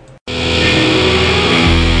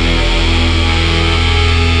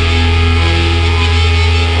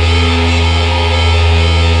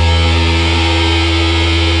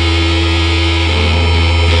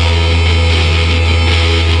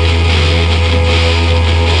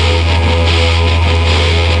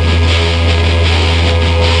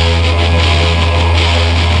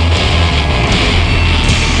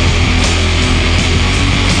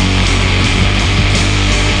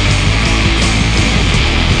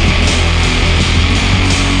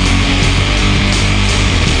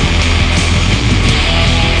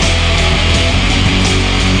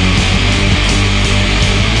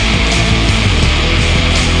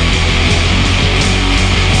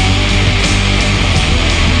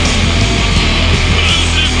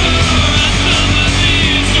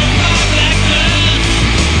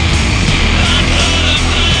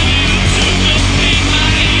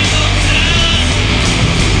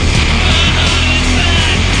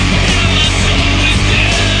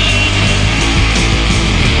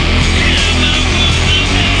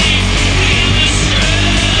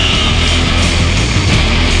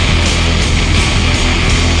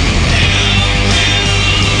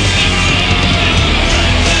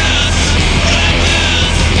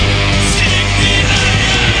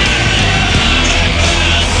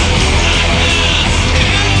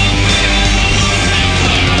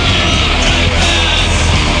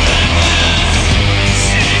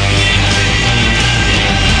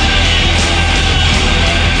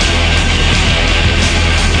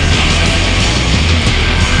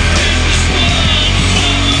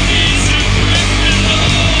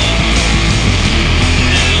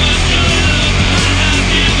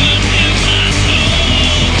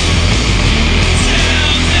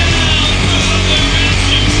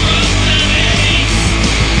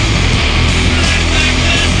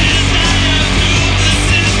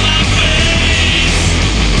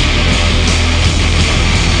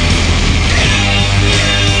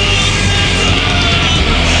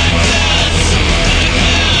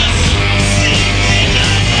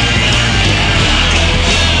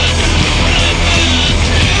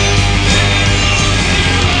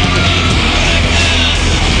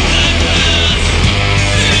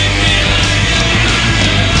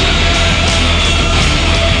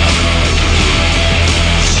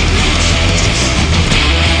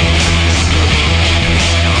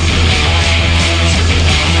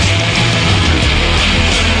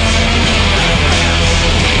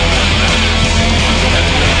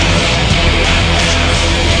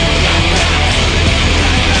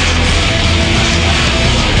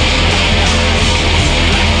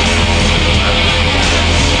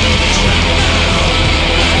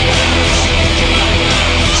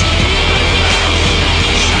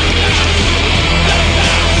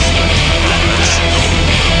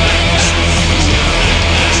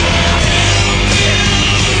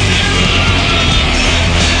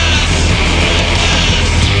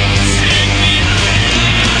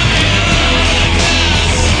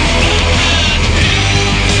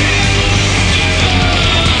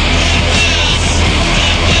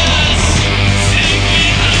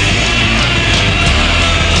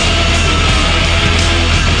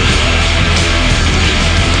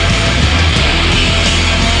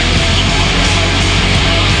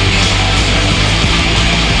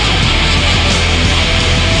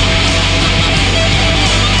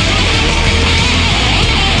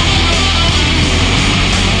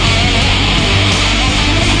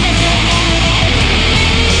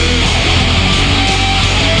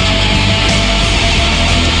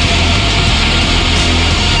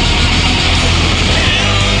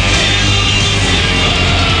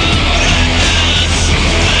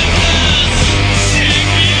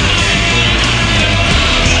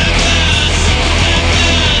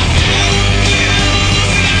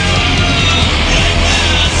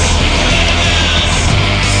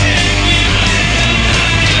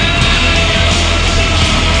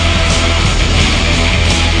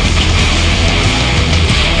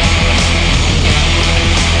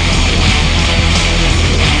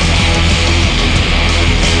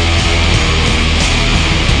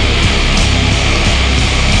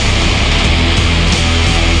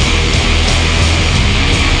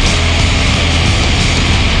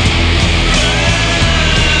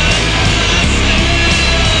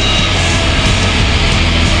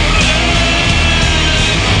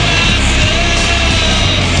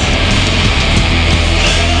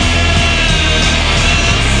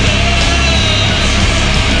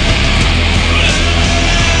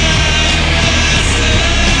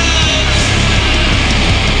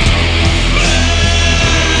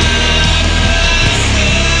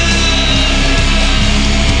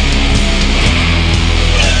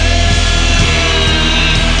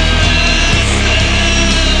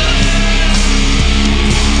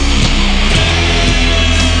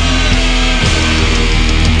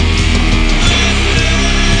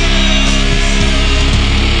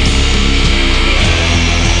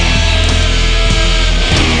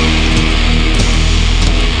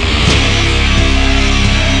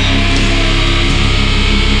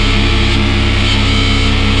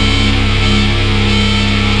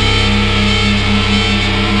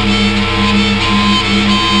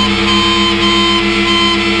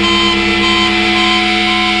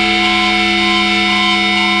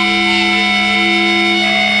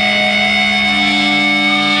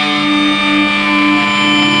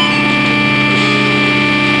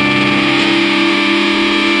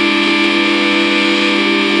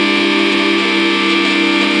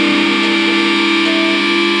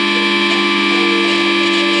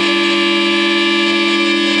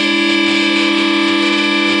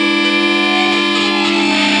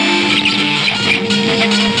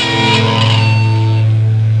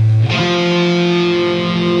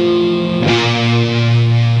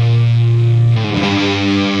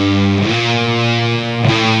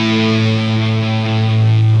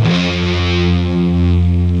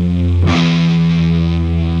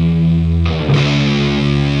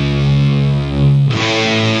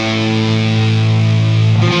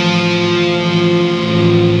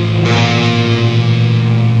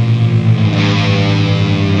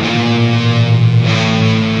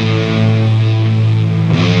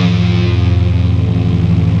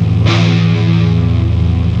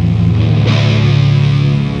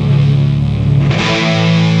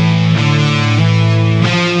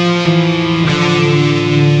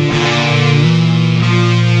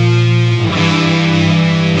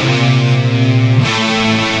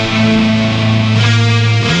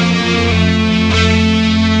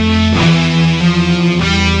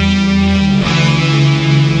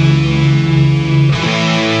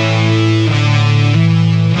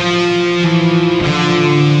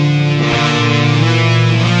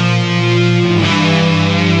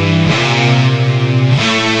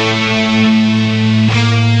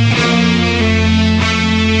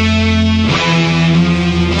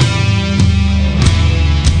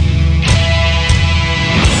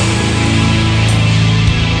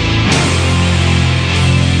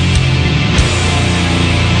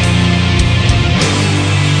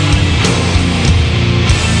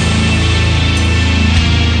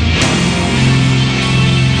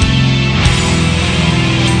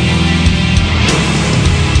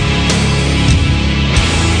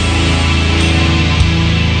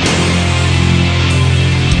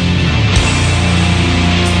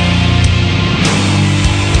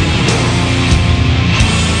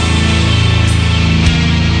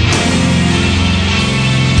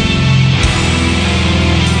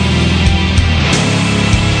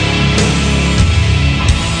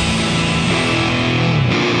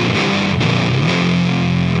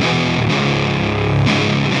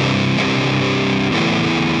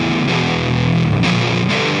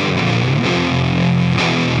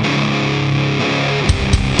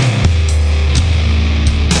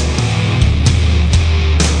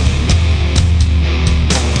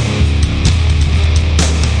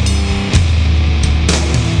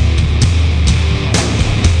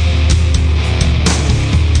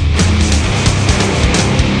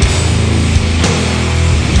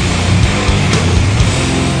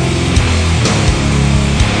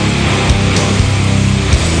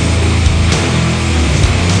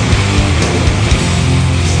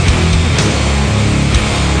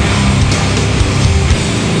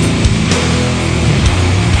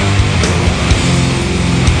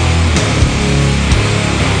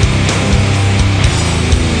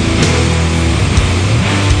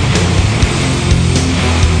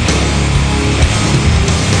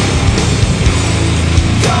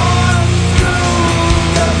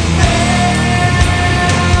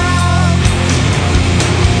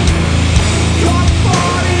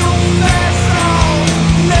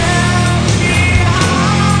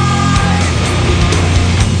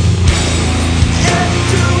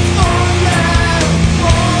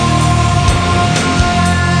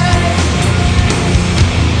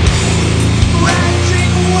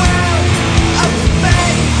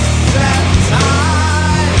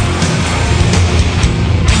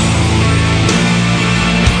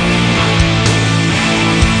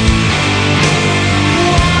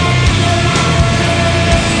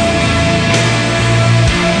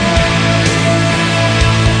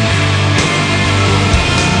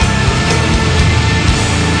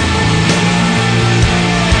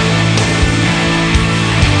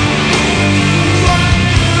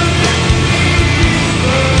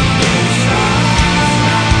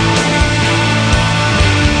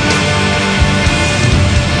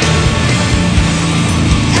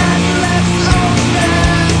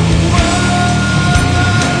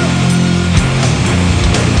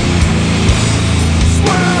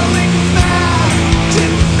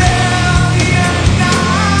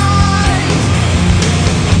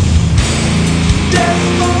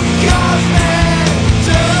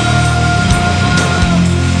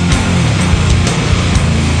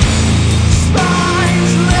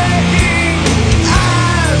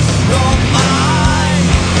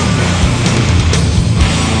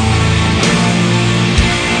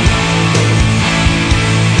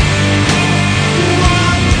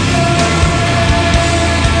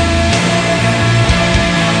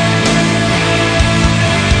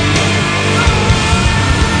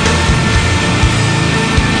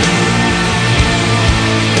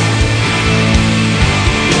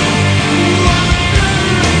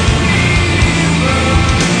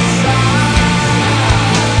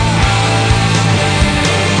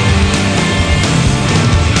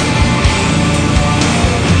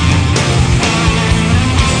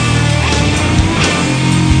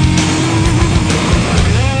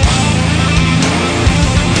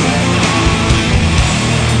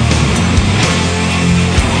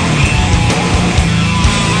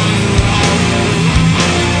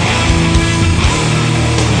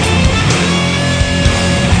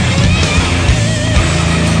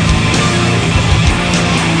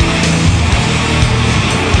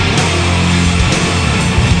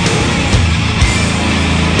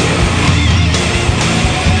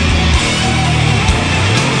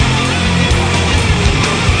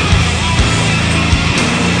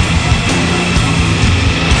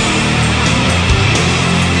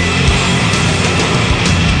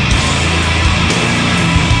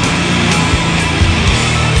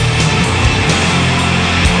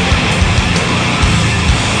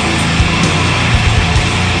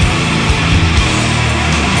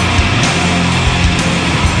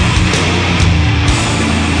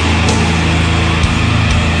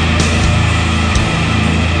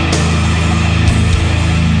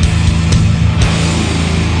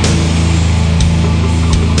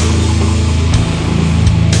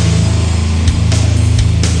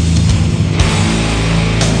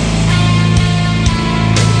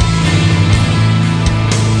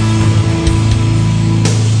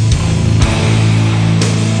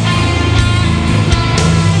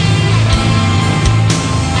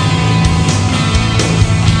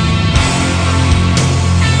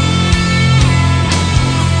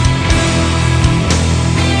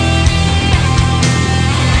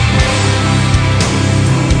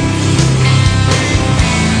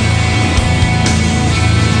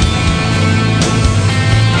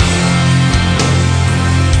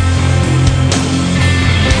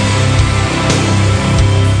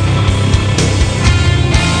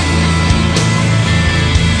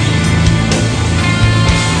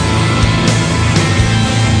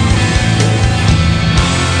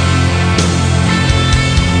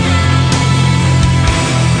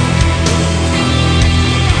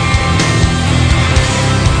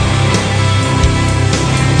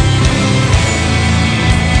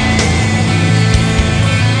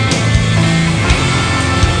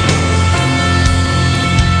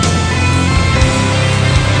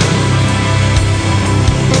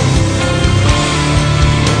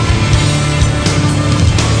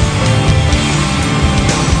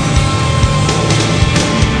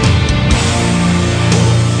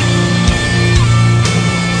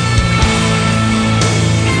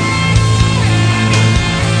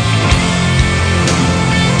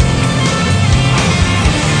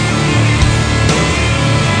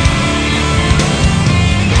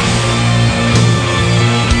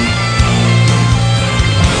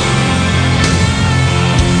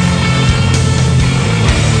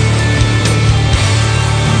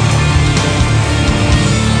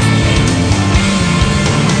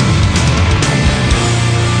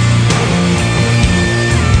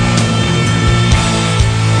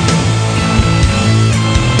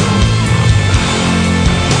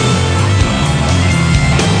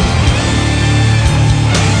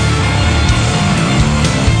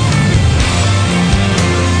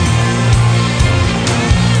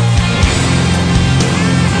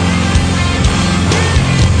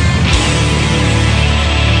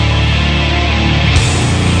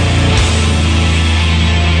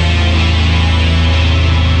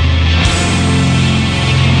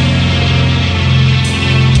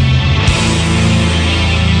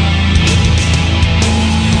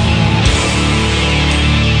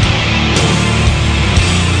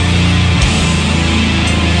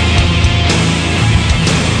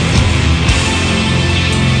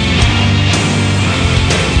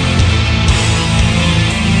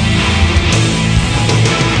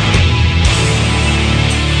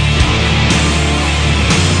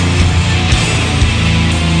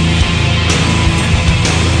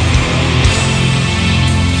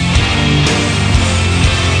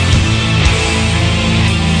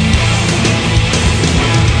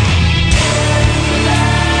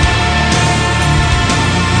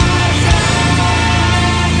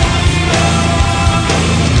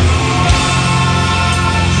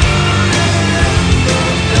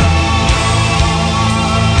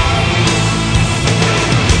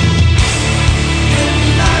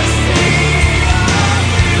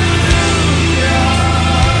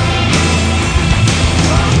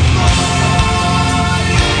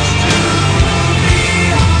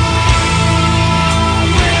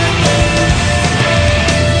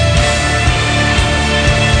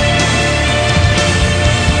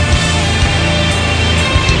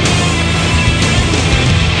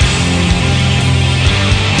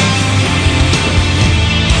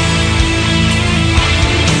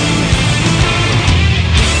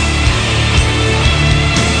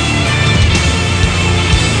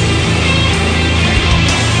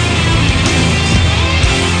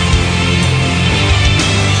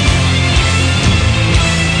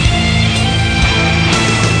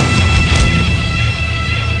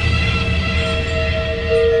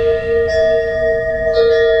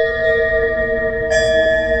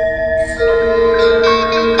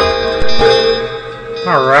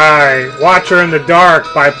 Watcher in the Dark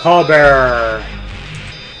by Pallbearer.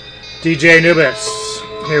 DJ Anubis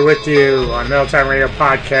here with you on Metal Time Radio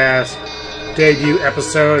Podcast, debut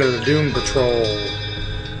episode of the Doom Patrol.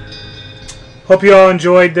 Hope you all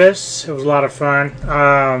enjoyed this. It was a lot of fun.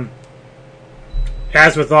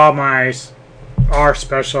 As with all our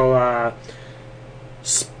special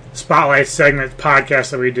spotlight segment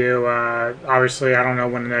podcasts that we do, obviously I don't know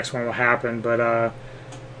when the next one will happen, but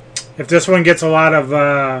if this one gets a lot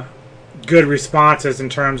of good responses in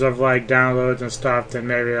terms of like downloads and stuff, then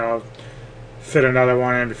maybe I'll fit another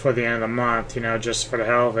one in before the end of the month, just for the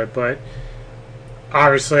hell of it. But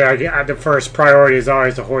obviously the first priority is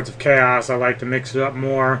always the Hordes of Chaos. I like to mix it up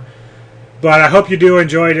more. But I hope you do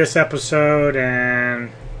enjoy this episode,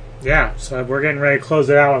 and yeah, so we're getting ready to close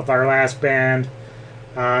it out with our last band.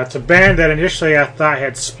 It's a band that initially I thought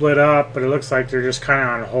had split up, but it looks like they're just kind of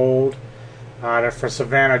on hold. They're from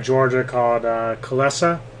Savannah, Georgia, called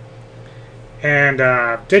Kalesa. And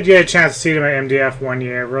did get a chance to see them at MDF one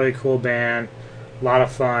year. Really cool band. A lot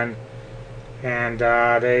of fun. And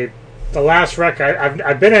the last record,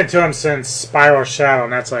 I've been into them since Spiral Shadow,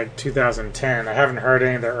 and that's like 2010. I haven't heard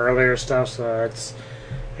any of their earlier stuff, so it's,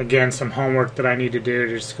 again, some homework that I need to do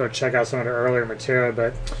to just go check out some of their earlier material.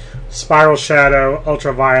 But Spiral Shadow,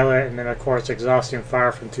 Ultraviolet, and then, of course, Exhausting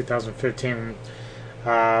Fire from 2015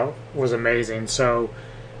 was amazing. So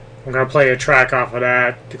I'm going to play a track off of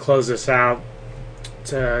that to close this out.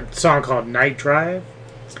 It's a song called Night Drive.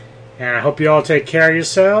 And I hope you all take care of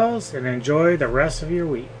yourselves and enjoy the rest of your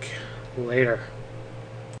week. Later.